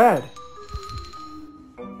instead.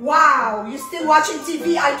 Wow, you're still watching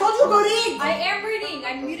TV? I told you go read. I am reading.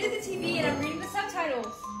 I muted the TV and I'm reading the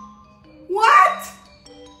subtitles. What?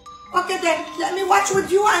 Okay then, let me watch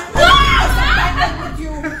with you and with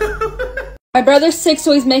you. My brother's sick,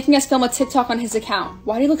 so he's making us film a TikTok on his account.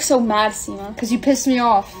 Why do you look so mad, Seema? Because you pissed me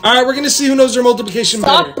off. Alright, we're gonna see who knows their multiplication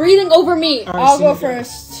Stop better. breathing over me. All right, I'll go Seema,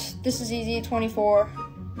 first. This is easy, 24.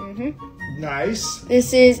 Nice.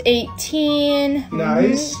 This is 18.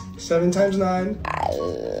 Nice. 7 times 9.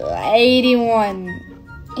 81.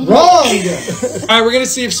 Wrong! Alright, we're gonna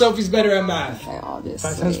see if Sophie's better at math. Okay, obviously.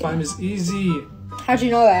 5 times 5 is easy. How'd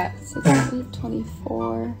you know that?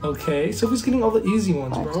 24. Okay, Sophie's getting all the easy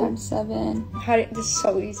ones, 5 bro. times 7. This is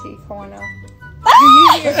so easy. Come on now.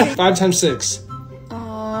 5 times 6.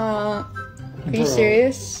 Are you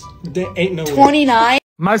serious? There ain't no way. 29?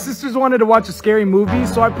 My sisters wanted to watch a scary movie,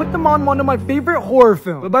 so I put them on one of my favorite horror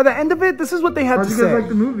films. But by the end of it, this is what they had to say. How'd you guys like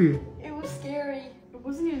the movie? It was scary. It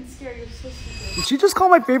wasn't even scary. It was so stupid. Did she just call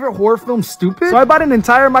my favorite horror film stupid? So I bought an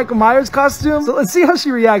entire Michael Myers costume. So let's see how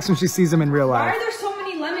she reacts when she sees him in real Why life. are there so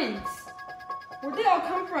many lemons? Where'd they all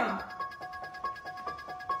come from?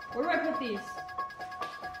 Where do I put these?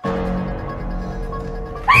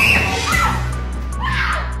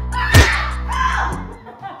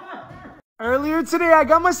 Earlier today, I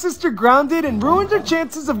got my sister grounded and ruined her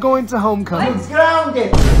chances of going to homecoming. She's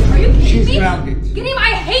grounded. Are you kidding She's me? grounded. Gideon,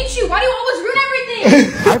 I hate you. Why do you always ruin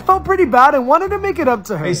everything? I felt pretty bad and wanted to make it up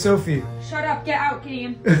to her. Hey, Sophie. Shut up. Get out,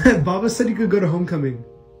 Gideon. Baba said you could go to homecoming.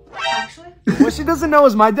 Actually? What she doesn't know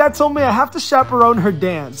is my dad told me I have to chaperone her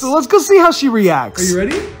dance. So let's go see how she reacts. Are you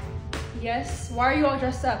ready? Yes. Why are you all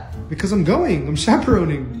dressed up? Because I'm going. I'm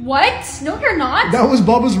chaperoning. What? No, you're not. That was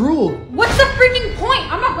Baba's rule. What's the freaking point?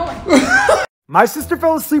 I'm not going. My sister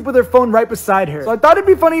fell asleep with her phone right beside her. So I thought it'd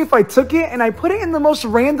be funny if I took it and I put it in the most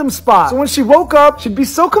random spot. So when she woke up, she'd be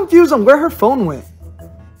so confused on where her phone went.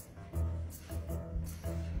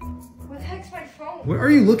 Where the heck's my phone? What are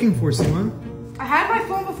you looking for, Seema? I had my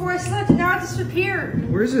phone before I slept and now it disappeared.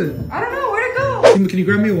 Where is it? I don't know. Where'd it go? Seema, can you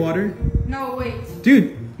grab me a water? No, wait.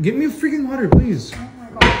 Dude, get me a freaking water, please. Oh my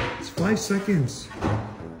god. It's 5 seconds.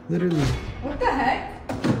 Literally. What the heck?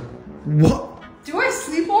 What? Do I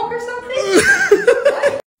sleepwalk or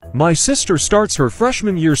something? My sister starts her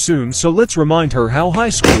freshman year soon, so let's remind her how high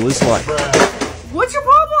school is like. What's your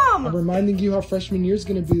I'm reminding you how freshman year is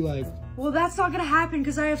gonna be like. Well, that's not gonna happen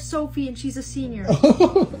because I have Sophie and she's a senior.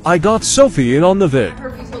 I got Sophie in on the vid. I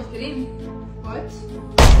heard you told Kareem. What?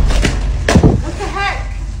 What the heck?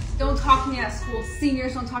 Don't talk to me at school.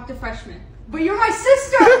 Seniors don't talk to freshmen. But you're my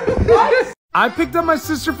sister! What? I picked up my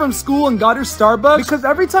sister from school and got her Starbucks because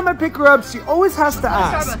every time I pick her up, she always has to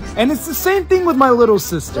ask. Starbucks. And it's the same thing with my little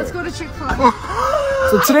sister. Let's go to Chick-fil-A.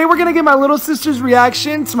 So today we're gonna get my little sister's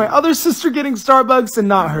reaction to my other sister getting Starbucks and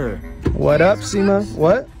not her. What up, Seema?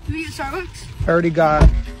 What? Can we get Starbucks? I already got.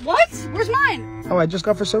 What? Where's mine? Oh, I just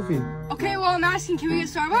got for Sophie. Okay, well, I'm asking, can we get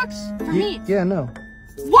Starbucks? For me. Yeah, no.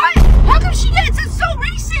 What? How come she gets it? It's so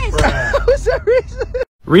racist! How is that racist?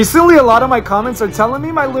 Recently, a lot of my comments are telling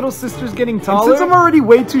me my little sister's getting taller. And since I'm already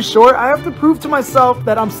way too short, I have to prove to myself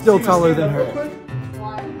that I'm still taller than her.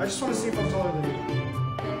 Why? I just want to see if I'm taller than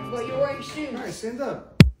you. But you're wearing shoes. Alright, stand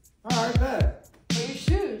up. Alright, bet. Wear your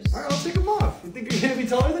shoes. Alright, I'll take them off. You think you're gonna be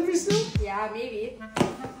taller than me still? Yeah, maybe.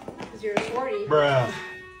 Because you're a shorty. Bruh.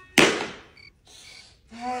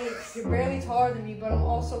 Hey, you're barely taller than me, but I'm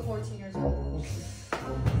also 14 years old.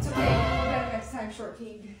 It's okay. I'll better next time, short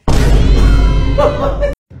king.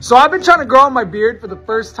 So I've been trying to grow out my beard for the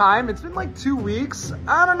first time. It's been like 2 weeks.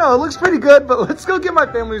 I don't know, it looks pretty good, but let's go get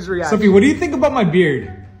my family's reaction. Sophie, what do you think about my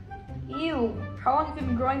beard? Ew. How long have you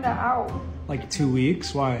been growing that out? Like 2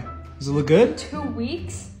 weeks, why? Does it look good? 2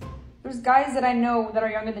 weeks? There's guys that I know that are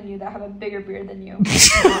younger than you that have a bigger beard than you.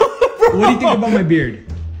 What do you think about my beard?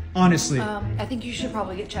 Honestly. I think you should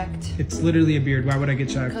probably get checked. It's literally a beard. Why would I get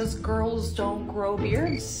checked? Because girls don't grow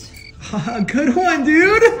beards. Good one,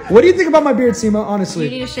 dude. What do you think about my beard, Seema? Honestly. You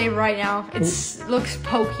need to shave right now. It looks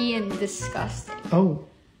pokey and disgusting. Oh,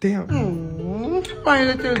 damn. My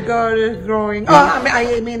little girl is growing.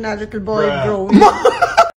 I mean a little boy growing.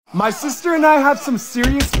 My sister and I have some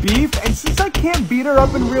serious beef, and since I can't beat her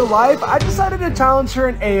up in real life, I decided to challenge her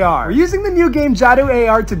in AR. We're using the new game Jadu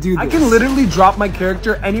AR to do this. I can literally drop my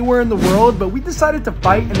character anywhere in the world, but we decided to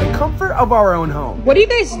fight in the comfort of our own home. What are you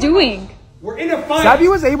guys doing? We're in a fight! Sabby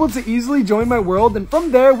was able to easily join my world, and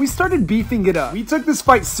from there, we started beefing it up. We took this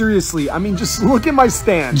fight seriously. I mean, just look at my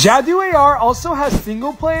stance. Jadu AR also has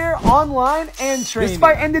single player, online, and training. This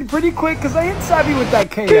fight ended pretty quick because I hit Sabby with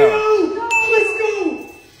that KO. No, let's go!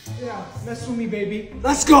 Yeah, mess with me, baby.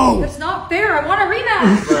 Let's go! That's not fair. I want a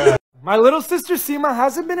rematch. My little sister Seema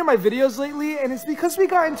hasn't been in my videos lately, and it's because we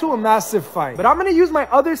got into a massive fight. But I'm gonna use my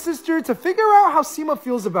other sister to figure out how Seema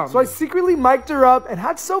feels about me. So I secretly mic'd her up and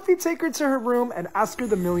had Sophie take her to her room and ask her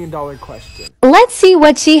the $1 million question. Let's see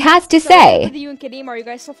what she has to say. With you and Kareem, are you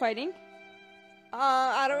guys still fighting?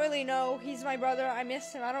 I don't really know. He's my brother. I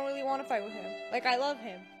miss him. I don't really want to fight with him. Like, I love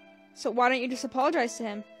him. So why don't you just apologize to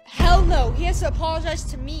him? Hell no. He has to apologize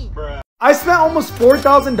to me. I spent almost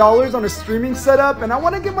 $4,000 on a streaming setup, and I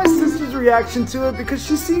want to get my sister's reaction to it because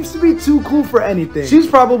she seems to be too cool for anything. She's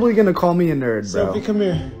probably gonna call me a nerd, bro. Sophie, come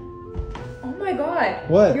here. Oh my god.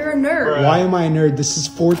 What? You're a nerd. Why am I a nerd? This is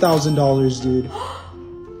 $4,000, dude.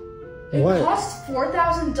 It costs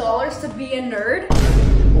 $4,000 to be a nerd?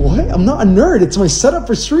 What? I'm not a nerd. It's my setup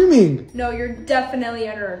for streaming. No, you're definitely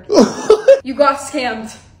a nerd. You got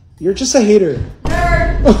scammed. You're just a hater.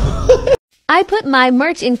 Nerd. I put my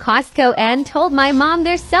merch in Costco and told my mom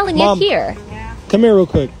they're selling it here. Come here real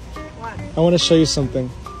quick. What? I want to show you something.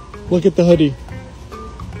 Look at the hoodie.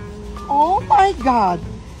 Oh my god.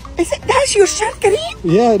 That's your shirt, Kareem?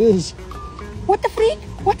 Yeah, it is. What the freak?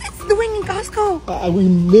 What is it doing in Costco? We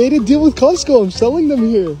made a deal with Costco. I'm selling them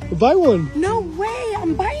here. Buy one. No way.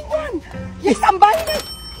 I'm buying one. Yes, I'm buying it.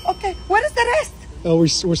 Okay, what is the rest? Oh,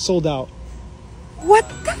 we're sold out. What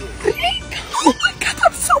the freak? Oh my god,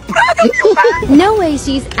 I'm so proud of you, man. No way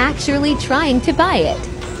she's actually trying to buy it.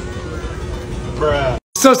 Bruh.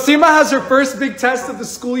 So Seema has her first big test of the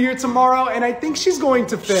school year tomorrow, and I think she's going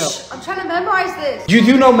to fail. I'm trying to memorize this. You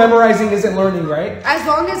do know memorizing isn't learning, right? As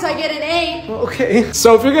long as I get an A. Okay.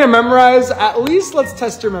 So if you're gonna memorize, at least let's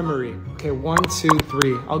test your memory. Okay, 1, 2,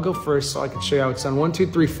 3. I'll go first so I can show you how it's done. 1,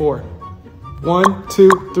 2, 3, 4. 1,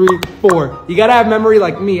 2, 3, 4. You gotta have memory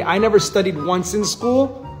like me. I never studied once in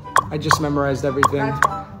school. I just memorized everything.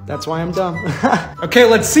 That's why I'm dumb. Okay,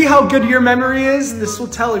 let's see how good your memory is. This will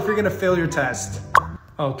tell if you're gonna fail your test.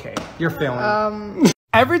 Okay, you're failing.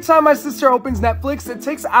 Every time my sister opens Netflix, it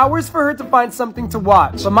takes hours for her to find something to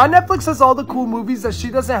watch. But my Netflix has all the cool movies that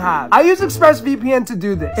she doesn't have. I use ExpressVPN to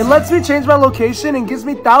do this. It lets me change my location and gives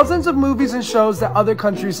me thousands of movies and shows that other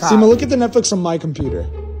countries have. Seema, look at the Netflix on my computer.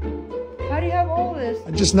 How do you have all this?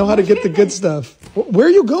 I just know how to get the good stuff. Where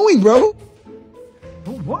are you going, bro?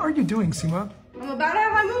 What are you doing, Seema? I'm about to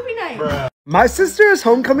have my movie night. My sister is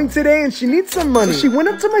homecoming today and she needs some money. She went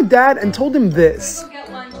up to my dad and told him this. Go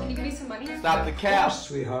get lunch. Can you give me some money? Stop the cap.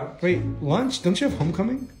 Sweetheart. Wait, lunch? Don't you have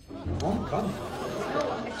homecoming? Homecoming?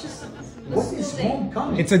 What is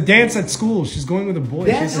homecoming? It's a dance at school. She's going with a boy.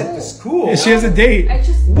 Dance at the school? Yeah, she has a date.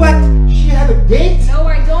 What? She have a date? No,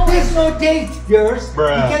 I don't. There's no date, girls.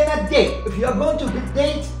 Bruh. You cannot date. If you are going to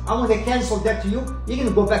date, I'm going to cancel that to you. You're going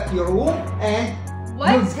to go back to your room and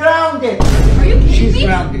What? you're grounded. Are you kidding She's me?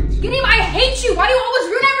 grounded. Ganeem, I hate you. Why do you always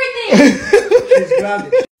ruin everything? She's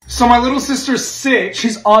grounded. So my little sister's sick.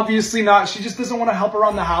 She's obviously not. She just doesn't want to help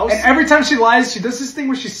around the house. And every time she lies, she does this thing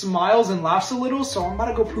where she smiles and laughs a little. So I'm about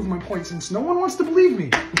to go prove my point since no one wants to believe me.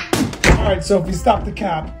 All right, Sophie, stop the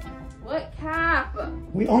cap. What cap?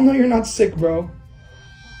 We all know you're not sick, bro.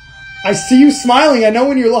 I see you smiling. I know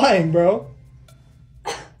when you're lying, bro.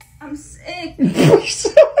 I'm sick.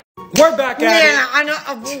 We're back at Yeah, I know.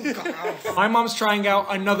 it. My mom's trying out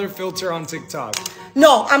another filter on TikTok.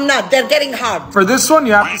 No, I'm not. They're getting hard. For this one,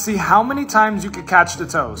 you have to see how many times you could catch the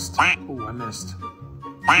toast. Oh, I missed.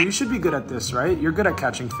 You should be good at this, right? You're good at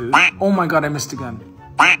catching food. Oh my god, I missed again.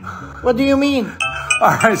 What do you mean?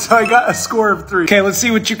 Alright, so I got a score of 3. Okay, let's see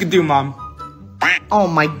what you can do, Mom. Oh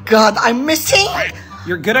my god, I'm missing.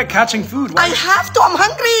 You're good at catching food. I have to. I'm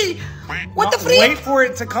hungry. What the freak? Wait for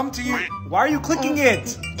it to come to you. Why are you clicking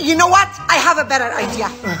it? You know what? I have a better idea.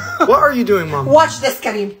 What are you doing, Mom? Watch this,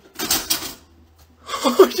 Kareem.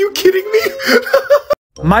 Are you kidding me?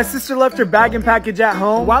 My sister left her bag and package at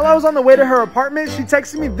home. While I was on the way to her apartment, she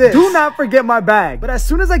texted me this. Do not forget my bag. But as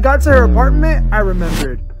soon as I got to her apartment, I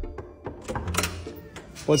remembered.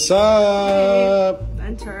 What's up?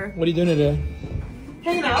 Enter. What are you doing today?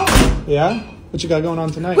 Hey now. Yeah? What you got going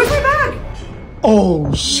on tonight? Where's my bag?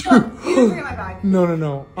 Oh, shoot. You didn't forget my bag. No.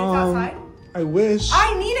 It's outside. I wish.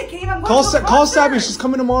 I need it, Kareem. I'm going Call to the call concert. Sabby. She's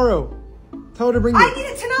coming tomorrow. Tell her to bring it. I need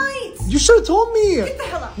it tonight. You should have told me. Get the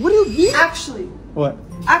hell out. What do you mean? Actually, What?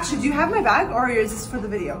 do you have my bag or is this for the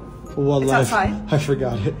video? Well, It's outside. I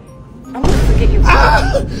forgot it. I'm gonna forget you.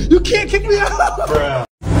 You can't kick me out.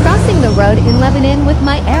 Crossing the road in Lebanon with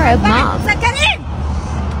my Arab mom. Kareem!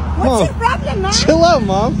 What's your problem, man? Chill out,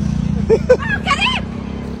 Mom. Kareem!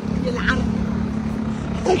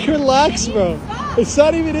 Like, relax, bro. It's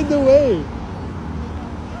not even in the way.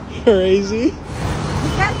 Crazy. Be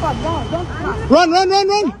careful, don't cross. Run.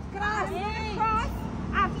 Cross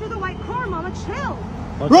after the white car, Mama. Chill.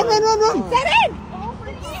 Run. Get in!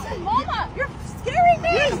 Mama, you're scaring me.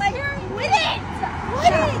 Yes. Like, quit it.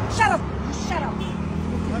 Shut up. Shut up.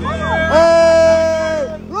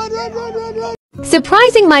 Hey! Run.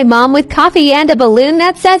 Surprising my mom with coffee and a balloon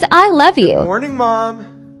that says I love you. Morning,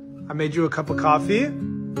 Mom. I made you a cup of coffee.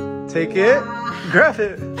 Take it. Grab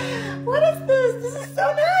it. What is this? This is so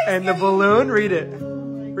nice. And the balloon, read it.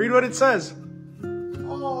 Read what it says.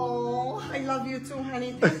 Oh, I love you too,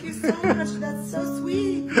 honey. Thank you so much. That's so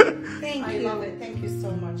sweet. Thank you. I love it. Thank you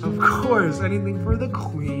so much. Of course. Anything for the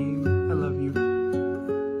queen. I love you.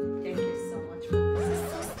 Thank you so much. This is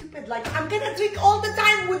so stupid. Like, I'm gonna drink all the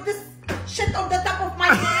time with this shit on the top of my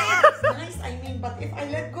head. It's nice, I mean, but if I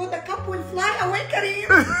let go, the cup will fly away, Kareem.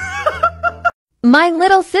 My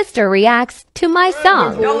little sister reacts to my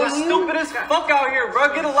song. Y'all are stupid as fuck out here,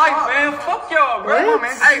 bro. Get a life, man. Fuck y'all, bro. Come on,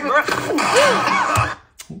 man. Hey, bro.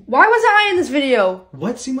 Why was I in this video?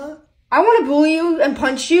 What, Sima? I want to bully you and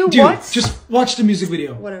punch you. Dude, what? just watch the music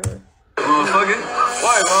video. Whatever. Motherfucker.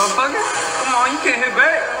 Why, motherfucker? Come on, you can't hit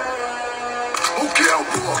back. Okay, I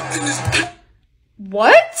walked in this.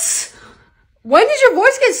 What? When did your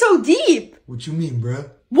voice get so deep? What you mean, bruh?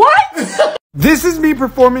 What? This is me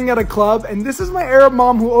performing at a club, and this is my Arab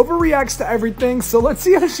mom who overreacts to everything, so let's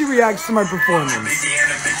see how she reacts to my performance.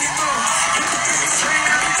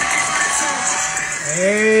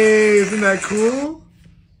 Hey, isn't that cool?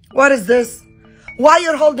 What is this? Why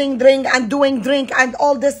you're holding drink and doing drink and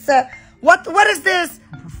all this? What is this?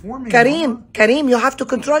 Kareem, you have to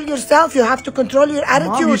control yourself. You have to control your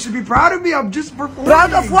attitude. Mom, you should be proud of me. I'm just performing.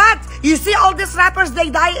 Proud of what? You see all these rappers, they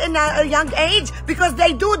die in a young age because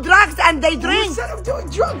they do drugs and they drink. Instead of doing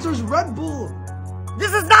drugs, there's Red Bull.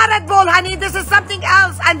 This is not Red Bull, honey. This is something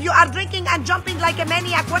else. And you are drinking and jumping like a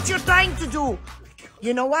maniac. What you're trying to do?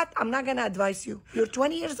 You know what? I'm not going to advise you. You're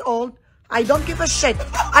 20 years old. I don't give a shit.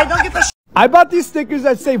 I don't give a shit. I bought these stickers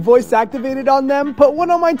that say voice activated on them, put one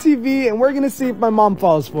on my TV, and we're gonna see if my mom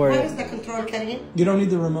falls for Where it. is the control, Kareem? You don't need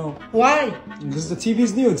the remote. Why? Because the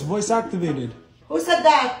TV's new, it's voice activated. Who said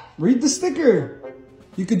that? Read the sticker.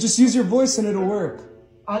 You could just use your voice and it'll work.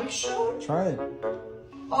 Are you sure? Try it.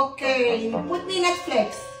 Okay, put me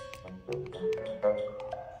Netflix.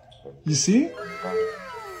 You see?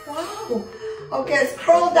 Wow. Okay,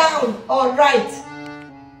 scroll down. All right.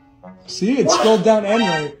 See, it scrolled down and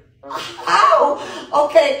right. Ow!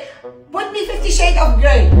 Okay, put me 50 Shades of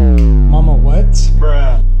Grey. Mama,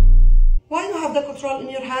 Bruh. Why you have the control in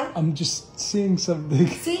your hand? I'm just seeing something.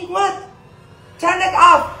 See what? Turn it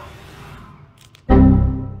off.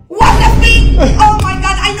 What the freak? Oh my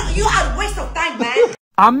god, I know you are a waste of time, man.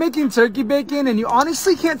 I'm making turkey bacon, and you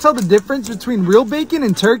honestly can't tell the difference between real bacon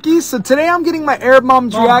and turkey, so today I'm getting my Arab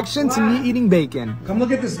mom's reaction to me eating bacon. Come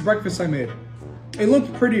look at this breakfast I made. It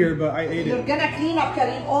looked prettier, but I ate it. You're gonna clean up,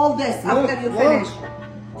 Karim, all this after you finish.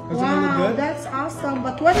 Doesn't it look good? That's awesome.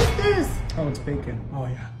 But what is this? Oh, it's bacon. Oh,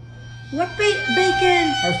 yeah. What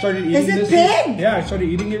bacon? I started eating this. this. Is it pig? Yeah, I started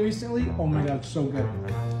eating it recently. Oh my god, it's so good.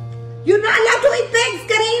 You're not allowed to eat pigs,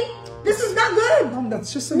 Karim. This is not good. Mom,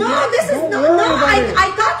 that's just a No, this is not. No,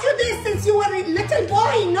 I taught you this since you were a little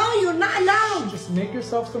boy. No, you're not allowed. Just make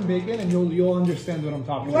yourself some bacon and you'll understand what I'm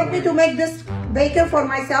talking about. You want me to make this bacon for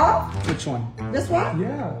myself? Which one? This one?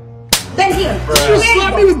 Yeah. Then here. You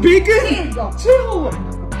slap me with bacon? Here you go. Chill.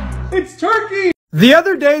 It's turkey. The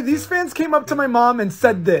other day, these fans came up to my mom and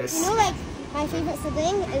said this. You know, like, my favorite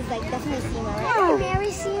sibling is, like, definitely Seema, right? Oh. Mary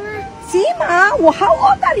Seema. Seema? Well, how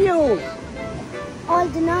old are you?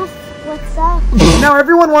 Old enough. What's up? Now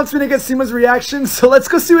everyone wants me to get Seema's reaction, so let's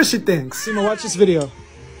go see what she thinks. Seema, watch this video. You know,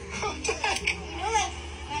 like,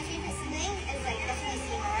 my favorite sibling is, like, definitely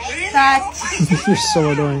Seema, right? That. You're so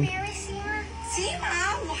annoying. Mary Seema. Seema?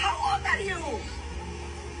 Well, how old are you?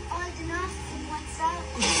 Old enough. What's up?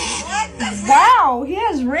 What the Wow, he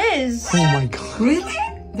has Riz. Oh my god. Really?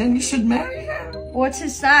 Then you should marry her. What's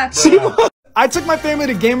his stats? Seema! I took my family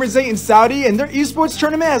to Gamers 8 in Saudi, and their esports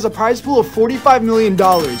tournament has a prize pool of $45 million.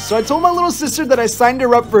 So I told my little sister that I signed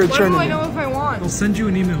her up for a tournament. How do I know if I won? They'll send you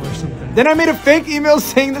an email or something. Then I made a fake email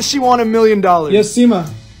saying that she won $1 million. Yes, Seema.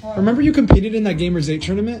 Remember you competed in that Gamers 8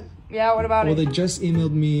 tournament? Yeah, what about Well, it? they just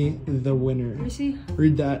emailed me the winner. Let me see.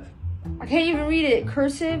 Read that. I can't even read it.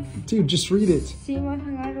 Cursive. Dude, just read it. See my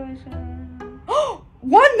congratulations. $1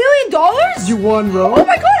 million? You won, bro. Oh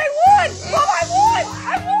my god, I won! Mom, I won!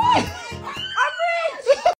 I won! I'm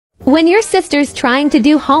rich! When your sister's trying to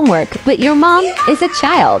do homework, but your mom is a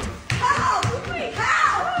child.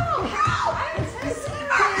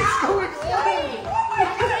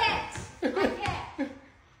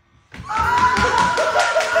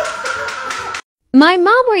 My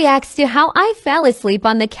mom reacts to how I fell asleep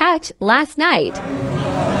on the couch last night.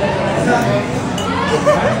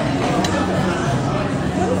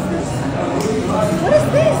 What is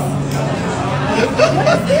this? What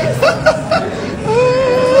is this?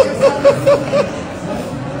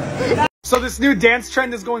 So this new dance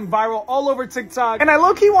trend is going viral all over TikTok, and I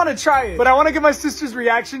low-key want to try it, but I want to get my sister's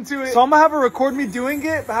reaction to it. So I'm gonna have her record me doing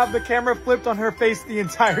it, but have the camera flipped on her face the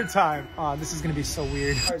entire time. This is gonna be so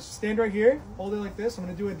weird. All right, so stand right here. Hold it like this. I'm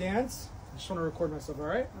gonna do a dance. I just want to record myself, all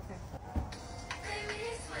right? Okay.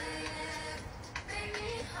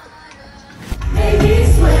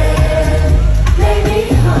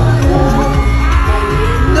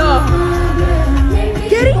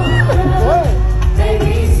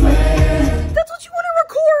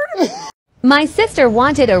 My sister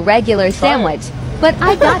wanted a regular sandwich, but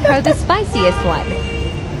I got her the spiciest one.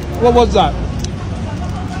 What was that?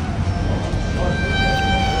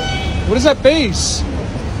 What is that face?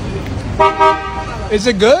 Is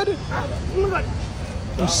it good? Oh my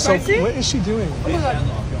god. What is she doing? What?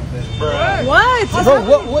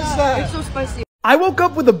 Bro, what's that? It's so spicy. I woke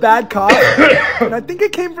up with a bad cough, and I think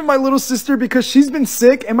it came from my little sister because she's been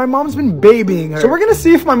sick and my mom's been babying her. So we're gonna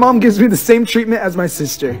see if my mom gives me the same treatment as my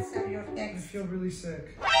sister. I feel really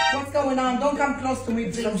sick. What's going on? Don't come close to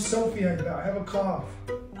me, please. Some Sophie, I have a cough.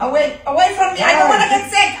 Away from me. I don't want to get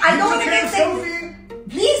sick. I don't want to get sick. Sophie?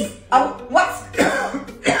 Please. What's...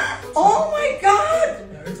 Oh my god.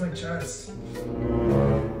 Yeah, it's my chest.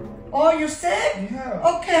 Oh, you're sick? Yeah.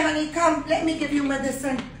 Okay, honey, come. Let me give you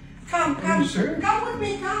medicine. Come. Sure? Come with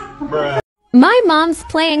me, come. My mom's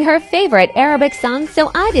playing her favorite Arabic song,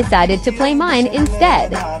 so I decided to play mine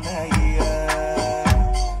instead.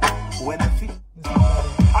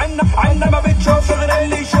 عندما بتشوف غير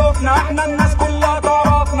اللي يشوفنا احنا الناس كلها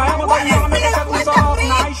تعرفنا يا مضيعنا كشكل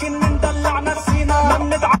صرفنا عايشين ندلع نفسينا ما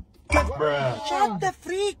بنتعب. Shut the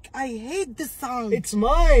freak. I hate this song. It's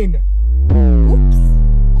mine. Oops.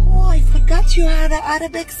 Oh, I forgot you had an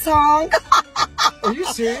Arabic song. Are you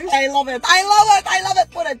serious? I love it.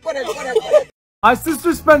 Put it. My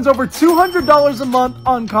sister spends over $200 a month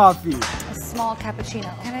on coffee. A small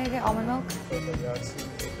cappuccino. Can I get almond milk?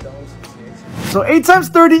 So 8 times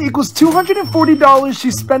 30 equals $240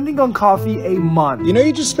 she's spending on coffee a month. You know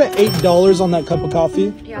you just spent $8 on that cup of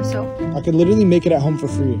coffee? Yeah, so? I could literally make it at home for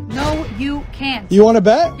free. No, you can't. can't. You want to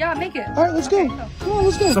bet? Yeah, make it. All right, let's go. Come on,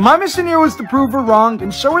 let's go. So my mission here was to prove her wrong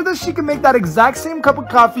and show her that she can make that exact same cup of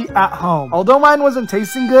coffee at home. Although mine wasn't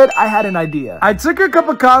tasting good, I had an idea. I took her cup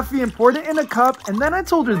of coffee and poured it in a cup, and then I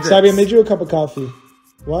told her this. Sabby, I made you a cup of coffee.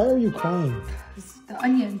 Why are you crying? The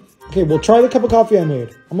onion. Okay, well, try the cup of coffee I made.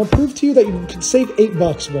 I'm gonna prove to you that you could save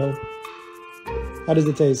 $8, bro. How does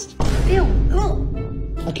it taste? Ew.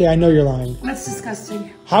 Ugh. Okay, I know you're lying. That's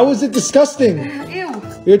disgusting. How is it disgusting? Ew.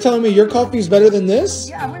 You're telling me your coffee is better than this?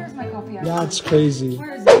 Yeah, where's my coffee? Yeah, it's crazy.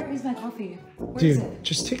 Where is my coffee? Where is Dude, it?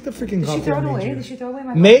 just take the freaking Did coffee she throw I it made away? you. Did she throw away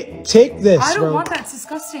my coffee? Take this, I don't bro. want that. It's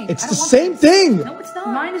disgusting. It's the same thing. No, it's not.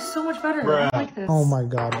 Mine is so much better. I don't like this. Oh my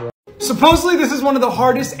god, bro. Supposedly this is one of the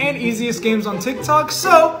hardest and easiest games on TikTok,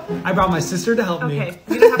 so I brought my sister to help me.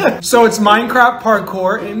 So it's Minecraft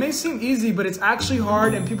parkour, and it may seem easy, but it's actually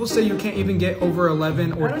hard, and people say you can't even get over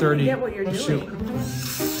 11 or 30. I don't even get what you're doing.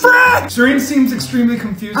 Frick! Serene seems extremely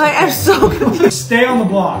confused. I am so confused. Stay on the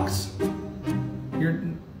blocks.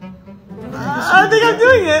 I think I'm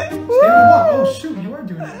doing it. Stay on the block. Oh shoot, you are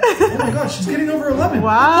doing it. Oh my god, she's getting over 11.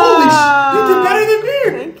 Wow. Holy sh! You did better than me.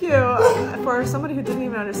 Thank you. For somebody who didn't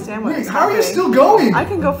even understand what Wait, how are you still going? I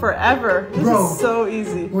can go forever. This is so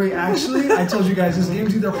easy. Wait, actually, I told you guys this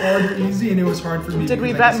game's either hard or easy, and it was hard for me. Did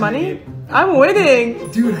we bet money? I'm winning.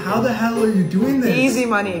 Dude, how the hell are you doing this? Easy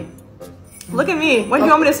money. Look at me. When do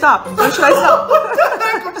you want me to stop? When should I stop? What the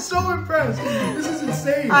heck? I'm so impressed. This is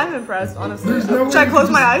insane. I'm impressed, honestly. There's no Should I close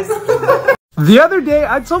my eyes? The other day,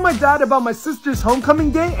 I told my dad about my sister's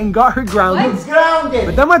homecoming day and got her grounded. What? Grounded.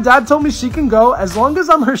 But then my dad told me she can go as long as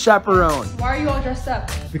I'm her chaperone. Why are you all dressed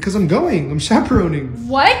up? Because I'm going. I'm chaperoning.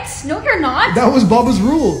 What? No, you're not. That was Baba's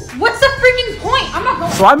rule. What's the freaking point? I'm not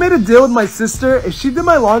going. So I made a deal with my sister. If she did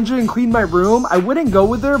my laundry and cleaned my room, I wouldn't go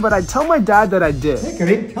with her, but I'd tell my dad that I did. Hey,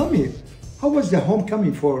 Karim, tell me, how was the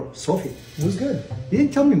homecoming for Sophie? It was good. You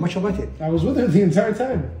didn't tell me much about it. I was with her the entire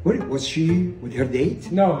time. What, was she with her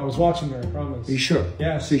date? No, I was watching her, I promise. Are you sure?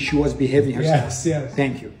 Yes. So she was behaving herself? Yes, yes.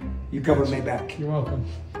 Thank you. You covered my back. You're welcome.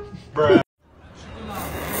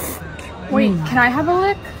 Wait, can I have a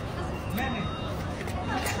lick?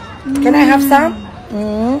 Can I have some?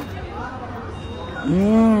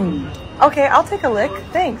 Okay, I'll take a lick.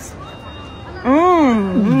 Thanks.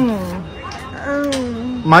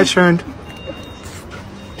 My turn.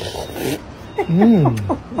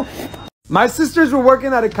 My sisters were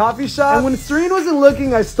working at a coffee shop, and when Serene wasn't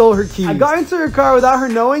looking, I stole her keys. I got into her car without her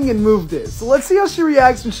knowing and moved it. So let's see how she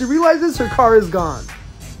reacts when she realizes her car is gone.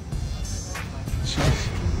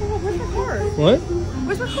 Where's my car? What?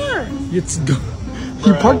 Where's my car? It's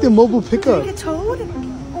you parked in mobile pickup. Did it get towed?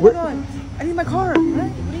 Oh my god. I need my car.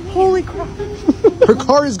 Holy crap. Her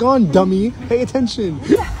car is gone, dummy. Pay attention.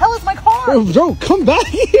 Where the hell is my car? Bro, come back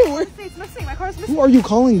here. It's missing. My car is missing. Who are you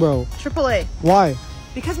calling, bro? AAA. Why?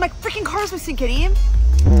 Because my freaking car is missing, Kareem.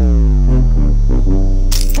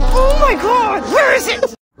 Oh my god. Where is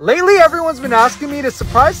it? Lately, everyone's been asking me to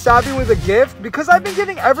surprise Sabby with a gift because I've been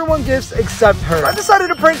giving everyone gifts except her. I decided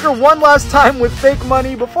to prank her one last time with fake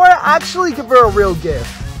money before I actually give her a real gift.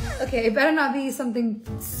 Okay, it better not be something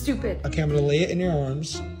stupid. Okay, I'm gonna lay it in your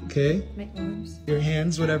arms, okay? My arms. Your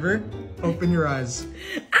hands, whatever. Open your eyes.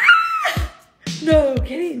 No,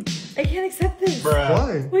 kidding. I can't accept this.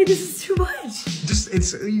 Why? Wait, this is too much.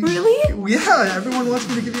 It's... Really? Yeah, everyone wants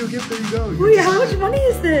me to give you a gift. There you go. Wait, how much money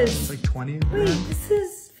is this? It's like 20. Wait, this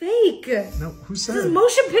is fake. No, who said This is it?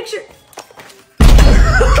 motion picture.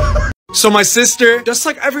 So my sister, just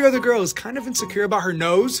like every other girl, is kind of insecure about her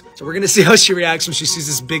nose. So we're gonna see how she reacts when she sees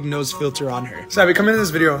this big nose filter on her. Sabby, come into this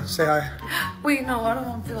video. Say hi. Wait, no, I don't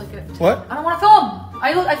want to feel like it. What? I don't want to film.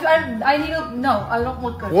 I need to, no, I don't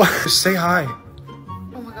look good. What? Just say hi.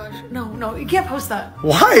 Oh my gosh, no, you can't post that.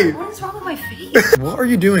 Why? What is wrong with my face? What are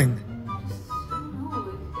you doing?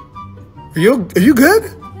 Are you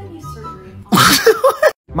good?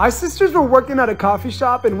 My sisters were working at a coffee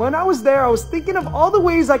shop, and when I was there, I was thinking of all the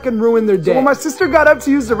ways I can ruin their day. So when my sister got up to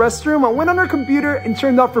use the restroom, I went on her computer and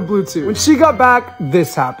turned off her Bluetooth. When she got back,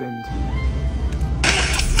 this happened.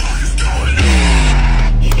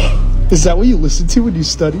 Is that what you listen to when you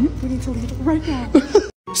study? We need to leave right now.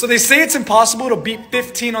 So they say it's impossible to beat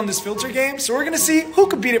 15 on this filter game, so we're gonna see who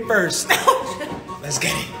could beat it first. Let's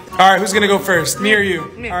get it. All right, who's gonna go first? Me or you?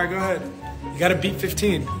 Me. All right, go ahead. You gotta beat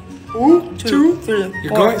 15. Ooh, two, three, You're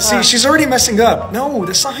four, going. See, five. she's already messing up. No,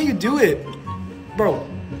 that's not how you do it, bro.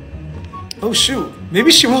 Oh shoot, maybe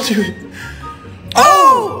she will do it.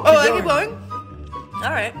 Oh, I keep going.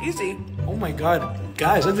 All right, easy. Oh my god,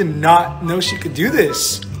 guys, I did not know she could do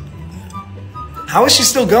this. How is she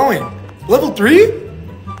still going? Level 3?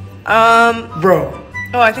 Bro.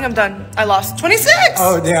 Oh, I think I'm done. I lost 26.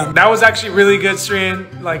 Oh, damn. That was actually really good,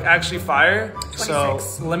 Srian. Like, actually fire. 26.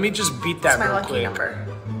 So, let me just beat that real quick. Number.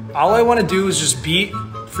 All I want to do is just beat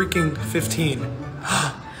freaking 15. Loser!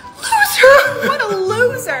 What a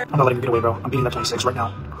loser! I'm not letting you get away, bro. I'm beating that 26 right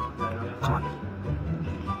now. Come on.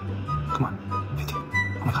 Come on. 15.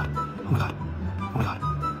 Oh my god. Oh my god. Oh my god.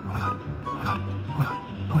 Oh my god. Oh my god.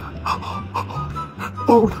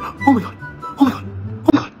 Oh my god. Oh my god. Oh my god. Oh my god. Oh my god. Oh my god. Oh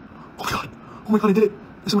my god. Oh my god. Oh my god, I did it.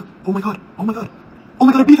 Oh my god. Oh my god. Oh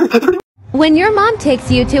my god, I beat her. When your mom takes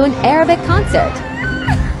you to an Arabic concert.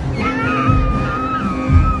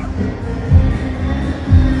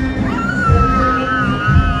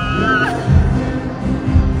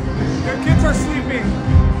 Your kids are sleeping.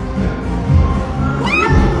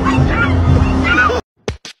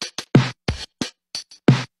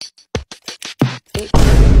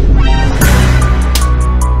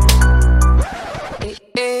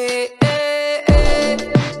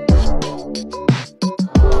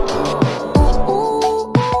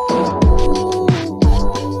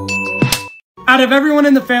 Out of everyone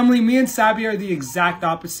in the family, me and Sabby are the exact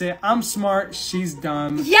opposite. I'm smart, she's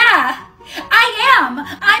dumb. Yeah, I am.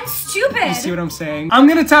 I'm stupid. You see what I'm saying? I'm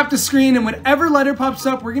gonna tap the screen and whatever letter pops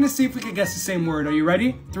up, we're gonna see if we can guess the same word. Are you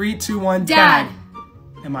ready? 3, 2, 1, Dad.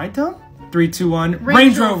 Am I dumb? 3, 2, 1,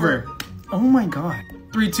 Range Rover. Oh my god.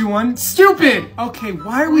 3, 2, 1, stupid. Okay,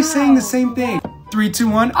 why are we saying the same thing? 3, 2,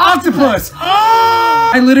 1, octopus. Oh!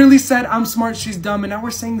 I literally said I'm smart, she's dumb, and now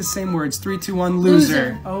we're saying the same words. 3, 2, 1,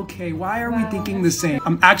 loser. Okay, why are we thinking the same?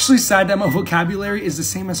 I'm actually sad that my vocabulary is the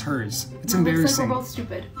same as hers. It's embarrassing. We're both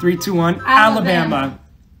stupid. 3, 2, 1, Alabama.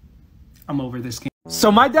 I'm over this game.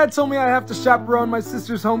 So my dad told me I have to chaperone my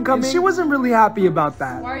sister's homecoming. And she wasn't really happy about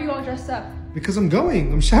that. Why are you all dressed up? Because I'm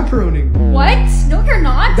going. I'm chaperoning. What? No, you're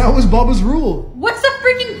not. That was Baba's rule. What's the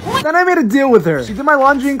freaking point? Then I made a deal with her. She did my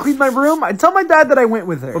laundry and cleaned my room. I tell my dad that I went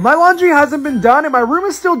with her. But my laundry hasn't been done and my room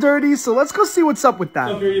is still dirty, so let's go see what's up with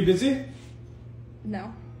that. Are you busy?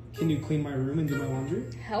 No. Can you clean my room and do my laundry?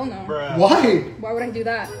 Hell no. Bruh. Why? Why would I do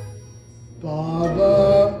that?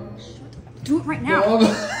 Baba. Do it right now.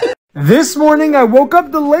 Baba. This morning, I woke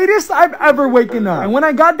up the latest I've ever waken up. And when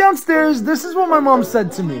I got downstairs, this is what my mom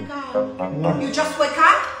said to me. You just wake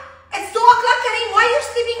up? It's 2 o'clock, Karim. Why are you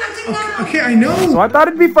sleeping until now? Okay, I know. So I thought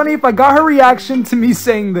it'd be funny if I got her reaction to me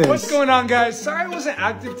saying this. What's going on, guys? Sorry I wasn't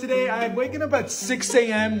active today. I had waken up at 6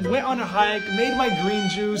 a.m., went on a hike, made my green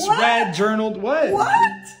juice, read, journaled. What? What?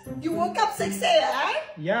 You woke up 6 a.m.?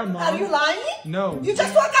 Yeah, Mom. Are you lying? No. You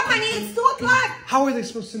just woke up, honey. It's 2 o'clock. How are they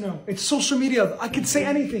supposed to know? It's social media. I could say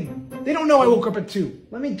anything. They don't know I woke up at 2.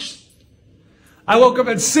 Let me just... I woke up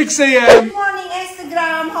at 6 a.m. Good morning,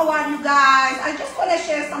 Instagram. How are you guys? I just want to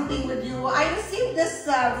share something with you. I received this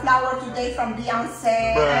flower today from Beyonce.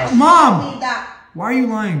 And she Mom! told me that... Why are you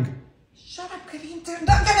lying? Shut up, Karim. They're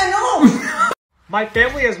not gonna know. My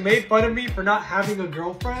family has made fun of me for not having a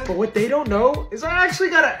girlfriend, but what they don't know is I actually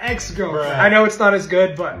got an ex-girlfriend. I know it's not as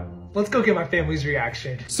good, but let's go get my family's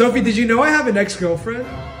reaction. Sophie, did you know I have an ex-girlfriend?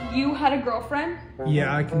 You had a girlfriend?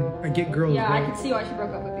 Yeah, I get girls. Yeah, bro. I can see why she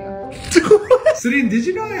broke up with you. Celine, did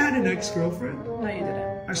you know I had an ex-girlfriend? No, you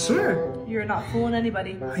didn't. I swear. You're not fooling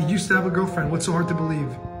anybody. I used to have a girlfriend. What's so hard to believe?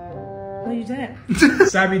 No, you didn't.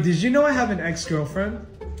 Sabby, did you know I have an ex-girlfriend?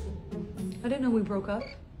 I didn't know we broke up.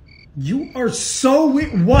 You are so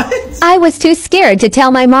weird. What? I was too scared to tell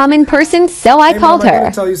my mom in person, so I called Mom, I her.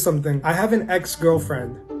 gotta tell you something. I have an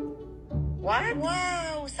ex-girlfriend. What?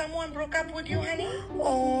 Wow, someone broke up with you, honey?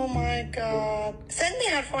 Oh my god. Send me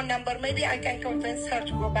her phone number. Maybe I can convince her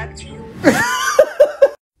to go back to you.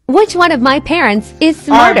 Which one of my parents is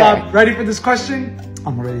All right, smarter? Bob, ready for this question?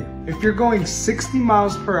 I'm ready. If you're going 60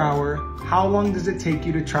 miles per hour, how long does it take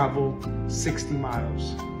you to travel 60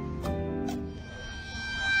 miles?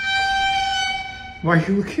 Why are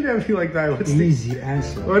you looking at me like that? What's Easy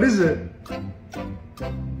answer. What is it?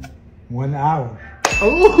 1 hour.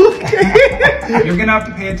 Oh, okay. You're gonna have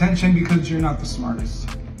to pay attention because you're not the smartest.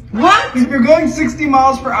 What? If you're going 60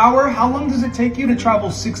 miles per hour, how long does it take you to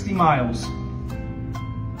travel 60 miles?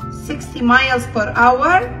 60 miles per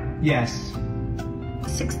hour? Yes.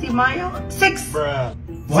 60 miles? 6. Bruh.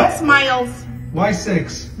 What? 6 miles. Why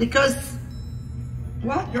 6? Because...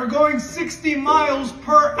 What? You're going 60 miles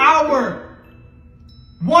per hour.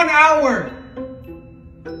 1 hour.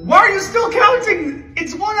 Why are you still counting?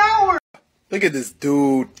 It's 1 hour. Look at this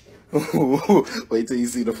dude. Wait till you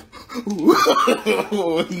see the...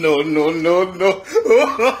 No, no, no, no.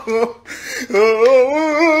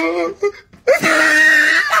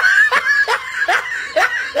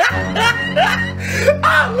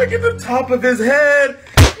 Look at the top of his head.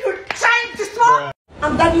 You're trying to smoke? I'm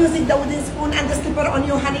I'm done using the wooden spoon and the slipper on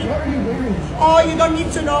you, honey. What are you wearing? Oh, you don't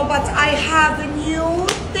need to know, but I have a new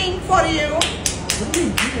thing for you. What are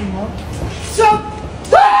you doing, Mom? So,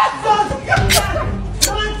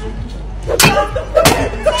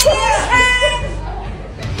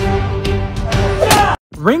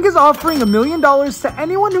 Ring is offering $1 million to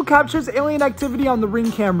anyone who captures alien activity on the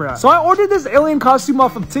Ring camera. So I ordered this alien costume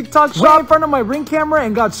off of TikTok, shot in front of my Ring camera,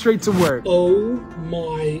 and got straight to work. Oh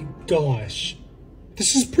my gosh.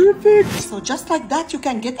 This is perfect. So just like that, you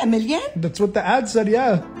can get $1 million? That's what the ad said,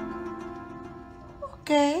 yeah.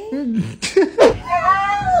 Okay.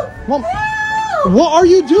 Mom, what are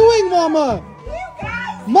you doing, Mama?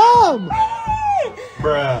 Mom!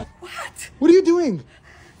 Bruh. What are you doing?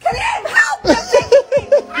 Can you help?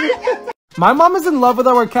 My mom is in love with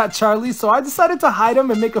our cat Charlie, so I decided to hide him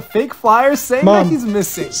and make a fake flyer saying that he's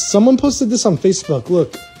missing. Someone posted this on Facebook.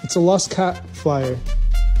 Look, it's a lost cat flyer.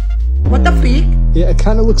 What the freak? Yeah, it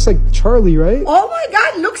kind of looks like Charlie, right? Oh my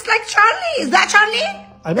God, looks like Charlie. Is that Charlie?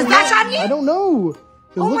 Is that Charlie? I don't know.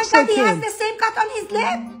 Oh my God, he has the same cut on his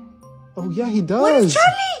lip. Oh yeah, he does. Where is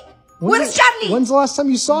Charlie? Where is Charlie? When's the last time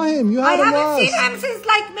you saw him? You had him haven't seen him since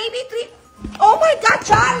like maybe 3. Oh my God,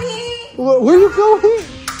 Charlie! Where are you going?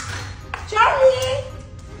 Charlie!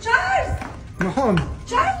 Charles! Mom.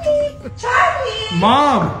 Charlie! Charlie!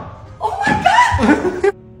 Mom! Oh my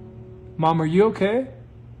God! Mom, are you okay?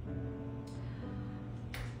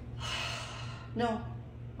 No,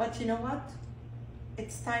 but you know what?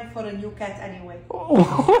 It's time for a new cat anyway.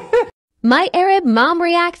 My Arab mom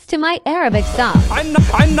reacts to my Arabic song. What's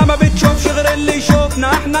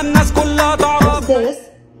this?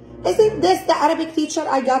 Isn't this the Arabic teacher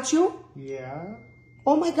I got you? Yeah.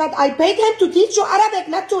 Oh my God, I paid him to teach you Arabic,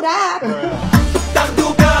 not to rap.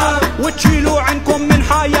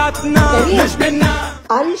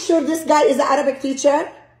 Are you sure this guy is an Arabic teacher?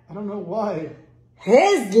 I don't know why.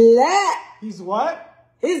 His lit. He's what?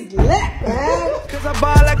 His lit, man. Cause I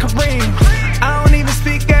ball like Kareem. I don't even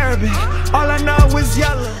speak Arabic. All I know is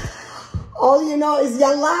yalla. All you know is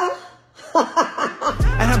yalla?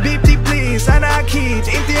 And Habibti please, أنا أكيد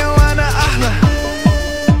أنت وأنا أحلى.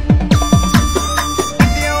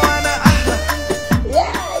 أنت وأنا أحلى.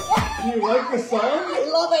 Yeah. You like the song? I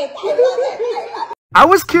love it. I love it. I love it. I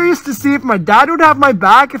was curious to see if my dad would have my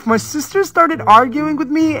back if my sister started arguing with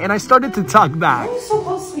me and I started to talk back. Why are you so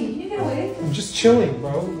close to me? Can you get away? I'm just chilling,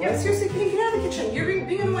 bro. Yeah, seriously, can you get out of the kitchen? You're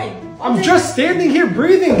being annoying. I'm just standing here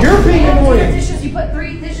breathing. You're being annoying. Dishes. You put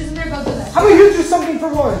 3 dishes in there. Go do that. How about you do something for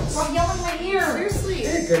once? Stop yelling in my ear. Seriously.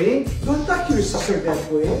 Hey, Kareem, don't talk to your sister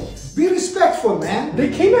that way. Be respectful, man. They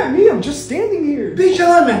came at me. I'm just standing here. Be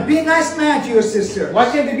gentleman. Be a nice man to your sister. Why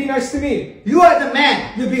can't they be nice to me? You are the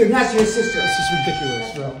man. You be nice to your sister. This is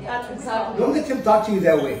ridiculous, bro. That's exactly. Don't let him talk to you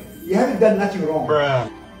that way. You haven't done nothing wrong. Bruh.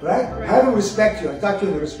 Right? Have him respect you. I talk to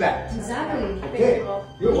you with respect. Exactly. Okay.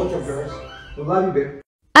 You're welcome, girls. We love you, babe.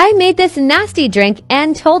 I made this nasty drink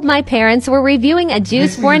and told my parents we're reviewing a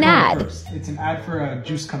juice for an ad. It's an ad for a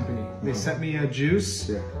juice company. They sent me a juice,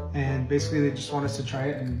 and basically they just want us to try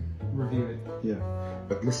it and review it. Yeah.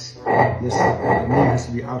 But listen, the name has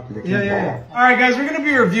to be out to the camera. Yeah. All right, guys, we're gonna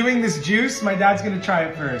be reviewing this juice. My dad's gonna try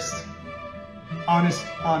it first.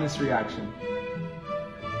 Honest reaction.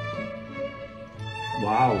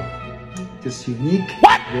 Wow. Just unique.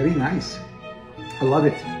 What? Very nice. I love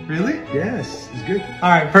it. Really? Yes, it's good. All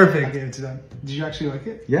right, perfect. I gave it to them. Did you actually like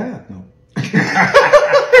it? Yeah. No.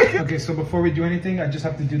 Okay, so before we do anything, I just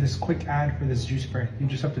have to do this quick ad for this juice spray. You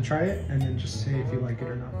just have to try it and then just say if you like it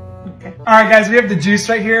or not. Okay. All right, guys, we have the juice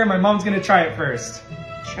right here. My mom's gonna try it first.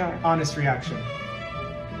 Sure. Honest reaction.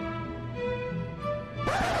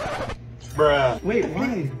 Bruh. Wait,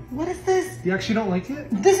 why? What is this? You actually don't like it?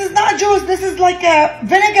 This is not juice. This is like a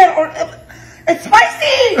vinegar or... It's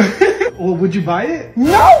spicy! Well, would you buy it?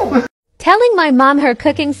 No! Telling my mom her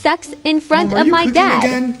cooking sucks in front of my dad.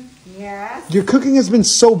 Again? Yes. Your cooking has been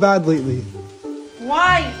so bad lately.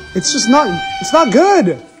 Why? It's just not, it's not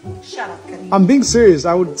good. Shut up, Kareem. I'm being serious.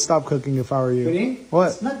 I would stop cooking if I were you. Kareem,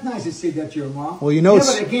 What? it's not nice to say that to your mom. Well, you know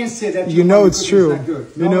it's, Never again say that to you your know mom it's because true. not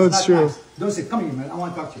good. You No, know it's it's not true. nice. Don't say, come here, man. I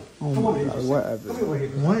want to talk to you. Oh Come my over here. God, whatever. Come over here.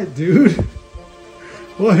 What, dude?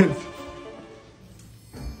 What?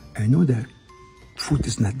 I know that food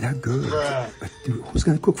is not that good. But dude, who's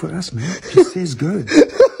going to cook for us, man? Just say it's good.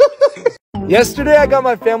 Yesterday, I got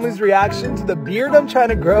my family's reaction to the beard I'm trying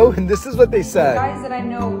to grow, and this is what they said. Guys that I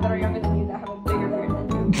know that are younger than you that have a bigger beard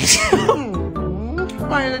than you.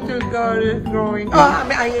 My little girl is growing. Oh,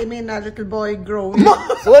 I mean a little boy growing.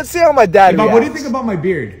 So let's see how my dad Hey, Mom, reacts. what do you think about my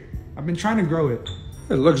beard? I've been trying to grow it.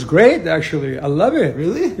 It looks great, actually. I love it.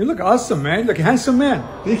 Really? You look awesome, man. You look a handsome man.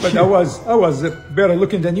 But I was better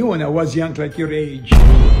looking than you when I was young, like your age.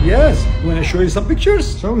 Yes. You want to show you some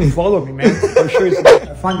pictures? Show me. Follow me, man. I'll show you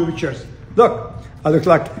some fun pictures. Look, I look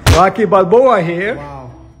like Rocky Balboa here.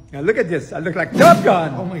 Wow. Now look at this. I look like Top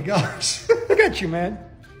Gun. Oh my gosh. Look at you, man.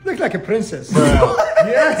 You look like a princess.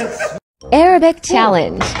 Yes. Arabic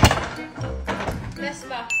challenge.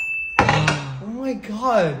 Oh my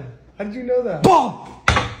god. How did you know that? Ball.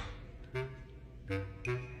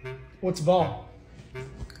 What's ball?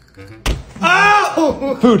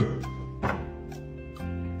 Oh! Food.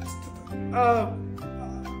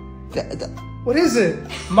 What is it?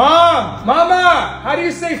 Mom! Mama! How do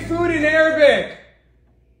you say food in Arabic?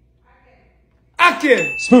 Akil.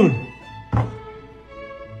 Spoon.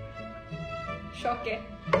 Shoke.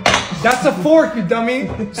 That's a fork, you dummy.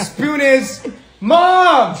 Spoon is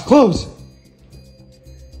Mom! Close.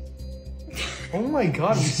 Oh my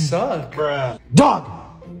god, we suck. Bruh. Dog.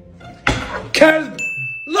 Kelb.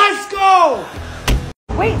 Let's go!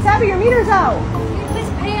 Wait, Sabby, your meter's out. Please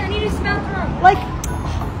pay. I need to smell through. Like,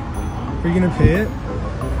 Are you gonna pay it?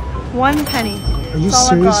 1 penny. Are you That's all I've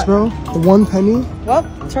serious, got. bro? 1 penny? Well,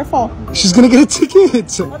 it's her fault. She's gonna get a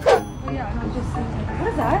ticket. What is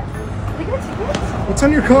that? They get a ticket? What's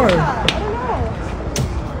on your card? I don't know.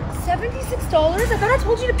 $76? I thought I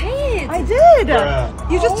told you to pay it. I did.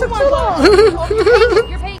 Bruh. You just took too long.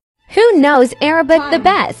 You're paying. Who knows Arabic the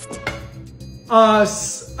best? Sa.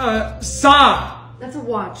 That's a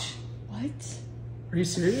watch. What? Are you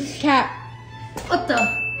serious? Cat. What the?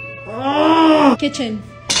 Kitchen.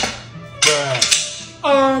 Bruh.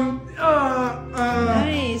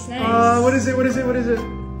 Nice, nice. What is it? What is it? What is it?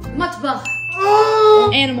 Matbakh.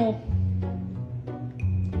 Animal.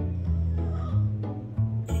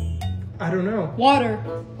 I don't know. Water.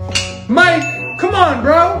 Mike, come on,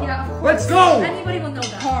 bro. Yeah, of course. Let's go. Anybody will know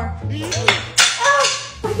that. Car.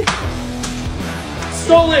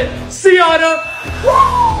 Stole it. Sienna.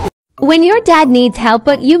 When your dad needs help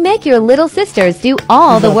but you make your little sisters do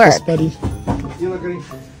all the work. Buddy. You look good.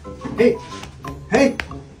 Hey. Hey.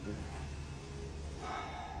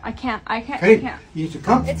 I can't. Hey. You need to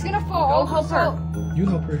come. It's gonna fall. I'll help her. You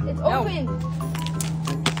help her. It's open.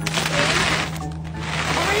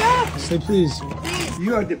 Say please.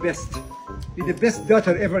 You are the best. You're the best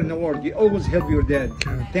daughter ever in the world. You always help your dad.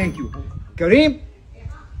 Thank you. Kareem,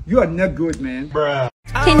 you are not good, man. Bruh.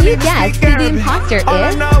 Can you guess who the imposter is?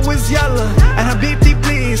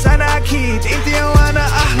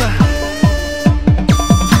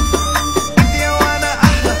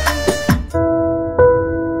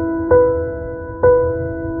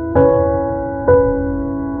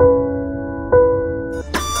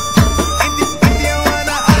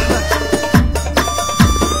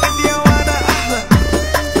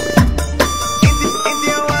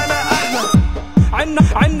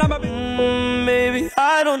 Baby,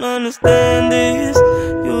 I don't understand this.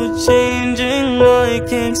 You're changing, I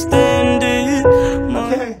can't stand it.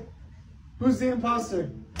 Okay. Who's the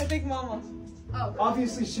imposter? I think Mama. Oh.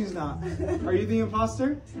 Obviously she's not. Are you the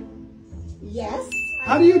imposter? Yes.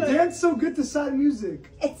 How do you dance so good to sad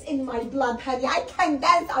music? It's in my blood, honey. I can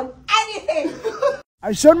dance on anything.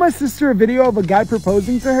 I showed my sister a video of a guy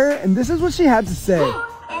proposing to her, and this is what she had to say.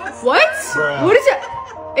 What? Bruh. What is it?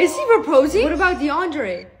 Is he proposing? What about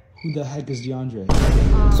DeAndre? Who the heck is DeAndre?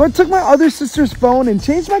 So I took my other sister's phone and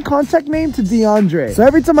changed my contact name to DeAndre. So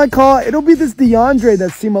every time I call, it'll be this DeAndre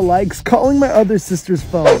that Seema likes calling my other sister's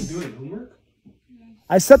phone. Doing homework?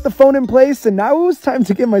 I set the phone in place, and now it was time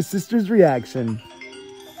to get my sister's reaction.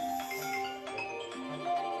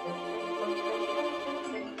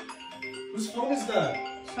 Whose phone is that?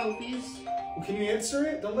 Sophie's. Well, can you answer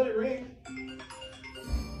it? Don't let it ring.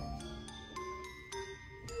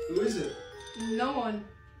 Who is it? No one.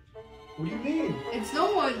 What do you mean? It's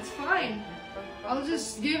no one. It's fine. I'll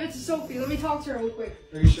just give it to Sophie. Let me talk to her real quick.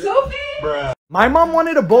 Are you sure? Sophie! Bruh. My mom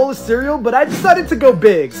wanted a bowl of cereal, but I decided to go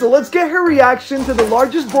big. So let's get her reaction to the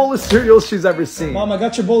largest bowl of cereal she's ever seen. Mom, I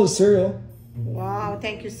got your bowl of cereal. Wow,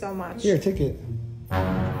 thank you so much. Here, take it.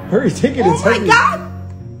 Hurry, take it. It's Oh my heavy. God!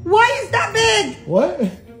 Why is that big? What?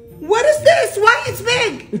 What is this? Why it's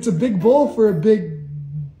big? It's a big bowl for a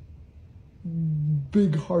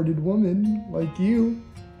big-hearted woman like you.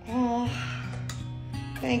 Oh,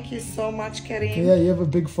 thank you so much, Kareem. Yeah, you have a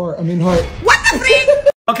big fart. I mean heart. What the freak?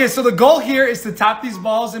 Okay, so the goal here is to tap these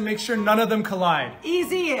balls and make sure none of them collide.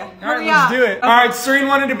 Easy. All right, let's do it. All right, Serene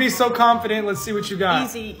wanted to be so confident. Let's see what you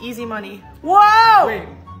got. Easy money. Whoa! Wait.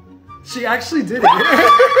 She actually did it.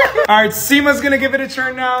 All right, Seema's gonna give it a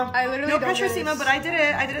turn now. I literally no pressure, Seema, but I did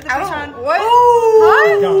it. I did it the first time. What?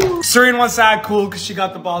 Huh? Serene wants to act cool because she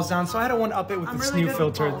got the balls down, so I had to one up it with this new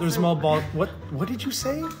filter. There's no ball. What did you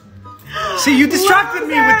say? See, you distracted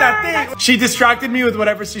me with that thing. She distracted me with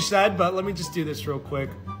whatever she said, but let me just do this real quick.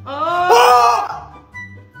 Oh!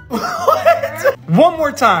 What? One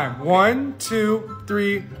more time. 1, 2,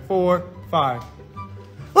 3, 4, 5.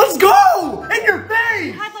 Let's go! In your face!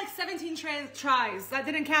 You had like 17 tries. That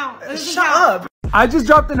didn't count. Shut up. I just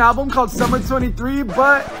dropped an album called Summer 23,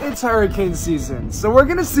 but it's hurricane season. So we're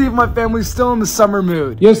gonna see if my family's still in the summer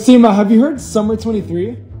mood. Yo, Seema, have you heard Summer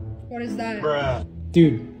 23? What is that? Bruh.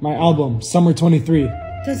 Dude, my album, Summer 23.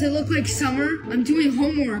 Does it look like summer? I'm doing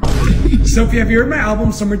homework. Sophie, have you heard my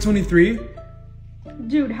album, Summer 23?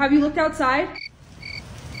 Dude, have you looked outside?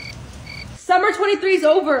 Summer 23 is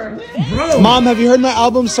over. Bro. Mom, have you heard my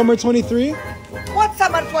album, Summer 23? What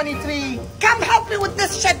Summer 23? Come help me with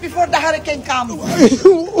this shit before the hurricane comes.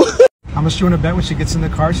 How much do you want to bet when she gets in the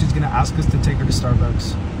car, she's going to ask us to take her to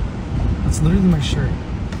Starbucks? That's literally my shirt.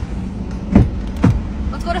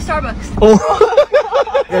 Let's go to Starbucks. Oh.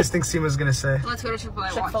 What do you guys think Seema's going to say? Let's go to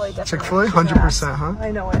Chick-fil-A. Chick-fil-A. Chick-fil-A? 100%, huh?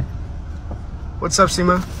 I know it. What's up,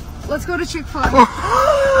 Seema? Let's go to Chick-fil-A.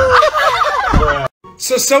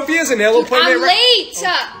 So Sophie has a nail appointment. I'm late.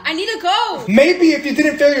 I need to go. Maybe if you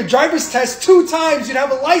didn't fail your driver's test 2 times, you'd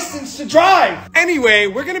have a license to drive. Anyway,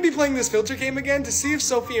 we're going to be playing this filter game again to see if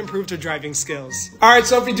Sophie improved her driving skills. All right,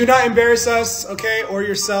 Sophie, do not embarrass us, okay, or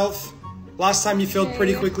yourself. Last time you failed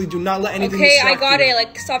pretty quickly. Do not let anything Okay, distract I got you. it.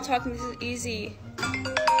 Like, stop talking. This is easy.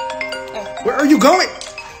 Oh. Where are you going?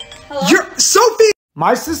 Hello? You're Sophie!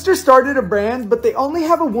 My sister started a brand, but they only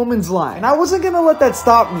have a woman's line. And I wasn't gonna let that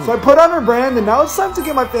stop me. So I put on her brand, and now it's time to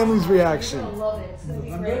get my family's reaction.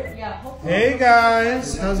 Hey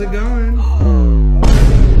guys, how's it going?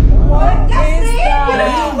 What is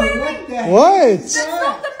that? What? That's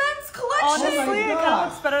not the men's collection. Honestly, it kind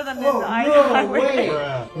of looks better than the item I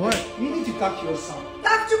wear. What? You need to talk to your son.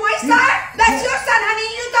 Talk to my son? That's your son, honey.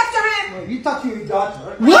 You talk to him. You talk to your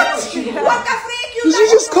daughter. What? What the freak? You Did you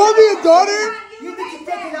just call me a daughter? You need to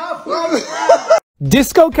take it off.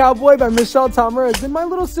 Disco Cowboy by Michelle Tommer is in my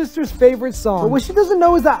little sister's favorite song. But what she doesn't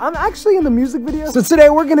know is that I'm actually in the music video. So today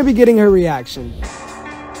we're gonna be getting her reaction.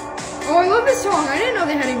 Oh, I love this song. I didn't know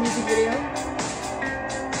they had a music video.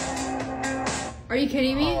 Are you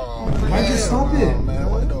kidding me? Why'd you stop it?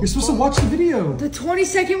 You're supposed to watch the video. The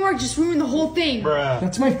 20-second mark just ruined the whole thing.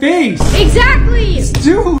 That's my face. Exactly.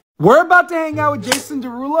 Dude. We're about to hang out with Jason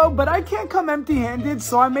Derulo, but I can't come empty-handed,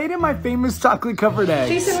 so I made him my famous chocolate-covered eggs.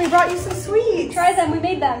 Jason, we brought you some sweets. Try them. We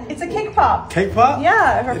made them. It's a cake pop. Cake pop?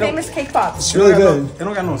 Yeah, her famous cake pop. It's really good. It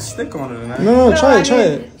don't got no stick on it. No, try it.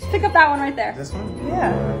 Just pick up that one right there. This one?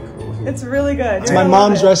 Yeah. It's really good. It's my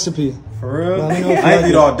mom's recipe. For real? I ain't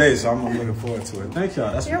eat all day, so I'm looking forward to it. Thank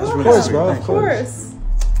y'all. That's really Of course, sweet. bro. Thank Of you. course.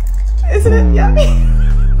 Isn't it yummy?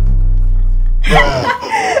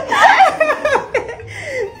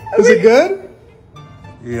 Is it good?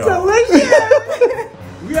 Yeah. Delicious.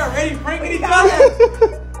 We already pranking each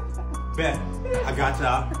other. Bet. I got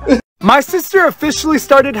y'all. My sister officially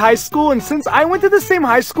started high school, and since I went to the same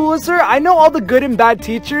high school as her, I know all the good and bad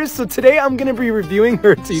teachers, so today I'm gonna be reviewing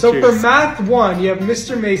her teachers. So for Math 1, you have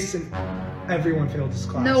Mr. Mason. Everyone failed this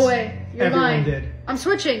class. No way. You're Everyone lying. did. I'm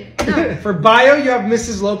switching. No. For bio, you have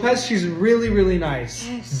Mrs. Lopez. She's really, really nice.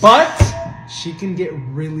 Yes. But she can get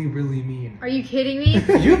really, really mean. Are you kidding me?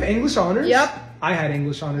 You have English honors? Yep. I had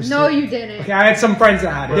English honors No, too. you didn't. Okay, I had some friends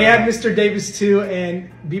that had it. They had Mr. Davis too, and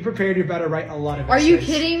be prepared, you're about to write a lot of Are essays. you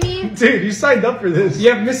kidding me? Dude, you signed up for this. You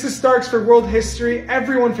have Mrs. Starks for world history.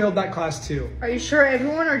 Everyone failed that class too. Are you sure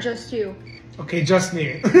everyone or just you? Okay, just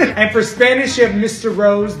me. And for Spanish, you have Mr.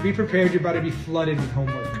 Rose. Be prepared, you're about to be flooded with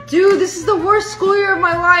homework. Dude, this is the worst school year of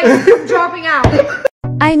my life. I'm dropping out.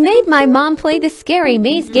 I made my mom play the scary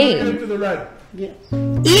maze game. To the right. Yes.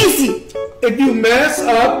 Easy. If you mess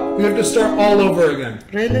up, you have to start all over again.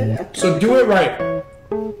 Really? So do it right.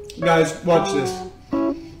 Guys, watch this.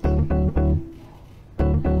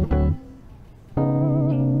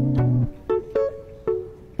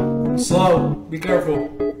 Slow. Be careful.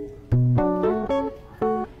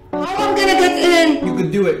 How I'm gonna get in? You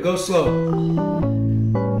could do it. Go slow.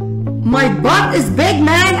 My butt is big,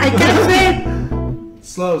 man. I can't fit.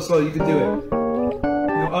 Slow, slow. You can do it.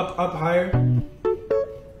 Go up higher.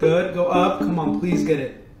 Good. Go up. Come on, please get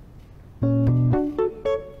it.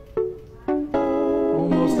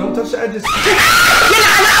 Almost. Don't touch the edges.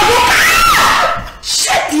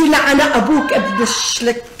 Shit! You la'ana abuk at the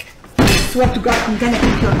schlick. I swear to God, I'm gonna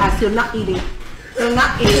eat your ass. You're not eating. You're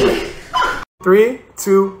not eating. 3,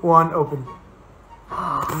 2, 1, open.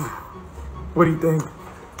 What do you think?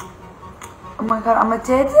 Oh my god, I'm a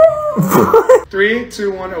dead. 3,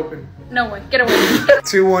 2, 1, open. No way. Get away.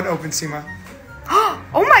 2, 1, open, Seema.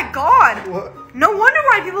 Oh my god! What? No wonder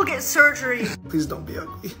why people get surgery. Please don't be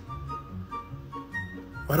ugly.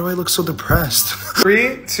 Why do I look so depressed?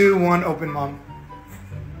 3, 2, 1, open, Mom.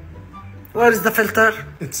 Where is the filter?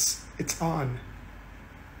 It's on.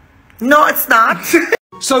 No, it's not.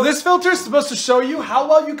 So this filter is supposed to show you how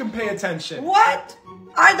well you can pay attention. What?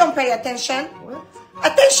 I don't pay attention. What?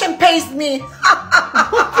 Attention pays me.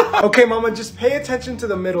 Okay, Mama, just pay attention to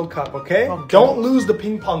the middle cup, okay? Don't lose the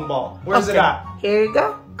ping pong ball. Where's it at? Here you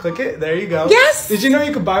go. Click it. There you go. Yes. Did you know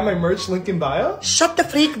you could buy my merch link in bio? Shut the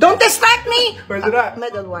freak. Don't distract me. Where's it at?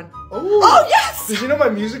 Middle one. Ooh. Oh, yes. Did you know my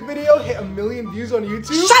music video hit 1 million views on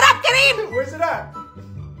YouTube? Shut up, Kareem. Where's it at?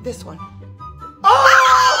 This one.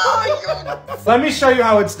 Oh! Let me show you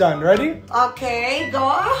how it's done. Ready? Okay, go.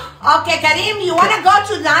 Okay, Kareem, you want to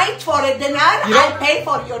go tonight for a dinner? I'll pay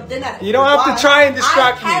for your dinner. You don't have to try and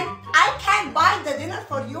distract me. I can't buy the dinner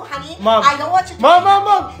for you, honey. Mom. I don't want you to.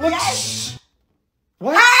 Mom. Look. Yes.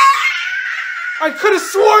 What? I could have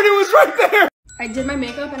sworn it was right there. I did my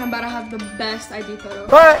makeup and I'm about to have the best ID photo.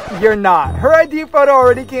 But you're not. Her ID photo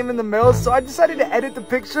already came in the mail, so I decided to edit the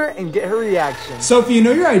picture and get her reaction. Sophie, you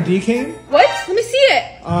know your ID came? What? Let me see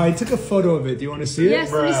it. I took a photo of it. Do you want to see it?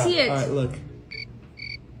 Yes, let me see it. All right, look.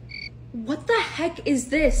 What the heck is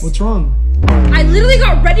this? What's wrong? I literally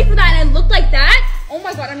got ready for that and it looked like that. Oh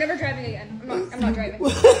my god, I'm never driving again. I'm not driving.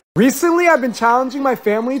 Recently, I've been challenging my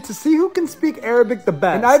family to see who can speak Arabic the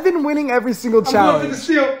best. And I've been winning every single challenge.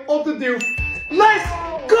 Let's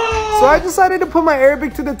go! So I decided to put my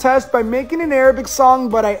Arabic to the test by making an Arabic song,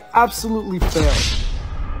 but I absolutely failed.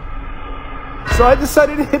 So I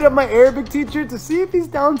decided to hit up my Arabic teacher to see if he's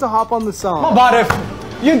down to hop on the song. Barif,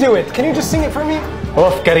 you do it. Can you just sing it for me?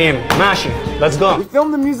 Off Kareem, ماشي. Let's go. We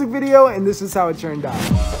filmed the music video and this is how it turned out.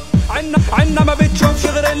 عنا ما بتشوفش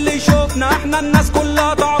غير اللي يشوفنا احنا الناس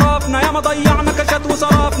كلها تعرفنا يا ما ضيعنا كشات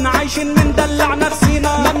وصرفنا عايشين بندلع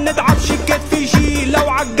نفسينا ما بنتعبش الكتف يشيل لو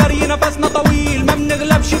عالجري نفسنا طويل ما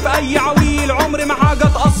بنغلبش في اي عويل عمر ما حاجه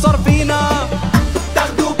تاثر فينا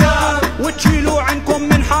تاخدوا كام وتشيلوا عينكم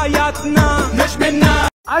من حياتنا مش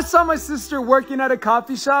منا. I saw my sister working at a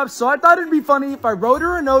coffee shop, so I thought it'd be funny if I wrote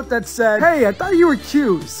her a note that said, "Hey, I thought you were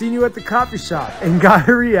cute, seen you at the coffee shop," and got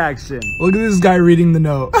her reaction. Look at this guy reading the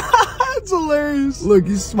note. It's hilarious. Look,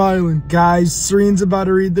 he's smiling. Guys, Serene's about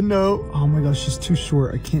to read the note. Oh my gosh, she's too short.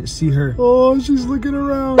 I can't see her. Oh, she's looking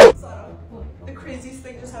around. The craziest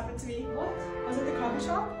thing just happened to me. What? I was at the coffee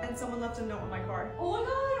shop and someone left a note in my car. Oh my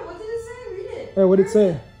god, what did it say? Read it. Hey, what did it say?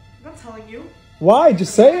 I'm not telling you. Why?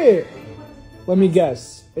 Just say it. Let me guess.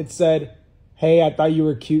 It said, "Hey, I thought you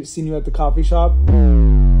were cute, seen you at the coffee shop."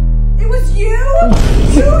 It was you?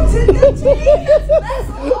 You did that to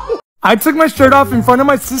me? I took my shirt off in front of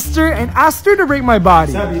my sister and asked her to rate my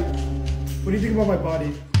body. Sabi, what do you think about my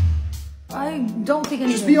body? I don't think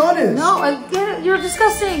anything. Just be honest. No, I get it. You're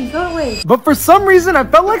disgusting. Go away. But for some reason, I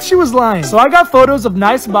felt like she was lying. So I got photos of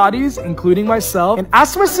nice bodies, including myself, and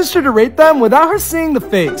asked my sister to rate them without her seeing the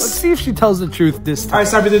face. Let's see if she tells the truth this time. All right,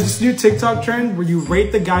 Sabi, there's this new TikTok trend where you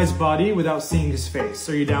rate the guy's body without seeing his face.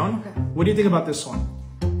 Are you down? Okay. What do you think about this one?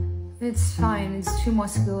 It's fine. It's too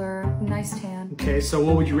muscular. Nice tan. Okay, so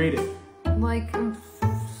what would you rate it? Like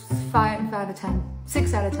 5 out of 10.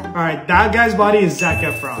 6 out of 10. All right, that guy's body is Zac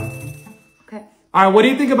Efron. Okay. All right, what do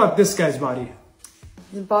you think about this guy's body?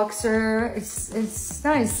 The boxer, it's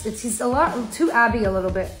nice. He's a lot too abby a little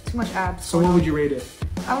bit. Too much abs. So what would you rate it?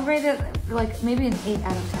 I would rate it like maybe an 8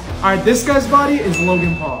 out of 10. All right, this guy's body is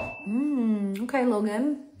Logan Paul. Okay, Logan.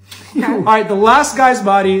 Okay. All right, the last guy's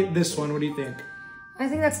body, this one. What do you think? I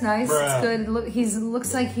think that's nice. Bruh. It's good. Look,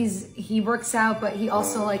 looks like he works out, but he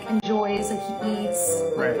also like enjoys, like he eats.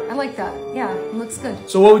 Right. I like that. Yeah, it looks good.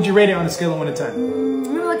 So what would you rate it on a scale of 1 to 10?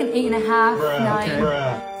 Maybe like an 8.5, 9.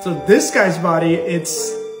 Okay. So this guy's body,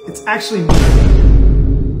 it's actually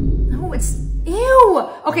no, it's ew.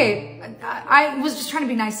 Okay, I was just trying to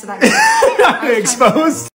be nice to that guy.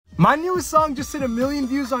 Exposed. My newest song just hit 1 million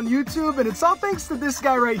views on YouTube, and it's all thanks to this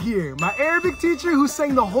guy right here, my Arabic teacher who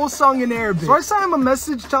sang the whole song in Arabic. So I sent him a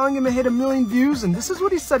message telling him it hit 1 million views, and this is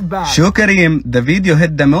what he said back. Sure, Kareem, the video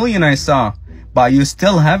hit the million I saw, but you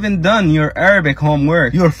still haven't done your Arabic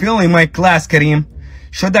homework. You're failing my class, Kareem.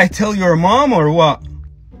 Should I tell your mom or what?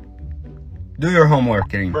 Do your homework,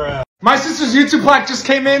 Kareem. Bruh. My sister's YouTube plaque just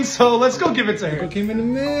came in, so let's go give it to her. It came in the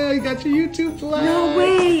mail. You got your YouTube plaque. No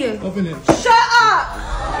way. Open it. Shut up!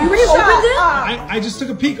 You already opened it? I just took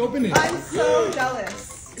a peek. Open it. I'm so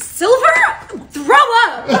jealous. Silver? Throw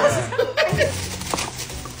up!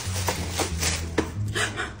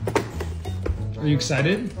 Are you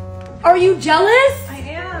excited? Are you jealous? I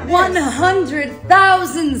am.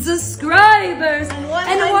 100,000 subscribers and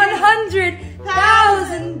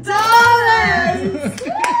 $100,000. Look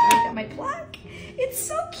at my plaque. It's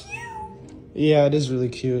so cute. Yeah, it is really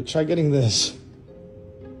cute. Try getting this.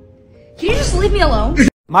 Can you just leave me alone?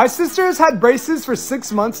 My sister has had braces for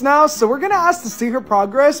 6 months now, so we're gonna ask to see her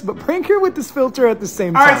progress, but prank her with this filter at the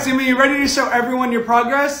same time. All right, Simi, you ready to show everyone your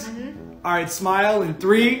progress? All right, smile in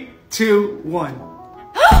 3, 2, 1.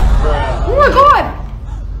 Oh my god!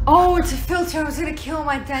 Oh, it's a filter. I was gonna kill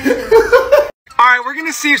my dentist. All right, we're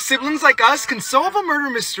gonna see if siblings like us can solve a murder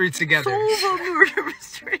mystery together. Solve a murder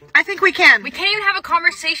mystery. I think we can. We can't even have a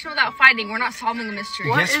conversation without fighting. We're not solving a mystery.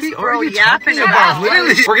 Yes, we are. What are you talking about?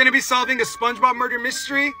 Literally. We're gonna be solving a SpongeBob murder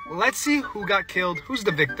mystery. Let's see who got killed. Who's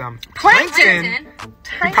the victim? Plankton.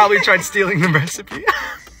 He probably tried stealing the recipe.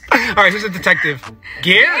 All right, who's the detective?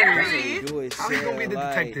 Gary. How you gonna be the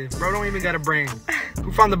detective? Bro, don't even got a brain.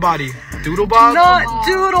 Who found the body? Doodle Bob? Not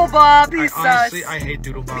Doodle Bob. He's honestly, sus. I hate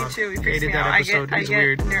Doodle Bob. Me too. He Hated freaks me that out. episode. He's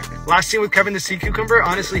weird. Last scene with Kevin the Sea Cucumber.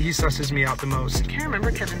 Honestly, he susses me out the most. I can't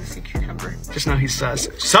remember Kevin the Sea Cucumber. Just know he's sus.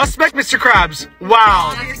 Suspect, Mr. Krabs.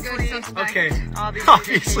 Wow. Obviously. Okay.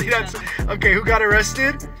 Obviously, that's okay. Who got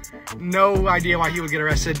arrested? No idea why he would get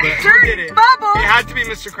arrested, but who did it? Bubble. It had to be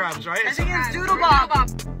Mr. Krabs, right? I think it's Doodle Bob.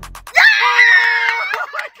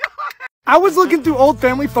 I was looking through old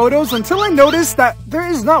family photos until I noticed that there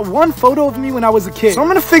is not one photo of me when I was a kid. So I'm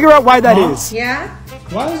gonna figure out why that is. Yeah?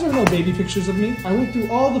 Why is there no baby pictures of me? I went through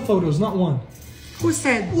all the photos, not one. Who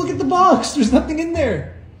said? Look at the box. There's nothing in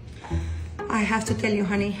there. I have to tell you,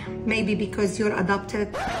 honey, maybe because you're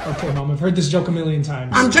adopted. Okay, Mom, I've heard this joke a million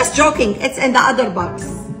times. I'm just joking. It's in the other box.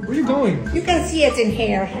 Where are you going? You can see it in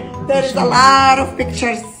here. There is a lot of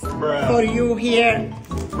pictures for you here.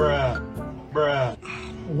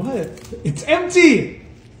 What? It's empty!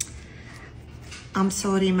 I'm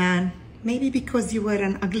sorry, man. Maybe because you were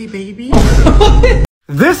an ugly baby?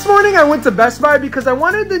 This morning I went to Best Buy because I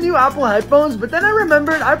wanted the new Apple headphones, but then I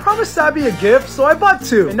remembered I promised Sabby a gift, so I bought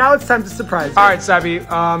 2. And now it's time to surprise her. Alright, Sabby,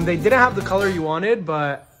 they didn't have the color you wanted,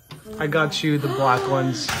 but I got you the black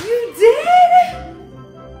ones. You did?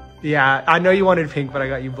 Yeah, I know you wanted pink, but I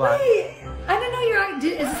got you black. Wait, I didn't know you were. Is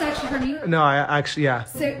this actually from you? No, I actually, yeah.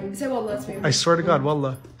 Say wallah to me. I swear to God,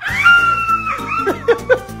 wallah. Oh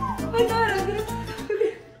my god, I'm gonna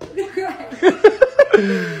cry.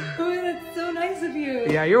 Oh, that's so nice of you.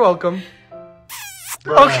 Yeah, you're welcome.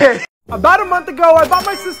 Okay. About a month ago, I bought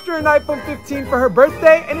my sister an iPhone 15 for her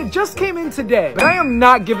birthday, and it just came in today. But I am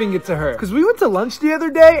not giving it to her, because we went to lunch the other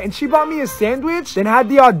day, and she bought me a sandwich, then had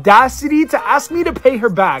the audacity to ask me to pay her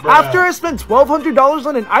back. After I spent $1,200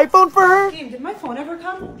 on an iPhone for her. Did my phone ever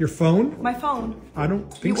come? Your phone? My phone. I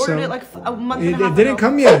don't think You so. ordered it like a month and a half It didn't ago.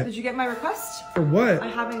 come yet. Did you get my request? For what? I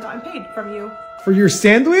haven't gotten paid from you. For your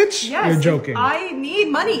sandwich? Yes. You're joking. I need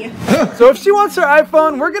money. So if she wants her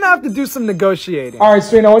iPhone, we're gonna have to do some negotiating. All right,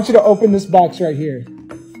 Swain, I want you to open this box right here.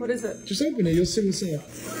 What is it? Just open it. You'll see what's up.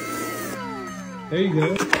 There you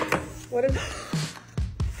go. What is it?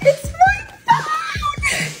 It's my phone!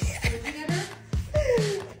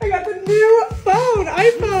 I got the new phone,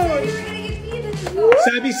 iPhone.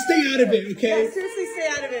 Sabby, stay out of it, okay? Yeah, seriously, stay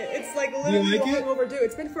out of it. It's like you literally like it? long overdue.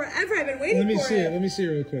 It's been forever. I've been waiting Let me for see it. it. Let me see it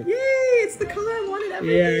real quick. Yay! It's the color I wanted.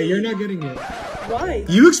 Everything. Yeah, you're not getting it. Why?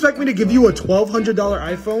 You expect me to give you a $1,200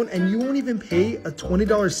 iPhone and you won't even pay a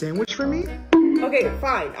 $20 sandwich for me? Okay,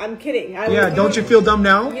 fine. I'm kidding. Don't you feel dumb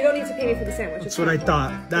now? You don't need to pay me for the sandwich. That's what I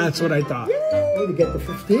thought. That's what I thought. Way to get the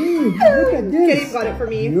 15. Look at this. Kareem got it for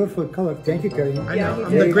me. Beautiful color. Thank you, Kareem. I know.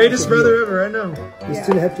 I'm the greatest brother ever. I know. You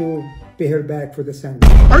still have to pay her back for the sandwich.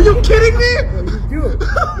 Are you kidding me? Well, you do.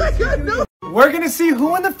 Oh my God, no. We're gonna see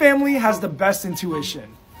who in the family has the best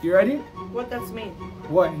intuition. You ready? What that's mean?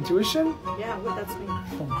 What, intuition? Yeah, what that's mean.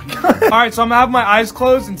 Oh my God. All right, so I'm gonna have my eyes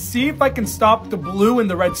closed and see if I can stop the blue in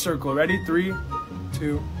the red circle. Ready? 3,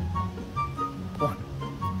 2, 1.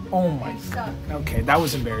 Oh my God. Okay, that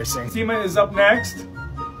was embarrassing. Seema is up next.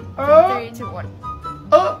 3, 2, 1.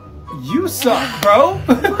 You suck, bro.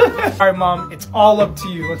 All right, Mom, it's all up to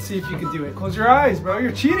you. Let's see if you can do it. Close your eyes, bro.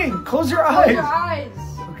 You're cheating. Close your eyes. Close your eyes.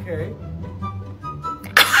 Okay.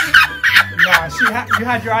 Nah, you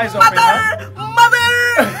had your eyes open, huh?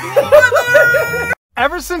 Mother!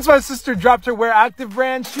 Ever since my sister dropped her Wear Active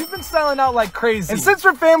brand, she's been styling out like crazy. And since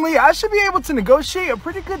we're family, I should be able to negotiate a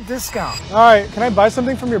pretty good discount. All right, can I buy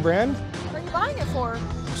something from your brand? What are you buying it for?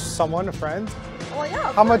 Someone, a friend. Well,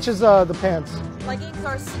 yeah. How much is the pants? Leggings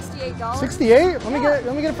are $68. 68? Let me get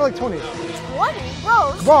it for like 20. 20?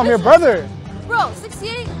 Bro, Bro, I'm your brother. Bro,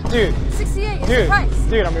 68? Dude. 68 is the price.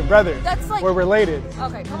 Dude, I'm your brother. That's like... We're related.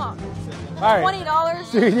 Okay, come on. All right.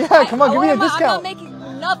 $20? Dude, yeah, come on, give me a discount. I'm not making...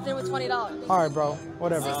 nothing with $20. Alright, bro.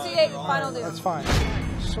 Whatever. 68 final due. That's fine.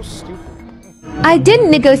 So stupid. I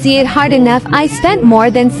didn't negotiate hard enough. I spent more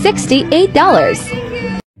than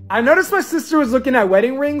 $68. I noticed my sister was looking at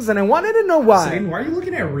wedding rings and I wanted to know why. Saying, why are you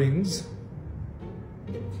looking at rings?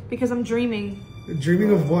 Because I'm dreaming.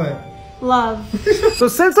 Dreaming of what? Love. So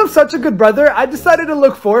since I'm such a good brother, I decided to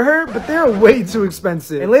look for her, but they're way too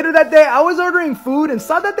expensive. And later that day, I was ordering food and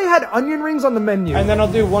saw that they had onion rings on the menu. And then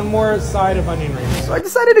I'll do one more side of onion rings. So I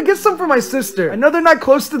decided to get some for my sister. I know they're not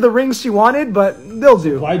close to the rings she wanted, but they'll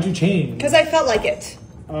do. Why'd you change? Because I felt like it.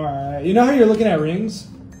 Alright, you know how you're looking at rings?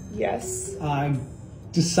 Yes. I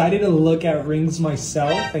decided to look at rings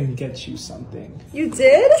myself and get you something. You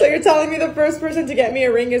did? So you're telling me the first person to get me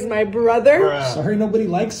a ring is my brother? Sorry nobody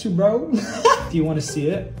likes you, bro. Do you want to see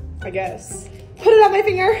it? I guess. Put it on my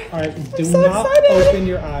finger. Alright, do so not excited. open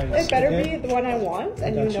your eyes. It better okay? be the one I want,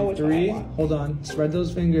 and you know which Three. one I want. Hold on. Spread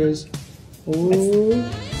those fingers. Ooh.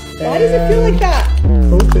 Why does it feel like that?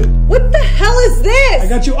 Open. What the hell is this? I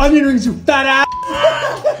got you onion rings, you fat ass!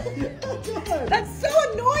 That's so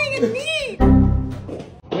annoying and mean!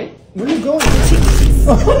 Where are you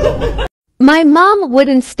going? My mom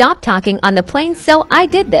wouldn't stop talking on the plane, so I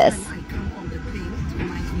did this. We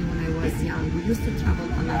used to travel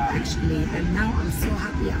a lot actually, and now I'm so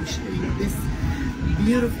happy I'm showing you this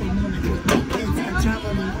beautiful moment with my kids are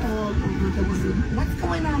traveling all over the world. What's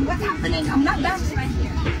going on? What's happening? I'm not done right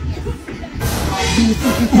here. Do you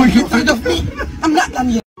think you're afraid of me? I'm not done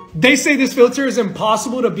yet. They say this filter is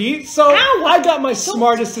impossible to beat, so I got my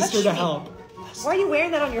smartest sister to help. Why are you wearing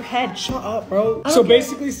that on your head? Shut up, bro. So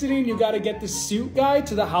basically, Celine, you gotta get the suit guy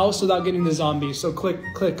to the house without getting the zombie. So click.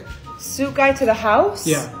 Suit guy to the house?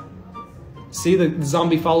 Yeah. See, the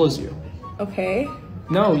zombie follows you. Okay.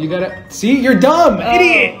 No, you gotta... See, you're dumb,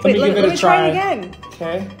 idiot! Wait, Let me give it a Let try. me try it again.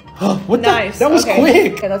 Okay. What Nice. the? That was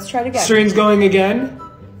quick. Okay, let's try it again. String's going again.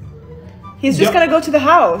 He's just gonna go to the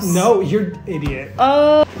house. No, you're idiot.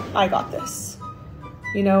 I got this.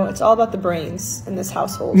 You know, it's all about the brains in this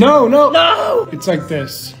household. No! No! It's like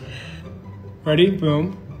this. Ready?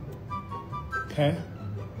 Boom. Okay.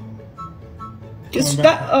 Just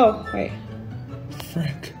that. Oh, wait.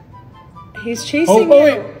 Frick. He's chasing you.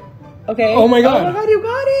 Wait. Okay. Oh my god. Oh my god, you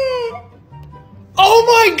got it. Oh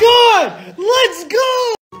my god! Let's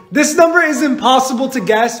go! This number is impossible to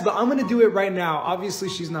guess, but I'm gonna do it right now. Obviously,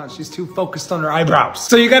 she's not. She's too focused on her eyebrows.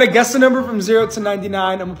 So you gotta guess the number from 0 to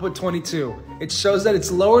 99. I'm gonna put 22. It shows that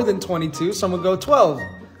it's lower than 22, so I'm gonna go 12.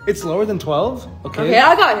 It's lower than 12? Okay,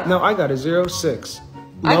 I got it. No, I got it. 0, 6.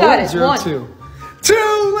 I Lower, got it. 0, 1. 2.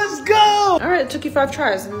 2, let's go! Alright, it took you 5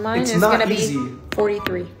 tries. Mine It's is not gonna be easy.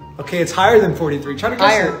 43. Okay, it's higher than 43. Try to guess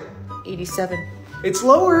Higher. it. 87. It's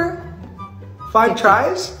lower. 5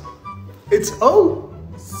 tries? It's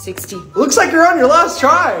 60. Looks like you're on your last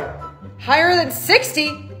try. Higher than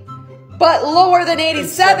 60, but lower than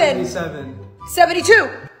 87. 72.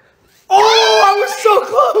 Oh, I was so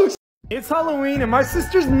close. It's Halloween and my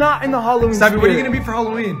sister's not in the Halloween Sabby, what are you spirit. gonna be for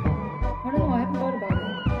Halloween? I don't know, I haven't thought about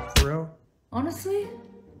it. For real? Honestly,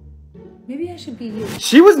 maybe I should be you.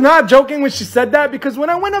 She was not joking when she said that because when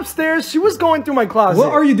I went upstairs, she was going through my closet.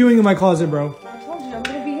 What are you doing in my closet, bro? I told you, I'm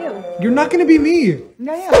gonna be you. You're not gonna be me.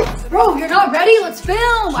 Yeah. Bro, you're not ready? Let's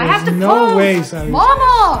film. I have to no pose. way, Sammy.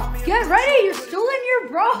 Mama, get ready. You're still in your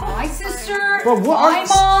bra. My sister, Bro, my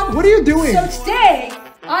mom. What are you doing? So today,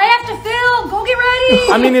 I have to film. Go get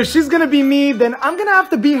ready. I mean, if she's gonna be me, then I'm gonna have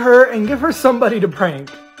to be her and give her somebody to prank.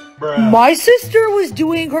 My sister was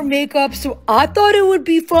doing her makeup, so I thought it would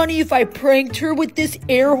be funny if I pranked her with this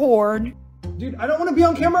air horn. Dude, I don't want to be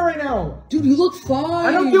on camera right now. Dude, you look fine.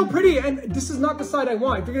 I don't feel pretty, and this is not the side I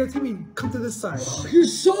want. If you're gonna take me, come to this side. You're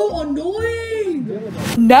so annoying.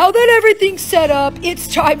 Now that everything's set up, it's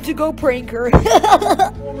time to go prank her.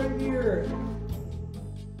 Oh my ear.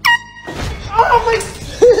 Oh my!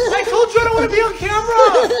 I told you I don't want to be on camera.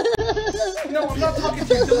 No, I'm not talking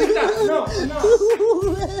to you. Delete that. No, I'm not.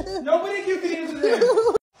 Nobody can get into this.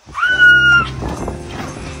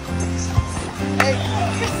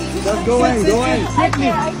 Just go in, go in. I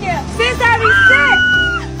can't. Sit, Abby, sit.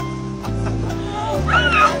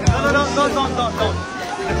 Don't.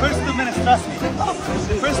 The first 2 minutes, trust me.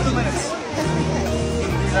 The first 2 minutes.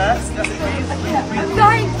 Just breathe.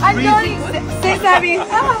 I'm going. Sit, Abby.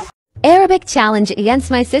 Arabic challenge against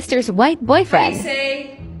my sister's white How do boyfriend. you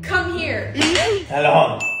say, come here?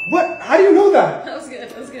 Hello. What? How do you know that? That was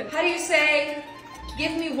good. How do you say,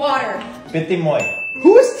 give me water? Petit moi.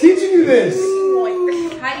 Who is teaching you this?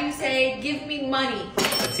 How do you say, give me money?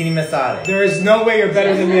 Patini mesare. There is no way you're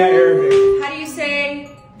better than me at Arabic. How do you say,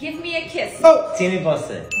 give me a kiss? Oh. Tini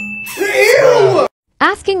posse. Ew!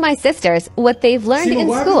 Asking my sisters what they've learned Sima, in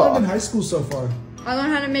what have you school. learned in high school so far? I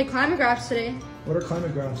learned how to make climate graphs today. What are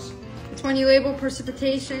climate graphs? It's when you label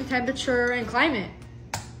precipitation, temperature, and climate.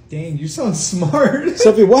 Dang, you sound smart.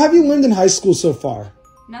 Sophie, what have you learned in high school so far?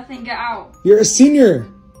 Nothing, get out. You're a senior.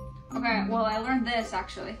 Okay, well, I learned this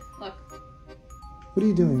actually. Look. What are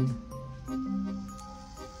you doing?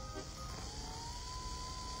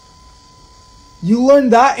 You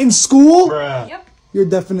learned that in school? Bruh. Yep. You're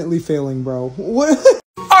definitely failing, bro. What?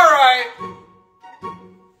 Alright!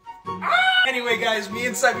 Anyway, guys, me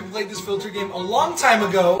and Sabi played this filter game a long time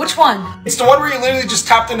ago. Which one? It's the one where you literally just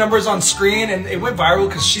tap the numbers on screen and it went viral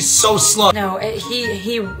because she's so slow. No,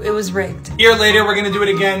 it was rigged. A year later, we're gonna do it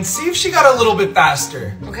again. See if she got a little bit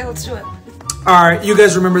faster. Okay, let's do it. Alright, you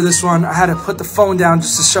guys remember this one. I had to put the phone down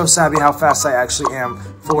just to show Sabi how fast I actually am.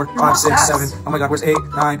 4, 5, 6, 7. Oh my god, where's 8,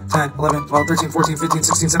 9, 10, 11, 12, 13, 14, 15,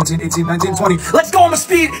 16, 17, 18, 19, 20. Let's go, I'm a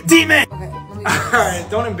speed demon! Alright,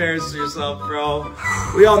 don't embarrass yourself, bro.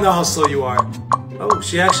 We all know how slow you are. Oh,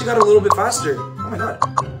 she actually got a little bit faster. Oh my god.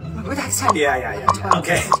 That's 10. Yeah.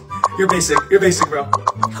 Okay. You're basic, bro.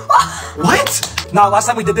 What? No, last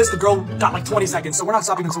time we did this, the girl got like 20 seconds, so we're not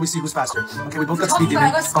stopping until we see who's faster. Okay, we both got speed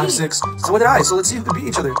demon. 5, 6. So what did I? So let's see who can beat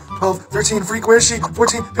each other. 12, 13, freak, where is she?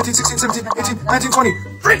 14, 15, 16, 17, 18, 19, 20.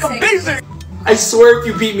 Freak, I'm basic! I swear if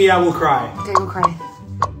you beat me, I will cry. Okay, we'll cry.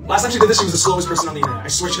 Last time she did this, she was the slowest person on the internet. I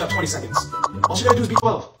swear she got 20 seconds. All she gotta do is beat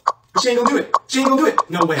 12. But she ain't gonna do it. She ain't gonna do it.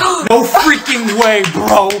 No way. No freaking way,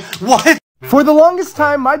 bro. What? For the longest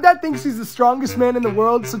time, my dad thinks he's the strongest man in the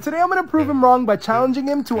world, so today I'm gonna prove him wrong by challenging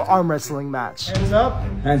him to an arm wrestling match. Hands up.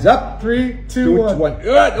 Hands up. 3, 2, 1.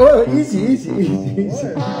 Oh, easy.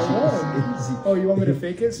 Oh, you want me to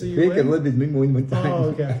fake it so you Fake win? it a little bit, maybe one time. Oh,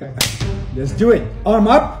 okay. Let's do it. Arm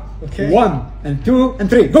up. Okay. 1 and 2 and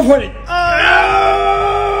 3. Go for it.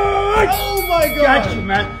 Oh my god. Got you,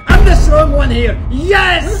 man. I'm the strong one here.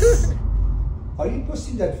 Yes. Are you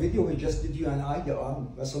posting that video we just did you and I, the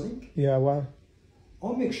arm wrestling? Yeah, why?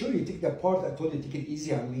 I'll make sure you take that part I told you to take it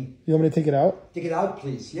easy on me. You want me to take it out? Take it out,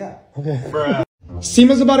 please. Yeah. Okay.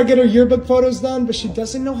 Seema's about to get her yearbook photos done, but she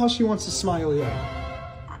doesn't know how she wants to smile yet.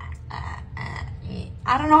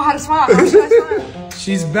 I don't know how to smile. How should I smile?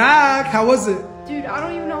 She's back. How was it? Dude, I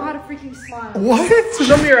don't even know how to freaking smile. What?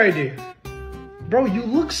 Show me your ID. Bro, you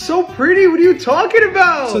look so pretty. What are you talking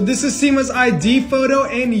about? So this is Seema's ID photo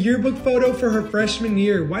and yearbook photo for her freshman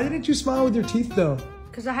year. Why didn't you smile with your teeth though?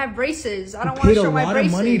 Because I have braces. I don't want to show my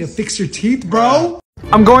braces. Paid a lot of money to fix your teeth, bro.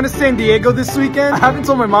 I'm going to San Diego this weekend. I haven't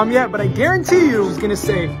told my mom yet, but I guarantee you she's gonna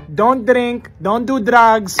say, don't drink, don't do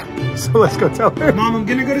drugs. So let's go tell her. Mom, I'm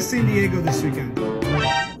gonna go to San Diego this weekend.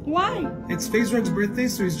 Why? It's FaZe Rug's birthday,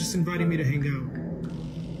 so he's just inviting me to hang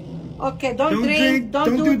out. Okay, don't drink,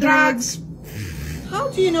 don't do drugs. How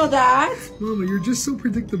do you know that? Mama, you're just so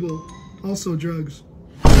predictable. Also drugs.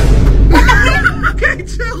 Okay,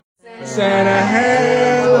 chill. Santa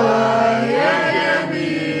Hella, yeah,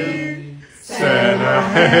 me. Santa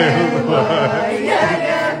Hella,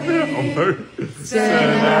 yeah, me.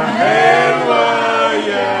 Santa Hella,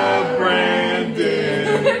 yeah,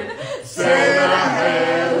 Brandon. Santa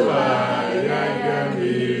Hella, yeah,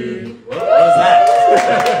 me. What was that?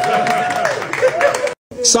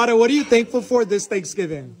 Sada, what are you thankful for this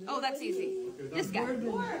Thanksgiving? Oh, that's easy. This guy.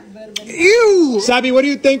 Ew! Sabi, what are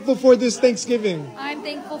you thankful for this Thanksgiving? I'm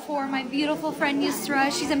thankful for my beautiful friend Yusra.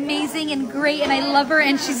 She's amazing and great and I love her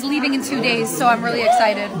and she's leaving in 2 days, so I'm really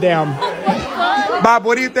excited. Damn. Bob,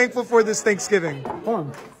 what are you thankful for this Thanksgiving?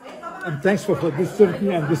 I'm thankful for this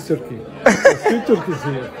turkey and this turkey. There's 2 turkeys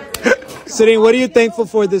here. Serene, what are you thankful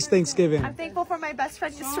for this Thanksgiving? I'm thankful for my best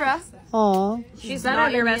friend Yusra. Aww. She's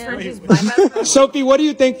not your best friend, she's my best friend. Sophie, what are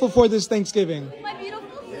you thankful for this Thanksgiving? My beautiful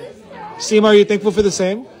sister. Seema, are you thankful for the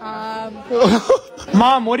same?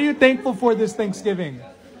 Mom, what are you thankful for this Thanksgiving?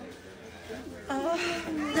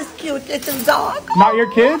 This cute little dog. Not your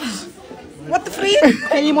kids? What the freak?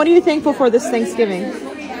 Keemokazi, what are you thankful for this Thanksgiving?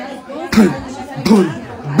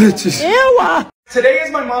 Bitches. Ew. Today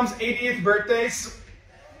is my mom's 80th birthday. So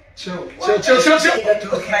chill.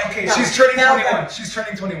 Okay, she's turning 21. She's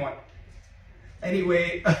turning 21.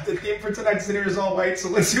 Anyway, the theme for tonight's dinner is all white, so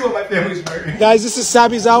let's see what my family's wearing. Guys, this is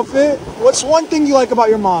Sabi's outfit. What's one thing you like about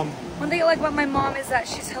your mom? One thing I like about my mom is that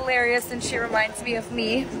she's hilarious and she reminds me of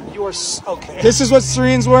me. You're okay. This is what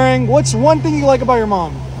Serene's wearing. What's one thing you like about your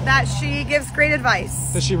mom? That she gives great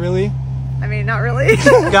advice. Does she really? I mean, not really.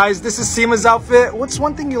 Guys, this is Seema's outfit. What's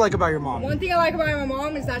one thing you like about your mom? One thing I like about my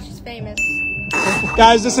mom is that she's famous.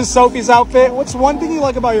 Guys, this is Sophie's outfit. What's one thing you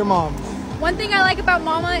like about your mom? One thing I like about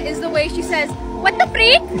Mama is the way she says, "What the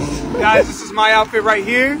freak?" Guys, this is my outfit right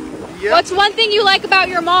here. Yep. What's one thing you like about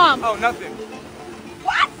your mom? Oh, nothing.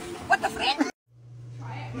 What? What the freak?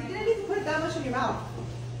 You didn't need to put that much in your mouth.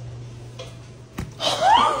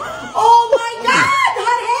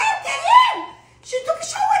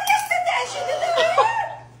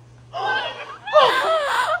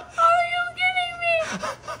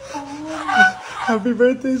 Happy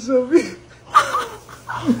birthday, Sophie.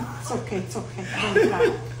 It's okay, it's okay. Don't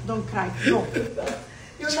cry. Don't cry. No.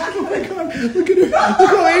 You're not Oh my God, look at her. Look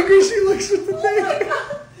how angry she looks with the thing.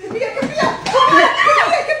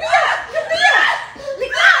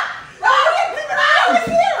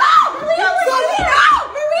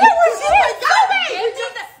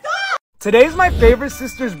 Today's my favorite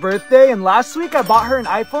sister's birthday, and last week I bought her an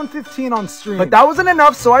iPhone 15 on stream. But that wasn't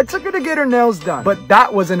enough, so I took her to get her nails done. But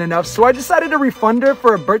that wasn't enough, so I decided to refund her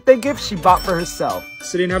for a birthday gift she bought for herself.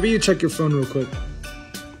 Serene, how about you check your phone real quick?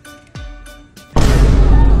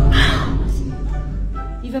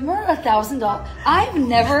 You've been more $1,000. I've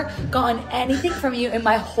never gotten anything from you in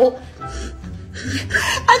my whole...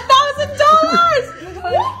 $1,000!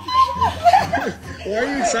 Why are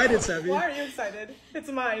you excited, Savvy? Why are you excited? It's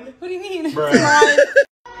mine. What do you mean? Bruh. It's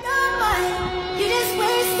mine. You just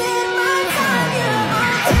wasted my time.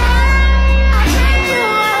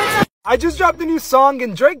 I just dropped a new song,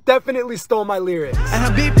 and Drake definitely stole my lyrics.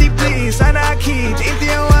 حبيبتي بليز أنا أكيد أنت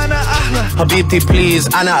وأنا أحلى حبيبتي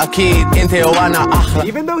please أنا أكيد أنت وأنا أحلى.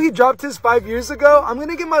 Even though he dropped his 5 years ago, I'm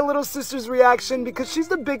gonna get my little sister's reaction because she's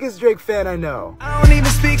the biggest Drake fan I know. I don't even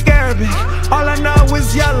speak Arabic all I know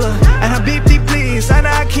is yalla and حبيبتي please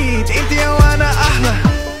أنا أكيد أنت وأنا أحلى.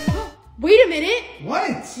 Wait a minute.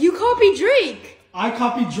 What? You copied Drake. I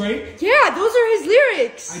copied Drake? Yeah, those are his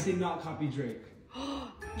lyrics. I did not copy Drake.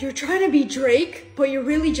 You're trying to be Drake, but you're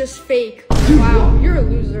really just fake. Wow, you're a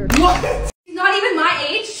loser. What? She's not even my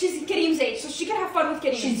age. She's Kareem's age, so she can have fun with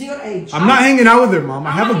Kareem. She's your age. I'm not hanging out with her, Mom.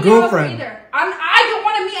 I have a girlfriend. I don't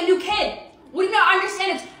want to meet a new kid. What do you not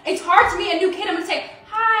understand? It's hard to meet a new kid. I'm gonna say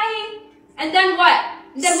hi, and then what?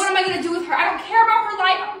 Then what am I gonna do with her? I don't care about her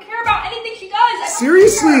life. I don't care about anything she does.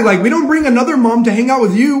 Seriously, like we don't bring another mom to hang out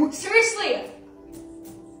with you. Seriously,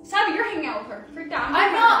 Savvy, you're hanging out with her. Freak out.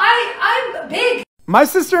 I'm not. I'm big. My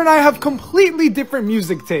sister and I have completely different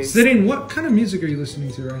music tastes. Serene, what kind of music are you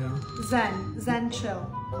listening to right now? Zen chill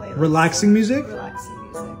playlist. Relaxing music? Relaxing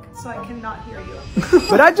music. So I cannot hear you.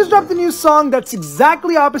 But I just dropped a new song that's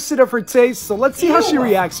exactly opposite of her taste, so let's see how she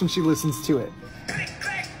reacts when she listens to it.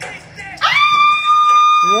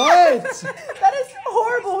 What? That is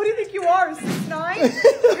horrible. Who do you think you are?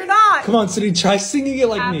 6'9"? You're not. Come on, Serene, try singing it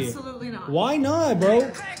like me. Absolutely not. Why not,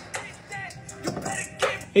 bro?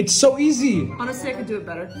 It's so easy. Honestly, I could do it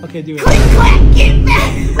better. Okay, do it. Click, clack, get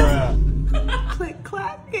back. Bruh. Click,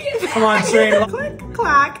 clack, get back. Come on, Serene. Click,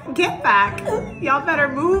 clack, get back. Y'all better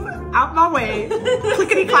move out my way.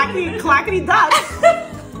 Clickety, clackety, clackety, duck.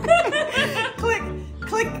 Click,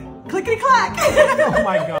 click, clickety, clack. Oh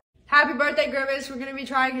my God. Happy birthday, Grimace. We're gonna be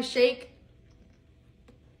trying a shake.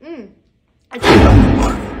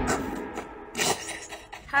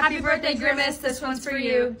 Happy birthday, Grimace. This one's for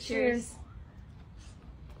you. Cheers.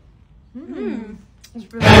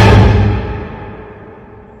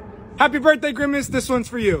 Happy birthday, Grimace. This one's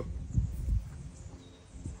for you.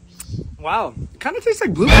 Wow, it kind of tastes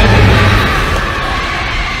like blue.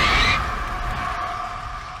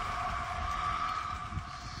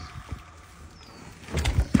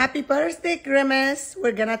 Happy birthday, Grimace.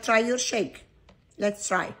 We're gonna try your shake. Let's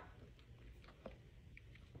try.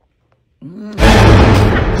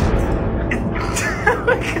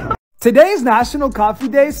 Today is National Coffee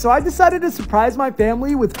Day, so I decided to surprise my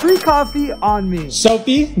family with free coffee on me.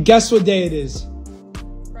 Sophie, guess what day it is?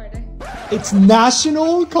 Friday. It's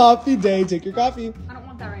National Coffee Day. Take your coffee. I don't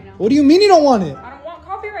want that right now. What do you mean you don't want it? I don't want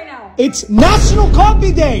coffee right now. It's National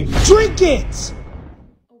Coffee Day. Drink it.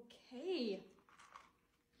 Okay.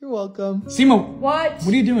 You're welcome. Simo, What? what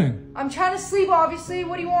are you doing? I'm trying to sleep, obviously.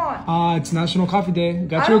 What do you want? It's National Coffee Day.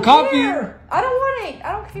 Got I you a don't coffee. care. I don't want it.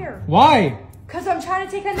 I don't care. Why? Because I'm trying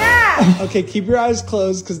to take a nap. Okay, keep your eyes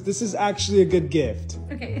closed because this is actually a good gift.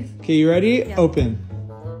 Okay. Okay, you ready? Yeah. Open.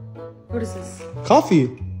 What is this? Coffee.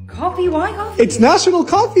 Coffee? Why coffee? It's National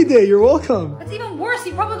Coffee Day. You're welcome. That's even worse.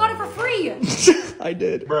 You probably got it for free. I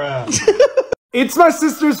did. It's my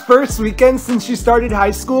sister's first weekend since she started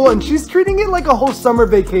high school, and she's treating it like a whole summer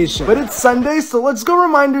vacation. But it's Sunday, so let's go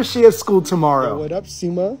remind her she has school tomorrow. What up,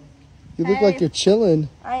 Sima? You look like you're chilling.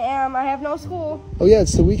 I am. I have no school. Oh yeah,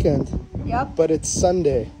 it's the weekend. Yep. But it's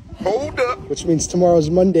Sunday. Hold up. Which means tomorrow's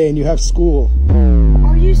Monday and you have school.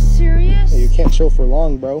 Are you serious? Yeah, you can't chill for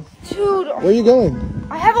long, bro. Dude. Where are you going?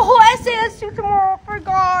 I have a whole essay that's due tomorrow. I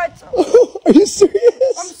forgot. Are you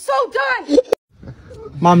serious? I'm so done.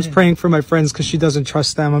 Mom's praying for my friends because she doesn't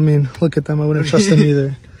trust them. I mean, look at them. I wouldn't trust them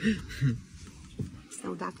either.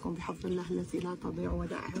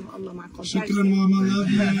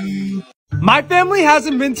 My family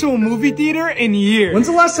hasn't been to a movie theater in years. When's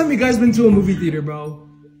the last time you guys been to a movie theater, bro?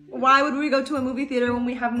 Why would we go to a movie theater when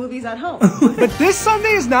we have movies at home? But this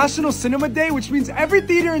Sunday is National Cinema Day, which means every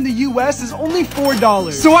theater in the US is only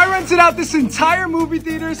 $4. So I rented out this entire movie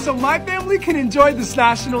theater so my family can enjoy this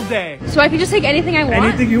National Day. So I can just take anything I want?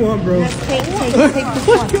 Anything you want, bro. Just take this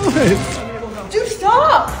one. Dude,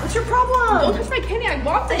 stop! What's your problem? Don't touch my penny, I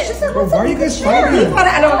bought this. She said, Bro, why are you guys Leave fighting? her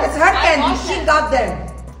alone. It's her candy. She got them.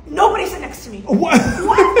 Nobody sit next to me. What?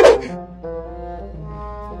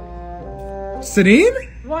 Serene?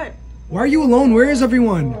 What? Why are you alone? Where is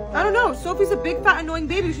everyone? I don't know. Sophie's a big, fat, annoying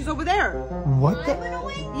baby. She's over there. What the?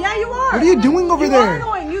 Yeah, you are. What are you doing over You there? are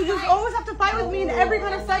annoying. You just always have to fight with me in every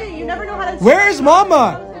kind of setting. You never know how to. Where's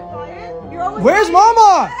Mama? Where's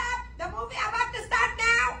Mama? The movie about to start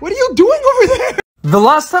now. What are you doing over there? The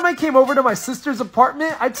last time I came over to my sister's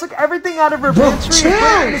apartment, I took everything out of her pantry and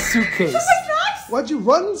put it in a suitcase. Why'd you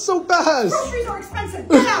run so fast? Groceries are expensive.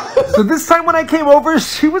 Get out. So this time when I came over,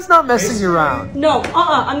 she was not messing around. No,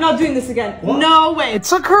 I'm not doing this again. What? No way. It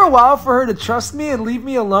took her a while for her to trust me and leave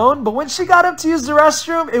me alone, but when she got up to use the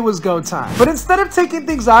restroom, it was go time. But instead of taking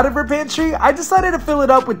things out of her pantry, I decided to fill it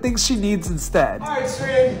up with things she needs instead. Alright,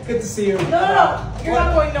 Serene, good to see you. No. You're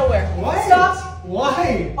not going nowhere. What? Stop.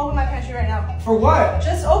 Why? Open my pantry right now. For what?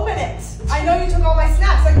 Just open it. I know you took all my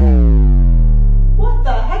snacks. Like, what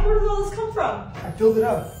the heck? Where did all this come from? I filled it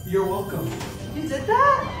up. You're welcome. You did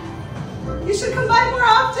that? You should come by more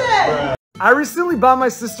often. I recently bought my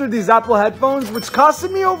sister these Apple headphones, which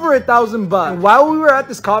costed me over $1,000. And while we were at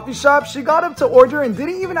this coffee shop, she got up to order and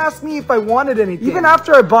didn't even ask me if I wanted anything, even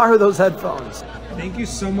after I bought her those headphones. Thank you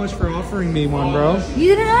so much for offering me one, bro.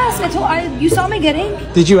 You didn't ask. You saw me getting.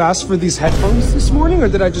 Did you ask for these headphones this morning, or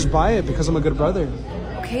did I just buy it because I'm a good brother?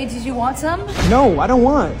 Okay, did you want some? No, I don't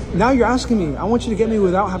want. Now you're asking me. I want you to get me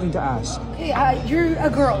without having to ask. Okay, you're a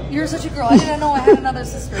girl. You're such a girl. I didn't know I had another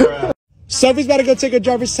sister. Sophie's about to go take a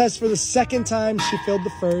driver's test for the second time. She failed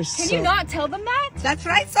the first. Can you not tell them that? That's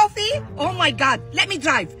right, Sophie. Oh my God, let me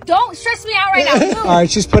drive. Don't stress me out right now. All right,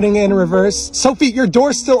 she's putting it in reverse. Sophie, your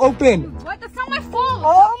door's still open. What? That's not my fault.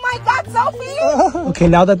 Oh my God, Sophie. Okay,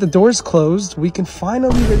 now that the door's closed, we can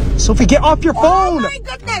finally... Sophie, get off your phone! Oh my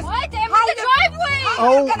goodness. What? I'm in the driveway.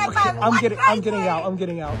 Oh, okay. I'm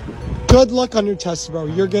getting out. Good luck on your test, bro.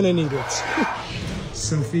 You're gonna need it.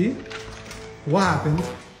 Sophie, what happened?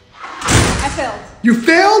 I failed. You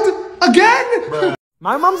failed? Again? Bruh.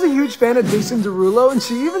 My mom's a huge fan of Jason Derulo, and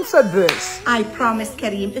she even said this. I promise,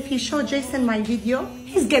 Kareem, if you show Jason my video,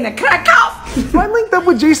 he's gonna crack up. I linked up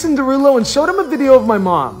with Jason Derulo and showed him a video of my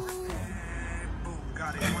mom.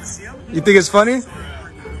 You think it's funny?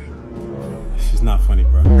 She's not funny,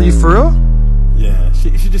 bro. Are you for real? Yeah, she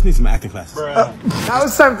just needs some acting classes. Now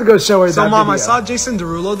it's time to go show her that So, Mom, video. I saw Jason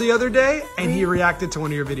Derulo the other day, and he reacted to one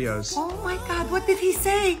of your videos. Oh my God, what did he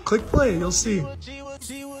say? Click play, you'll see. You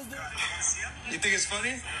think it's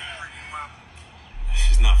funny?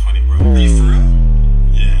 She's not funny, bro. Are you for real?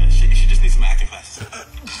 Yeah, she just needs some acting classes.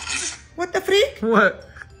 What the freak? What?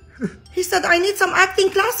 He said, I need some acting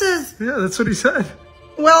classes. Yeah, that's what he said.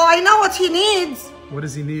 Well, I know what he needs. What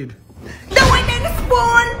does he need? The wooden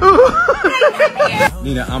spoon.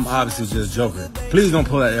 Nina, I'm obviously just joking. Please don't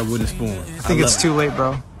pull out that wooden spoon. I think it's too late,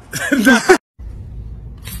 bro.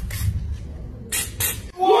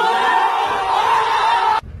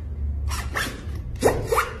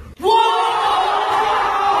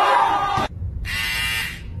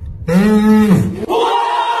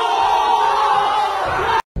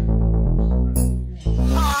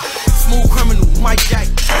 Smooth criminal, Mike Jack.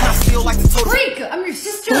 And I feel like the total. Freak! I'm your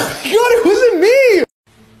sister! God, it wasn't me!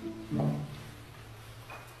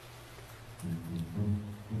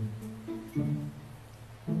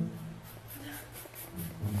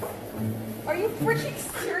 Are you freaking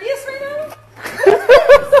serious right now?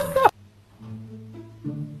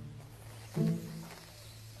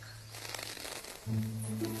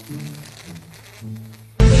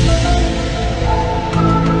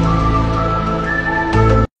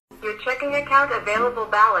 Your checking account available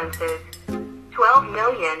balance is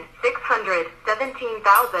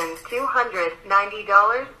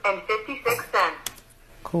 $12,617,290.56.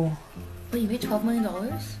 Cool. Wait, you made $12 million?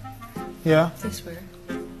 Yeah. I swear.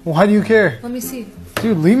 Why do you care? Let me see.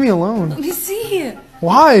 Dude, leave me alone. Let me see.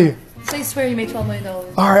 Why? Say swear you made $12 million.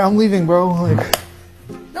 Alright, I'm leaving, bro. Like...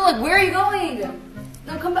 No, like, where are you going?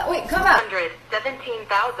 No, come back. Wait, come back.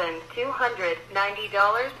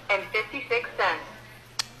 $117,290.56.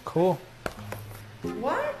 Cool.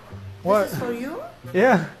 What? What? This is for you?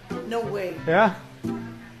 Yeah. No way. Yeah?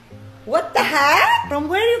 What the heck? From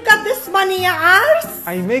where you got this money, ours?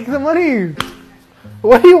 I make the money.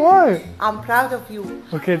 What do you want? I'm proud of you.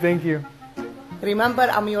 Okay, thank you. Remember,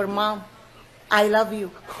 I'm your mom. I love you.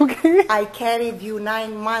 Okay. I carried you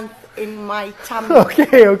 9 months in my tummy.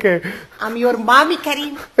 Okay. I'm your mommy,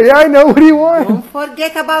 Karim. Yeah, I know. What do you want? Don't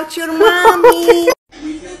forget about your mommy.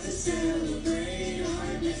 We got to celebrate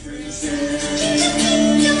our differences.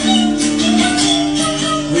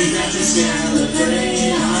 We got to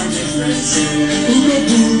celebrate our differences. Ooga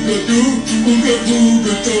booga doo, ooga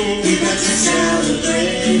booga doo. We got to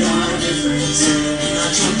celebrate our differences.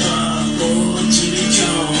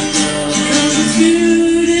 Cause it's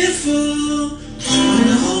beautiful when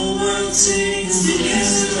the whole world sings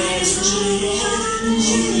together.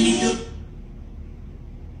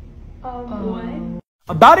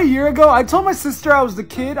 About a year ago, I told my sister I was the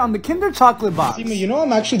kid on the Kinder chocolate box. Seema, you know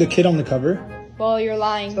I'm actually the kid on the cover? Well, you're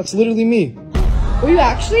lying. That's literally me. Were you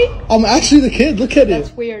actually? I'm actually the kid. Look at it.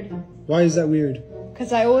 That's weird. Why is that weird?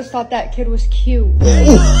 Because I always thought that kid was cute.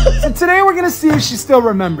 So today we're gonna see if she still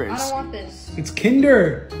remembers. I don't want this. It's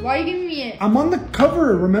Kinder. Why are you giving me it? I'm on the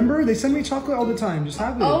cover, remember? They send me chocolate all the time. Just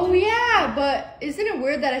have it. Oh yeah, but isn't it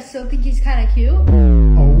weird that I still think he's kind of cute? Oh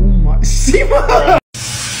my... Seema!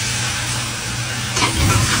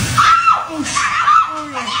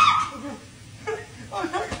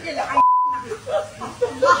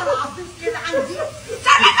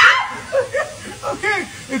 Okay,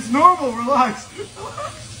 it's normal. Relax.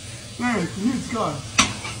 There, it's gone.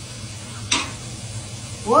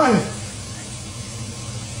 What?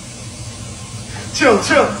 Chill.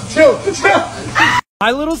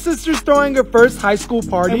 My little sister's throwing her first high school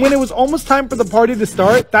party, and when it was almost time for the party to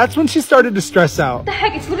start, that's when she started to stress out. What the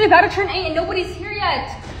heck? It's literally about to turn 8 and nobody's here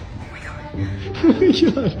yet. Dude,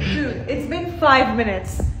 it's been 5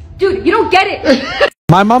 minutes. Dude, you don't get it.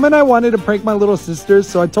 My mom and I wanted to prank my little sister,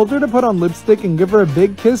 so I told her to put on lipstick and give her a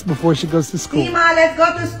big kiss before she goes to school. Seema, let's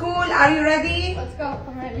go to school. Are you ready? Let's go.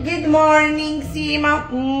 I'm ready. Good morning, Seema.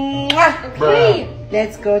 Okay.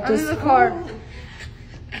 Let's go to I'm in school. the car.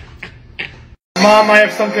 Mom, I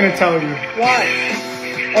have something to tell you. What?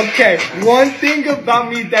 Okay, one thing about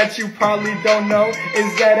me that you probably don't know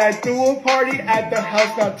is that I threw a party at the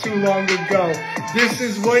house not too long ago. This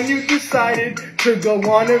is when you decided to go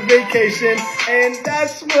on a vacation, and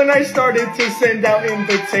that's when I started to send out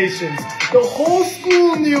invitations. The whole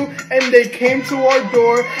school knew, and they came to our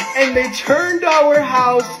door, and they turned our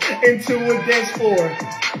house into a dance floor.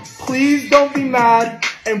 Please don't be mad,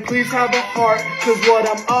 and please have a heart, cause what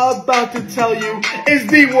I'm about to tell you is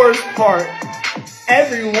the worst part.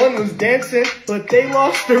 Everyone was dancing, but they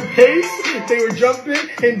lost their pace. They were jumping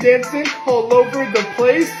and dancing all over the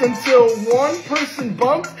place until one person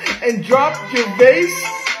bumped and dropped your vase.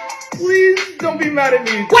 Please don't be mad at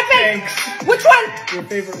me. What Thanks. Which one? Your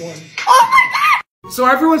favorite one. Oh my God! So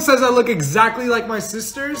everyone says I look exactly like my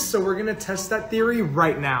sisters, so we're gonna test that theory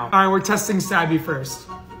right now. All right, we're testing Sabby first.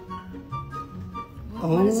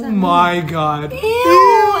 Oh my God. Ew, is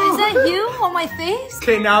that you on my face?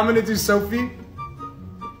 Okay, now I'm gonna do Sophie.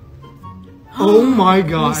 Oh my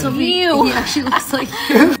God. Ew. He actually looks like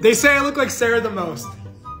you. They say I look like Sarah the most.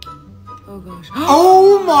 Oh gosh.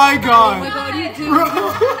 Oh my God. Oh my God, you do.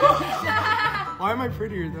 Why am I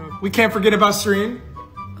prettier though? We can't forget about Serene.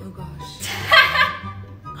 Oh gosh.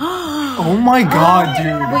 Oh my God,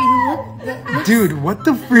 dude. Wait, you look. Dude, what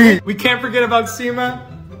the freak? We can't forget about Seema.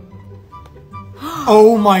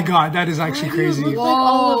 Oh my God, that is actually crazy.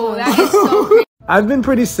 Whoa, that is so crazy. I've been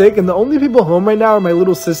pretty sick, and the only people home right now are my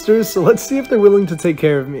little sisters, so let's see if they're willing to take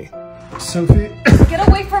care of me. Sophie, Get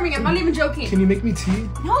away from me. I'm not even joking. can you make me tea?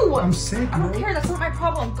 No. I'm sick, I don't bro. care. That's not my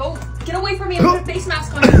problem. Go. Get away from me and put a face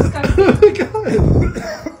mask on. You're disgusting. Oh my God.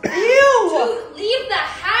 Ew! Dude, leave the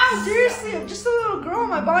house. Seriously, I'm just a little girl.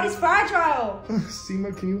 My body's fragile.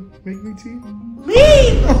 Seema, can you make me tea?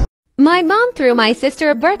 Leave! My mom threw my sister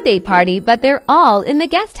a birthday party, but they're all in the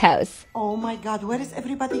guest house. Oh my God, where is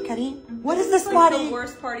everybody, Karim? What is this Like party? the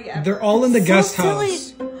worst party ever. They're all in the guest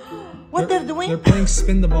house. What they're doing? They're playing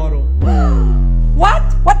spin the bottle. What?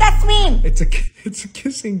 What that mean? It's a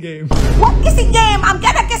kissing game. What kissing game? I'm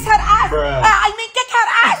gonna kiss her ass. I mean kick her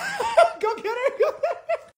ass. Go get her.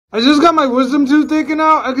 I just got my wisdom tooth taken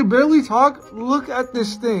out. I could barely talk. Look at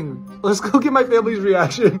this thing. Let's go get my family's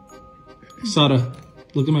reaction. Sada,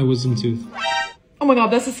 look at my wisdom tooth. Oh my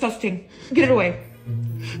God, that's disgusting. Get it away.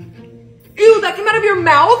 Ew, that came out of your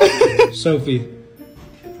mouth? Sophie,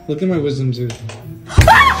 look at my wisdom tooth.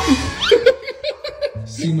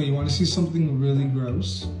 Seema, you want to see something really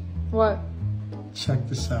gross? What? Check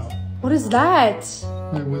this out. What is that?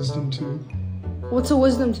 My wisdom tooth. What's a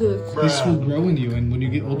wisdom tooth? This will grow in you, and when you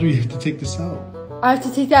get older, you have to take this out. I have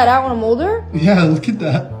to take that out when I'm older? Yeah, look at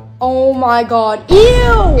that. Oh my God.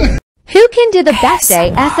 Ew! Who can do the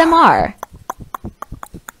birthday SMR?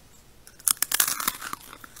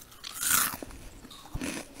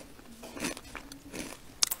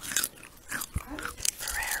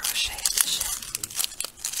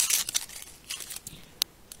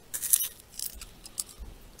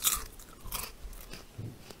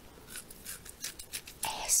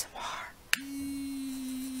 ASMR.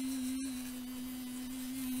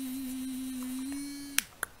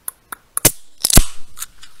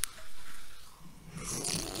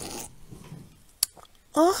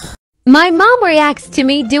 My mom reacts to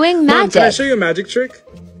me doing magic. Can I show you a magic trick?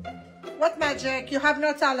 What magic? You have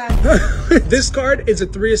no talent. This card is a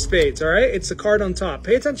 3 of spades, all right? It's the card on top.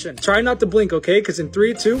 Pay attention. Try not to blink, okay? Because in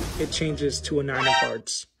 3, 2, it changes to a 9 of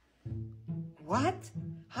hearts. What?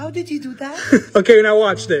 How did you do that? Okay, now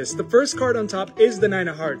watch this. The first card on top is the 9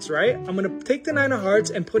 of hearts, right? I'm going to take the 9 of hearts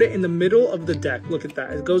and put it in the middle of the deck. Look at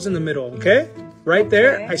that. It goes in the middle, okay? Right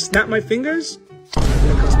there. Okay. I snap my fingers,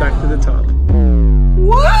 and it comes back to the top.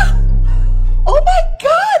 What? Oh my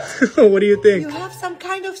God! What do you think? You have some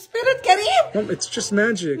kind of spirit, Kareem. Well, it's just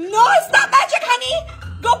magic. No, it's not magic, honey.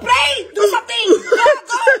 Go pray. Do something.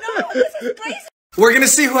 No, this is crazy. We're gonna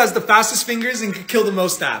see who has the fastest fingers and can kill the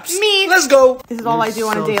most apps. Me. Let's go. This is all I do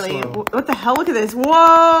on a daily. Slow. What the hell? Look at this.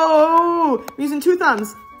 Whoa! I'm using 2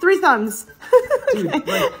 thumbs. 3 thumbs. Dude,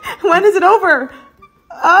 when is it over?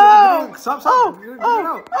 Oh! Stop. Oh!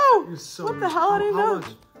 You're so what the hell? I didn't know.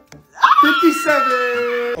 57.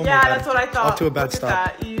 Oh yeah, that's what I thought. Off to a bad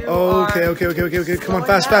start. Okay. Come on,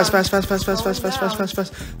 fast. Faster.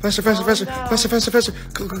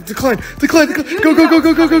 Decline. Go.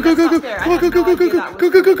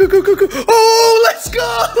 Oh, let's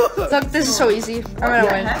go. Look, this is so easy. I'm gonna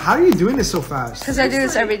win. How are you doing this so fast? Because I do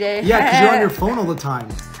this every day. Yeah, because you're on your phone all the time.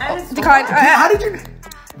 Decline. How did you?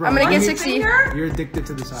 Bro, I'm gonna get 60. You're addicted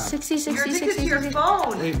to this app. 60. You're addicted to your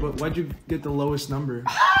phone. Hey, but why'd you get the lowest number?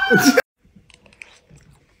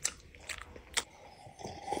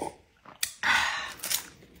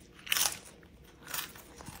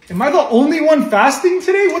 Am I the only one fasting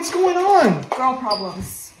today? What's going on? Girl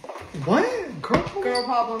problems. What? Girl problems? Girl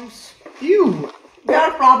problems. Ew.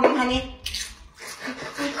 Girl problem, honey.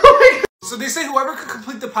 So they say whoever could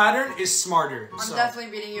complete the pattern is smarter. I'm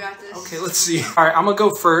definitely beating you at this. Okay, let's see. All right, I'm gonna go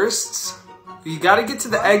first. You gotta get to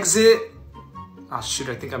the exit. Oh shoot,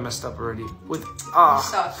 I think I messed up already.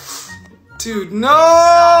 Dude, no,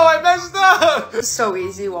 I messed up. It's so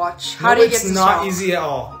easy, watch. How do you get this It's not easy at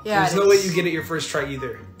all. Yeah, there's no way you get it your first try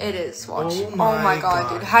either. It is, watch. Oh my god,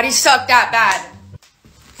 dude. How do you suck that bad?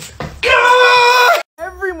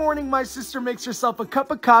 Every morning my sister makes herself a cup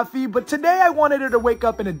of coffee, but today I wanted her to wake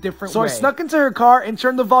up in a different way. So I snuck into her car and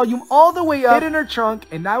turned the volume all the way up, hid in her trunk,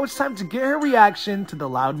 and now it's time to get her reaction to the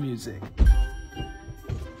loud music.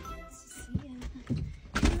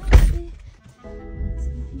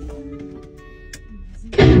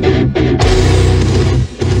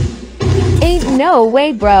 Ain't no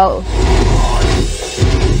way, bro.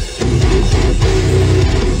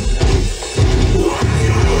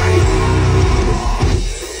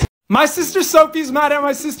 My sister Sophie's mad at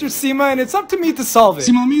my sister Seema, and it's up to me to solve it.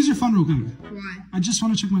 Seema, let me use your phone real quick. Why? I just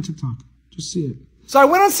want to check my TikTok. Just see it. So I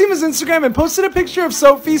went on Seema's Instagram and posted a picture of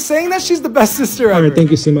Sophie saying that she's the best sister ever. Alright, thank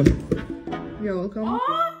you, Seema. You're welcome.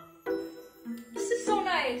 Aww. This is so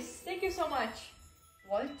nice. Thank you so much.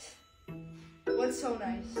 What? What's so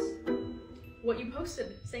nice? What you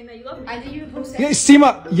posted, saying that you love me. I didn't even post Yeah, anything.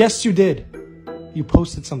 Seema, yes you did. You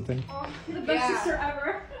posted something. Oh, you're the best sister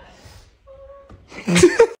ever.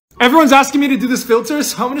 Everyone's asking me to do this filter,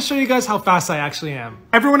 so I'm gonna show you guys how fast I actually am.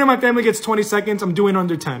 Everyone in my family gets 20 seconds. I'm doing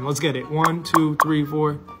under 10. Let's get it. 1, 2, 3,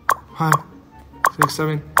 4, 5, 6,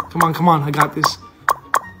 7. Come on, I got this.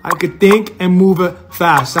 I could think and move it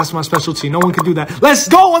fast. That's my specialty. No one can do that. Let's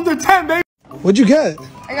go under 10, baby. What'd you get?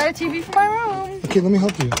 I got a TV for my room. Okay, let me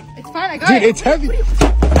help you. It's fine, I got it. Dude, it's heavy.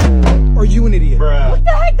 Are you an idiot? What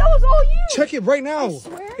the heck? That was all you. Check it right now. I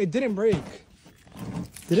swear. It didn't break.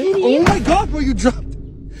 Did it? Oh my god, bro, you dropped.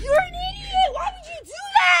 You're an idiot. Why would you do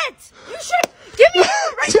that? You should give me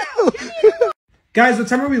it right now. Give me it. Guys, what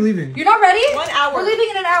time are we leaving? You're not ready? 1 hour. We're leaving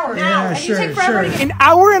in an hour. Yeah, and sure, you take forever to get. An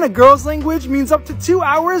hour in a girl's language means up to 2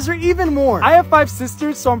 hours or even more. I have 5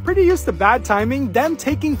 sisters, so I'm pretty used to bad timing, them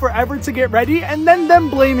taking forever to get ready, and then them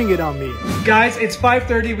blaming it on me. Guys, it's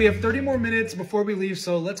 5:30. We have 30 more minutes before we leave,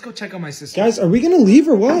 so let's go check on my sister. Guys, are we gonna leave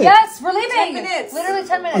or what? Yes, we're leaving. 10 minutes. Literally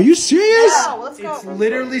 10 minutes. Are you serious? Yeah, let's go. It's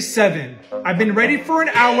literally 7. I've been ready for an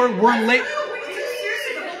hour. We're late.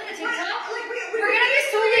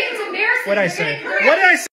 What'd I say?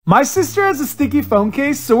 My sister has a sticky phone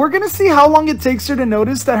case, so we're gonna see how long it takes her to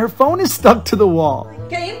notice that her phone is stuck to the wall.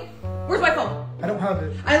 Kareem, where's my phone? I don't have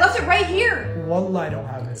it. I left it right here. Wallah, I don't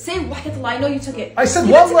have it. Say why it's a lie. I know you took it. I said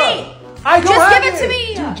give wallah. it to me. I don't Just have give it to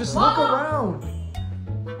me. Dude, just Mom. look around.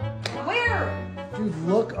 Where? Dude,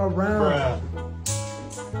 look around.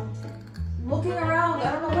 Looking around.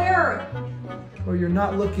 I don't know where. Or you're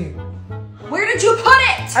not looking. Where did you put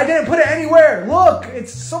it? I didn't put it anywhere. Look,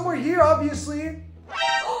 it's somewhere here, obviously.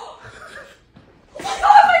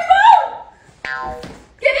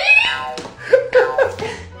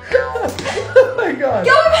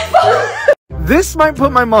 This might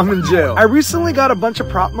put my mom in jail. I recently got a bunch of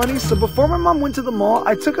prop money, so before my mom went to the mall,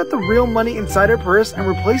 I took out the real money inside her purse and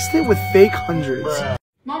replaced it with fake hundreds.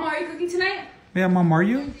 Mom, are you cooking tonight? Yeah, Mom, are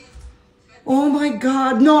you? Oh my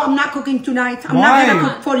God. No, I'm not cooking tonight. I'm Why? not going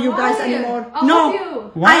to cook for you guys anymore. I'll no. help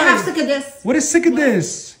you. Why? I have sick of this. What is sick of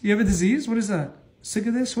this? You have a disease? What is that? Sick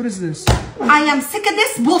of this? What is this? I am sick of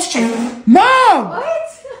this bullshit. Mom!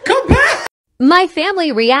 What? Come back! My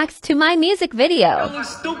family reacts to my music video. Y'all look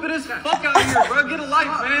stupid as fuck out here, bro. Get a life,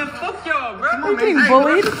 man. Fuck y'all, bro. You're getting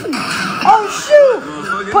bullied. Oh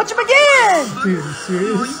shoot! Punch him again. Dude, you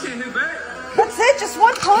serious? You can't hit back. That's it. Just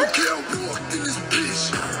one punch.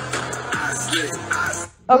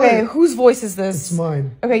 Okay, whose voice is this? It's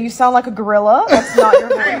mine. Okay, you sound like a gorilla. That's not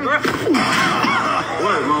your Hey, voice. bro.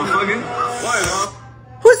 What, motherfucker? What, huh?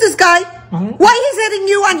 Who's this guy? Why he's hitting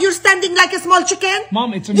you and you're standing like a small chicken?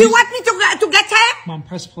 Mom, it's a You want me to get him? Mom,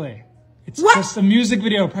 press play. It's What? just a music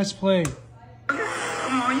video. Press play. Come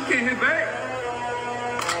on, you can't hit back.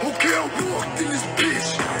 Okay, I walked in this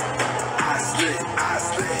bitch. I slay,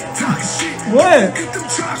 talk shit. What? Get them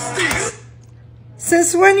chopsticks.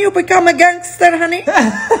 Since when you become a gangster, honey?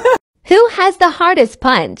 Who has the hardest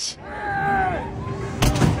punch?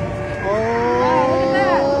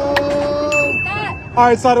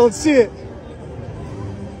 Alright, Sada, let's see it.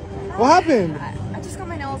 What happened? I just got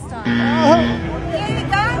my nails done.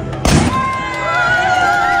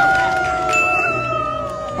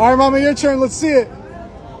 Alright, Mama, your turn. Let's see it.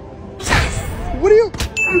 What are you...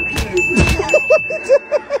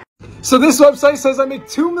 So this website says I make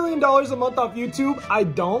 $2 million a month off YouTube. I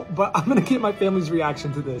don't, but I'm gonna get my family's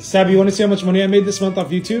reaction to this. Sabby, you wanna see how much money I made this month off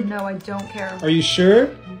YouTube? No, I don't care. Are you sure?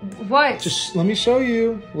 What? Just let me show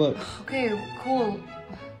you. Look. Okay, cool.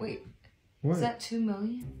 Wait. What? Is that 2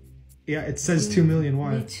 million? Yeah, it says 2 million.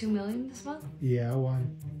 Why? You made 2 million this month? Yeah, why?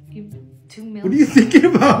 You 2 million? What are you thinking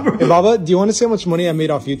about, bro? Hey, Baba, do you want to see how much money I made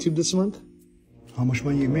off YouTube this month? How much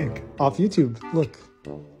money you make? Off YouTube. Look.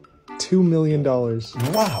 $2 million.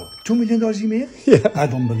 Wow, $2 million you made? Yeah. I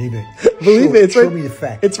don't believe it. Believe it. It's show right. me the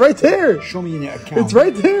fact. It's right there. Show me in your account. It's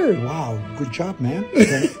right there. Wow, good job, man.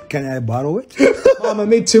 Can I borrow it? Mom, I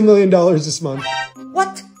made $2 million this month.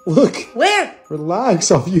 What? Look. Where? Relax,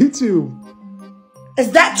 off YouTube.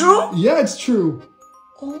 Is that true? Yeah, it's true.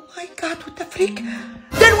 Oh my God, what the freak?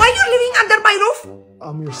 Then why you living under my roof?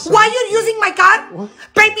 I'm your son. Why you using my car? What?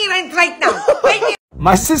 Pay me rent right now. Pay me.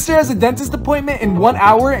 My sister has a dentist appointment in 1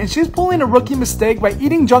 hour, and she's pulling a rookie mistake by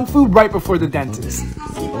eating junk food right before the dentist.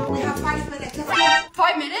 We have 5 minutes. Let's go.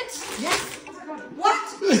 5 minutes? Yes. What?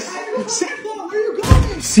 Seema, where are you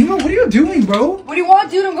going? Seema, what are you doing, bro? What do you want,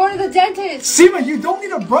 dude? I'm going to the dentist. Seema, you don't need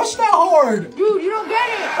to brush that hard. Dude, you don't get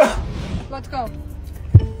it. Let's go.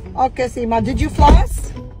 Okay, Seema, did you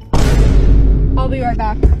floss? I'll be right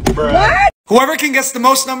back. What? Whoever can guess the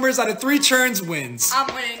most numbers out of 3 turns wins.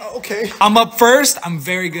 I'm winning. Okay. I'm up first. I'm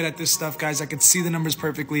very good at this stuff, guys. I can see the numbers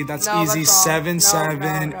perfectly. That's No, easy. that's wrong. 7, No,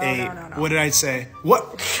 7, no, 8. no. What did I say? What?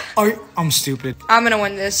 I'm stupid. I'm gonna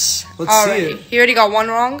win this. Let's see already. it. He already got 1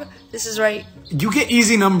 wrong. This is right. You get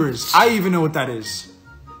easy numbers. I even know what that is.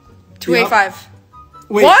 285.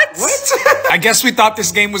 Wait, What? I guess we thought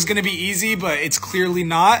this game was gonna be easy, but it's clearly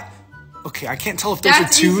not. Okay, I can't tell if those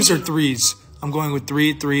That's are 2s easy. or 3s. I'm going with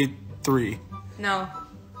 3, 3, 3. No.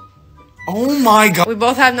 Oh my God. We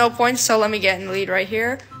both have no points, so let me get in the lead right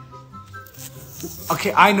here.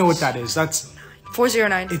 Okay, I know what that is. That's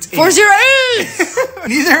 409. It's 408.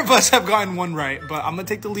 Neither of us have gotten one right, but I'm gonna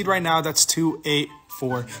take the lead right now. That's 2, 8,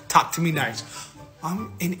 4. Talk to me nice.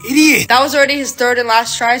 I'm an idiot. That was already his 3rd and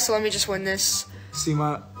last try, so let me just win this.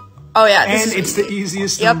 Seema. Oh yeah, this And is it's easy. the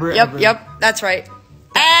easiest Yep, number yep, ever. yep. That's right.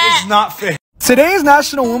 It's not fair. Today is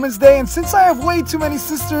National Women's Day, and since I have way too many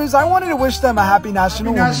sisters, I wanted to wish them a happy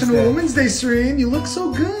National Women's Day. Women's Day, Serene. You look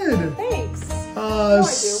so good. Thanks.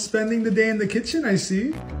 Spending the day in the kitchen, I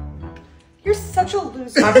see. You're such a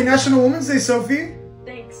loser. Happy National Women's Day, Sophie.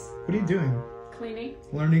 Thanks. What are you doing? Cleaning.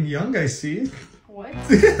 Learning young, I see. What?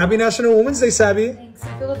 Happy National Women's Day, Sabby. Thanks.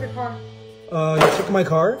 I filled up your car. You took my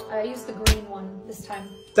car? I used the green one this time.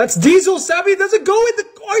 That's diesel, Sabby. Does it go in the...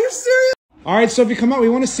 Are you serious? All right, Sophie, come on. We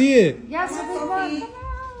want to see it. Yes, come on. What?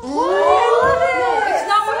 I love it. It's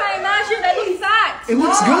not what I imagined. I look fat. It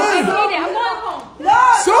looks I good. hate it. I'm going home.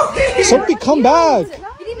 Sophie! Sophie, come back.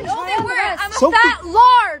 You didn't even try to wear it. I'm a Sophie- fat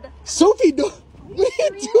lord. Sophie, no. What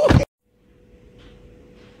are you doing?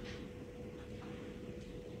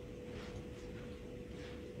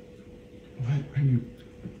 What are you...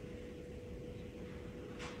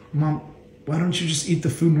 Mom, why don't you just eat the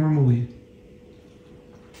food normally?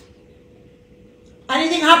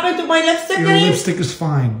 Anything happened to my lipstick, Your Kareem? lipstick is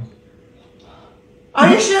fine.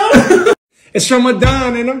 Are you sure? It's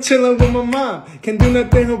Ramadan and I'm chilling with my mom. Can do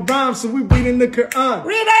nothing haram, so we reading the Quran.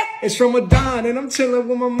 Read it. It's Ramadan and I'm chilling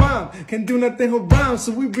with my mom. Can do nothing haram,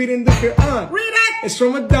 so we reading the Quran. Read it. It's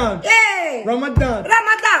Ramadan. Yay. Ramadan.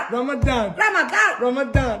 Ramadan. Ramadan. Ramadan.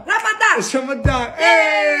 Ramadan. Ramadan. It's Ramadan.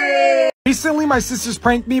 Hey. Recently, my sisters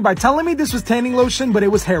pranked me by telling me this was tanning lotion, but it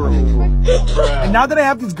was hair removal. And now that I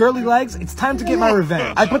have these girly legs, it's time to get my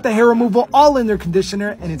revenge. I put the hair removal all in their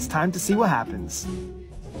conditioner, and it's time to see what happens.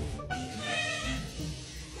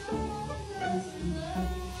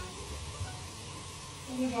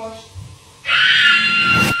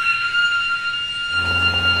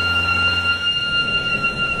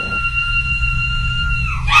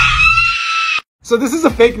 So this is a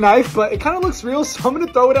fake knife, but it kind of looks real, so I'm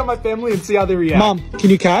gonna throw it at my family and see how they react. Mom, can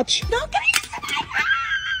you catch? No, can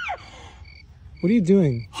What are you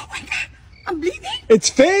doing? Oh my God, I'm bleeding. It's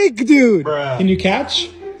fake, dude! Bruh. Can you catch?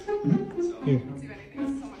 Here.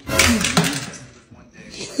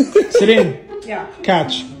 Sit in. Yeah.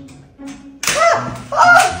 Catch.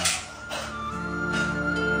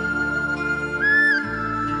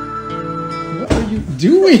 What are you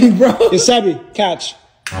doing, bro? Yasabi, catch.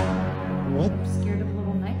 What? Scared of a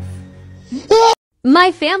little knife?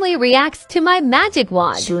 My family reacts to my magic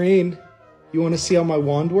wand. Serene, you want to see how my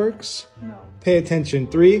wand works? No. Pay attention.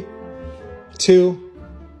 3, 2,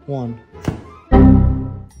 1.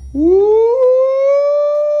 Woo!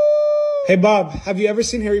 Hey, Bob, have you ever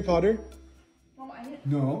seen Harry Potter?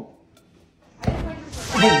 No.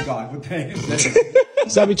 Oh God, what the heck is that?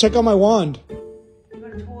 Sabi, check out my wand. You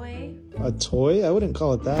got a toy? A toy? I wouldn't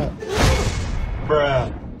call it that.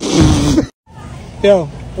 Bruh. Yo,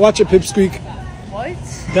 watch it, Pipsqueak. What?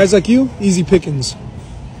 Guys like you, easy pickings.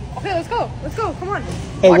 Okay, let's go. Let's go. Come on.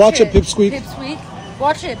 Hey, watch it, Pipsqueak. Pipsqueak.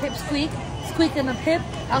 Watch it, Pipsqueak. Squeak in the pip.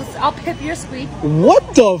 I'll pip your squeak.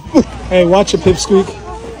 What the f- Hey, watch it, Pipsqueak.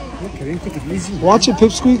 Look, I didn't take it easy. Watch it,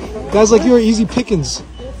 Pipsqueak. Guys like you are easy pickings.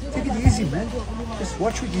 Take it easy, man. Just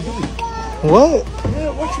watch what you're doing. What?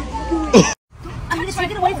 Yeah, watch what you're doing. I'm gonna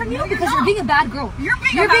take it away from you because you're being a bad girl. You're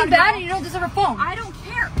being bad and you don't deserve a phone. I don't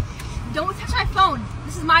care. Don't touch my phone.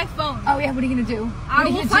 This is my phone. Oh yeah, what are you gonna do? I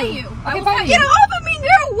will fight you. I will fight you. Get off of me,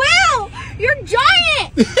 you're a whale! You're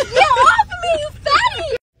giant! Get off of me, you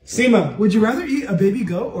fatty! Seema, would you rather eat a baby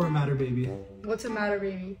goat or a matter baby? What's the matter,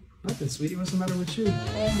 baby? Nothing, sweetie. What's the matter with you?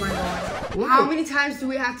 Oh my God. What? How many times do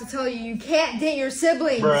we have to tell you you can't date your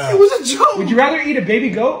siblings? Bruh. It was a joke! Would you rather eat a baby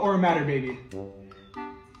goat or a matter baby?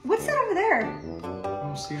 What's that over there?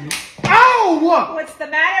 Don't see me. Ow! What? What's the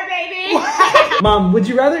matter, baby? Mom, would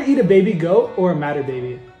you rather eat a baby goat or a matter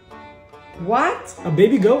baby? What? A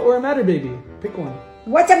baby goat or a matter baby? Pick one.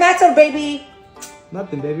 What's the matter, baby?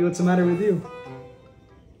 Nothing, baby. What's the matter with you?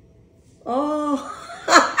 Oh.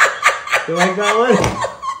 You like that one?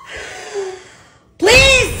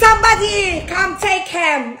 Please, somebody, come take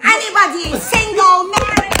him. Anybody, single,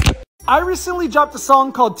 married. I recently dropped a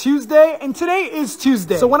song called Tuesday, and today is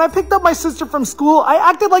Tuesday. So when I picked up my sister from school, I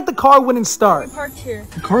acted like the car wouldn't start. Parked here.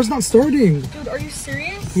 The car's not starting. Dude, are you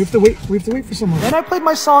serious? We have to wait for someone. Then I played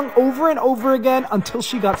my song over and over again until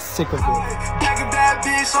she got sick of it. That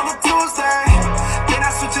bitch on a Tuesday. Then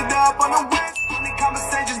I switch it up on a Wednesday.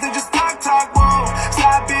 Conversations, they just talk, whoa.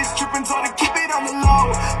 Side bitch tripping, told her keep it on the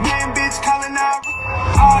low. Main bitch calling out.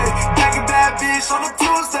 Aye, back a bad bitch on a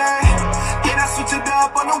Tuesday. Then I switch it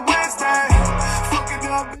up on a Wednesday. Fuck it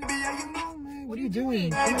up, baby, yeah, you know me. What are you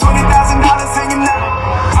doing? $20,000 hanging out.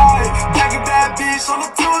 Aye, back a bad bitch on a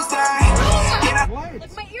Tuesday.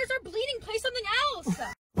 Like my ears are bleeding. Play something else.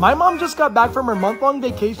 My mom just got back from her month-long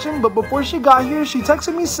vacation, but before she got here, she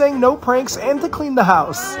texted me saying no pranks and to clean the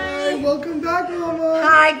house. Hi, welcome back, Mama.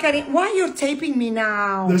 Hi, Karim. Why are you taping me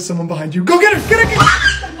now? There's someone behind you. Go get her! Get her! Get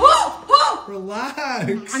her! Who? Relax.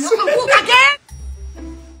 I'm not gonna cook again.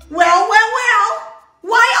 Well.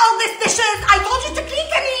 Why all these dishes? I told you to clean,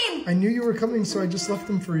 Karim. I knew you were coming, so I just left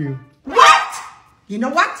them for you. What? You know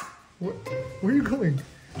what? Where are you going?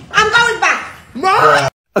 I'm going back. Mom!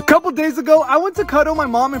 A couple days ago, I went to cuddle my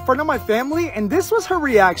mom in front of my family, and this was her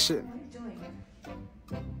reaction.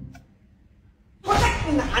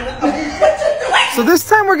 So this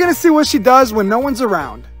time we're gonna see what she does when no one's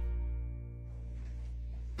around.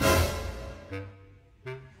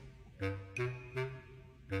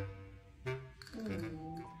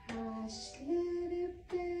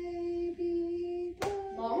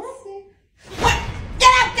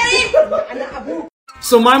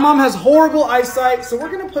 So my mom has horrible eyesight, so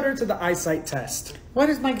we're gonna put her to the eyesight test. What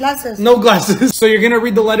is my glasses? No glasses. So you're gonna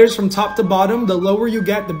read the letters from top to bottom. The lower you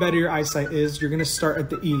get, the better your eyesight is. You're gonna start at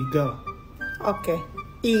the E. Go. Okay.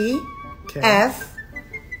 E. Okay. F.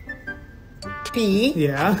 P.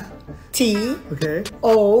 Yeah. T. Okay.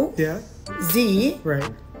 O. Yeah. Z.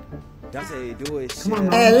 Right. That's how you do it. Come on,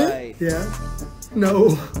 Mom. L. Yeah. No.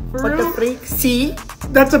 What the freak? C.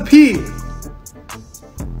 That's a P.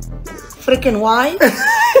 Freaking Y.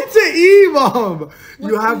 It's an E, Mom.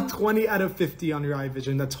 You have 20 out of 50 on your eye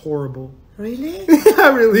vision. That's horrible. Really?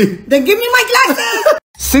 Yeah, really. Then give me my glasses.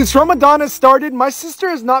 Since Ramadan has started, my sister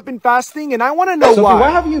has not been fasting, and I want to know Sophie, why. why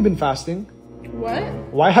haven't you been fasting? What?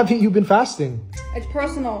 Why haven't you been fasting? It's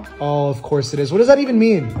personal. Oh, of course it is. What does that even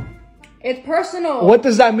mean? It's personal. What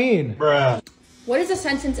does that mean? Bruh. What does a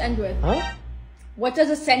sentence end with? Huh? What does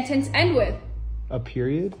a sentence end with? A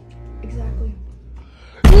period? Exactly.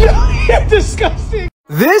 You're disgusting.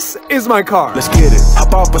 This is my car. Let's get it.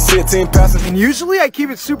 Hop off a 16 passenger. And usually I keep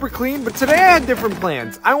it super clean, but today I had different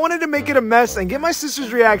plans. I wanted to make it a mess and get my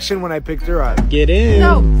sister's reaction when I picked her up. Get in.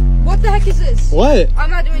 No. What the heck is this? What? I'm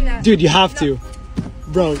not doing that. Dude, you have to.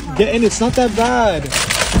 Bro, get in. It's not that bad.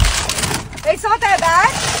 It's not that bad?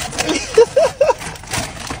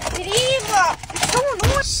 It's so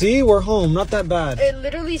annoying. See, we're home. Not that bad. It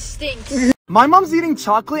literally stinks. My mom's eating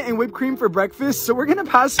chocolate and whipped cream for breakfast, so we're gonna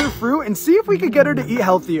pass her fruit and see if we could get her to eat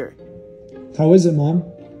healthier. How is it, Mom?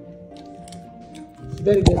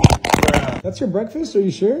 Very good. That's your breakfast? Are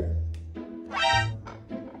you sure?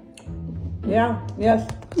 Yeah,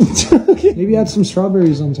 yes. Okay. Maybe add some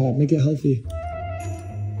strawberries on top. Make it healthy.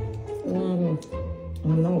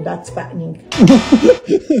 No, that's fattening.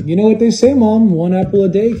 You know what they say, Mom? 1 apple a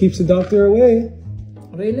day keeps the doctor away.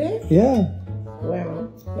 Really? Yeah.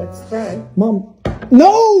 Well, let's try. Mom.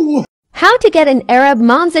 No! How to get an Arab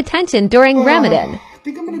mom's attention during Ramadan. I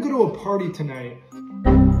think I'm gonna go to a party tonight.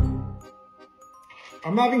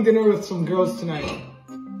 I'm having dinner with some girls tonight.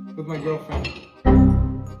 With my girlfriend.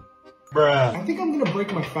 Bruh. I think I'm gonna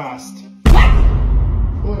break my fast.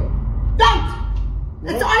 Don't!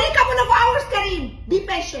 It's only a couple of hours, Karim. Be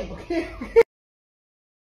patient. Okay.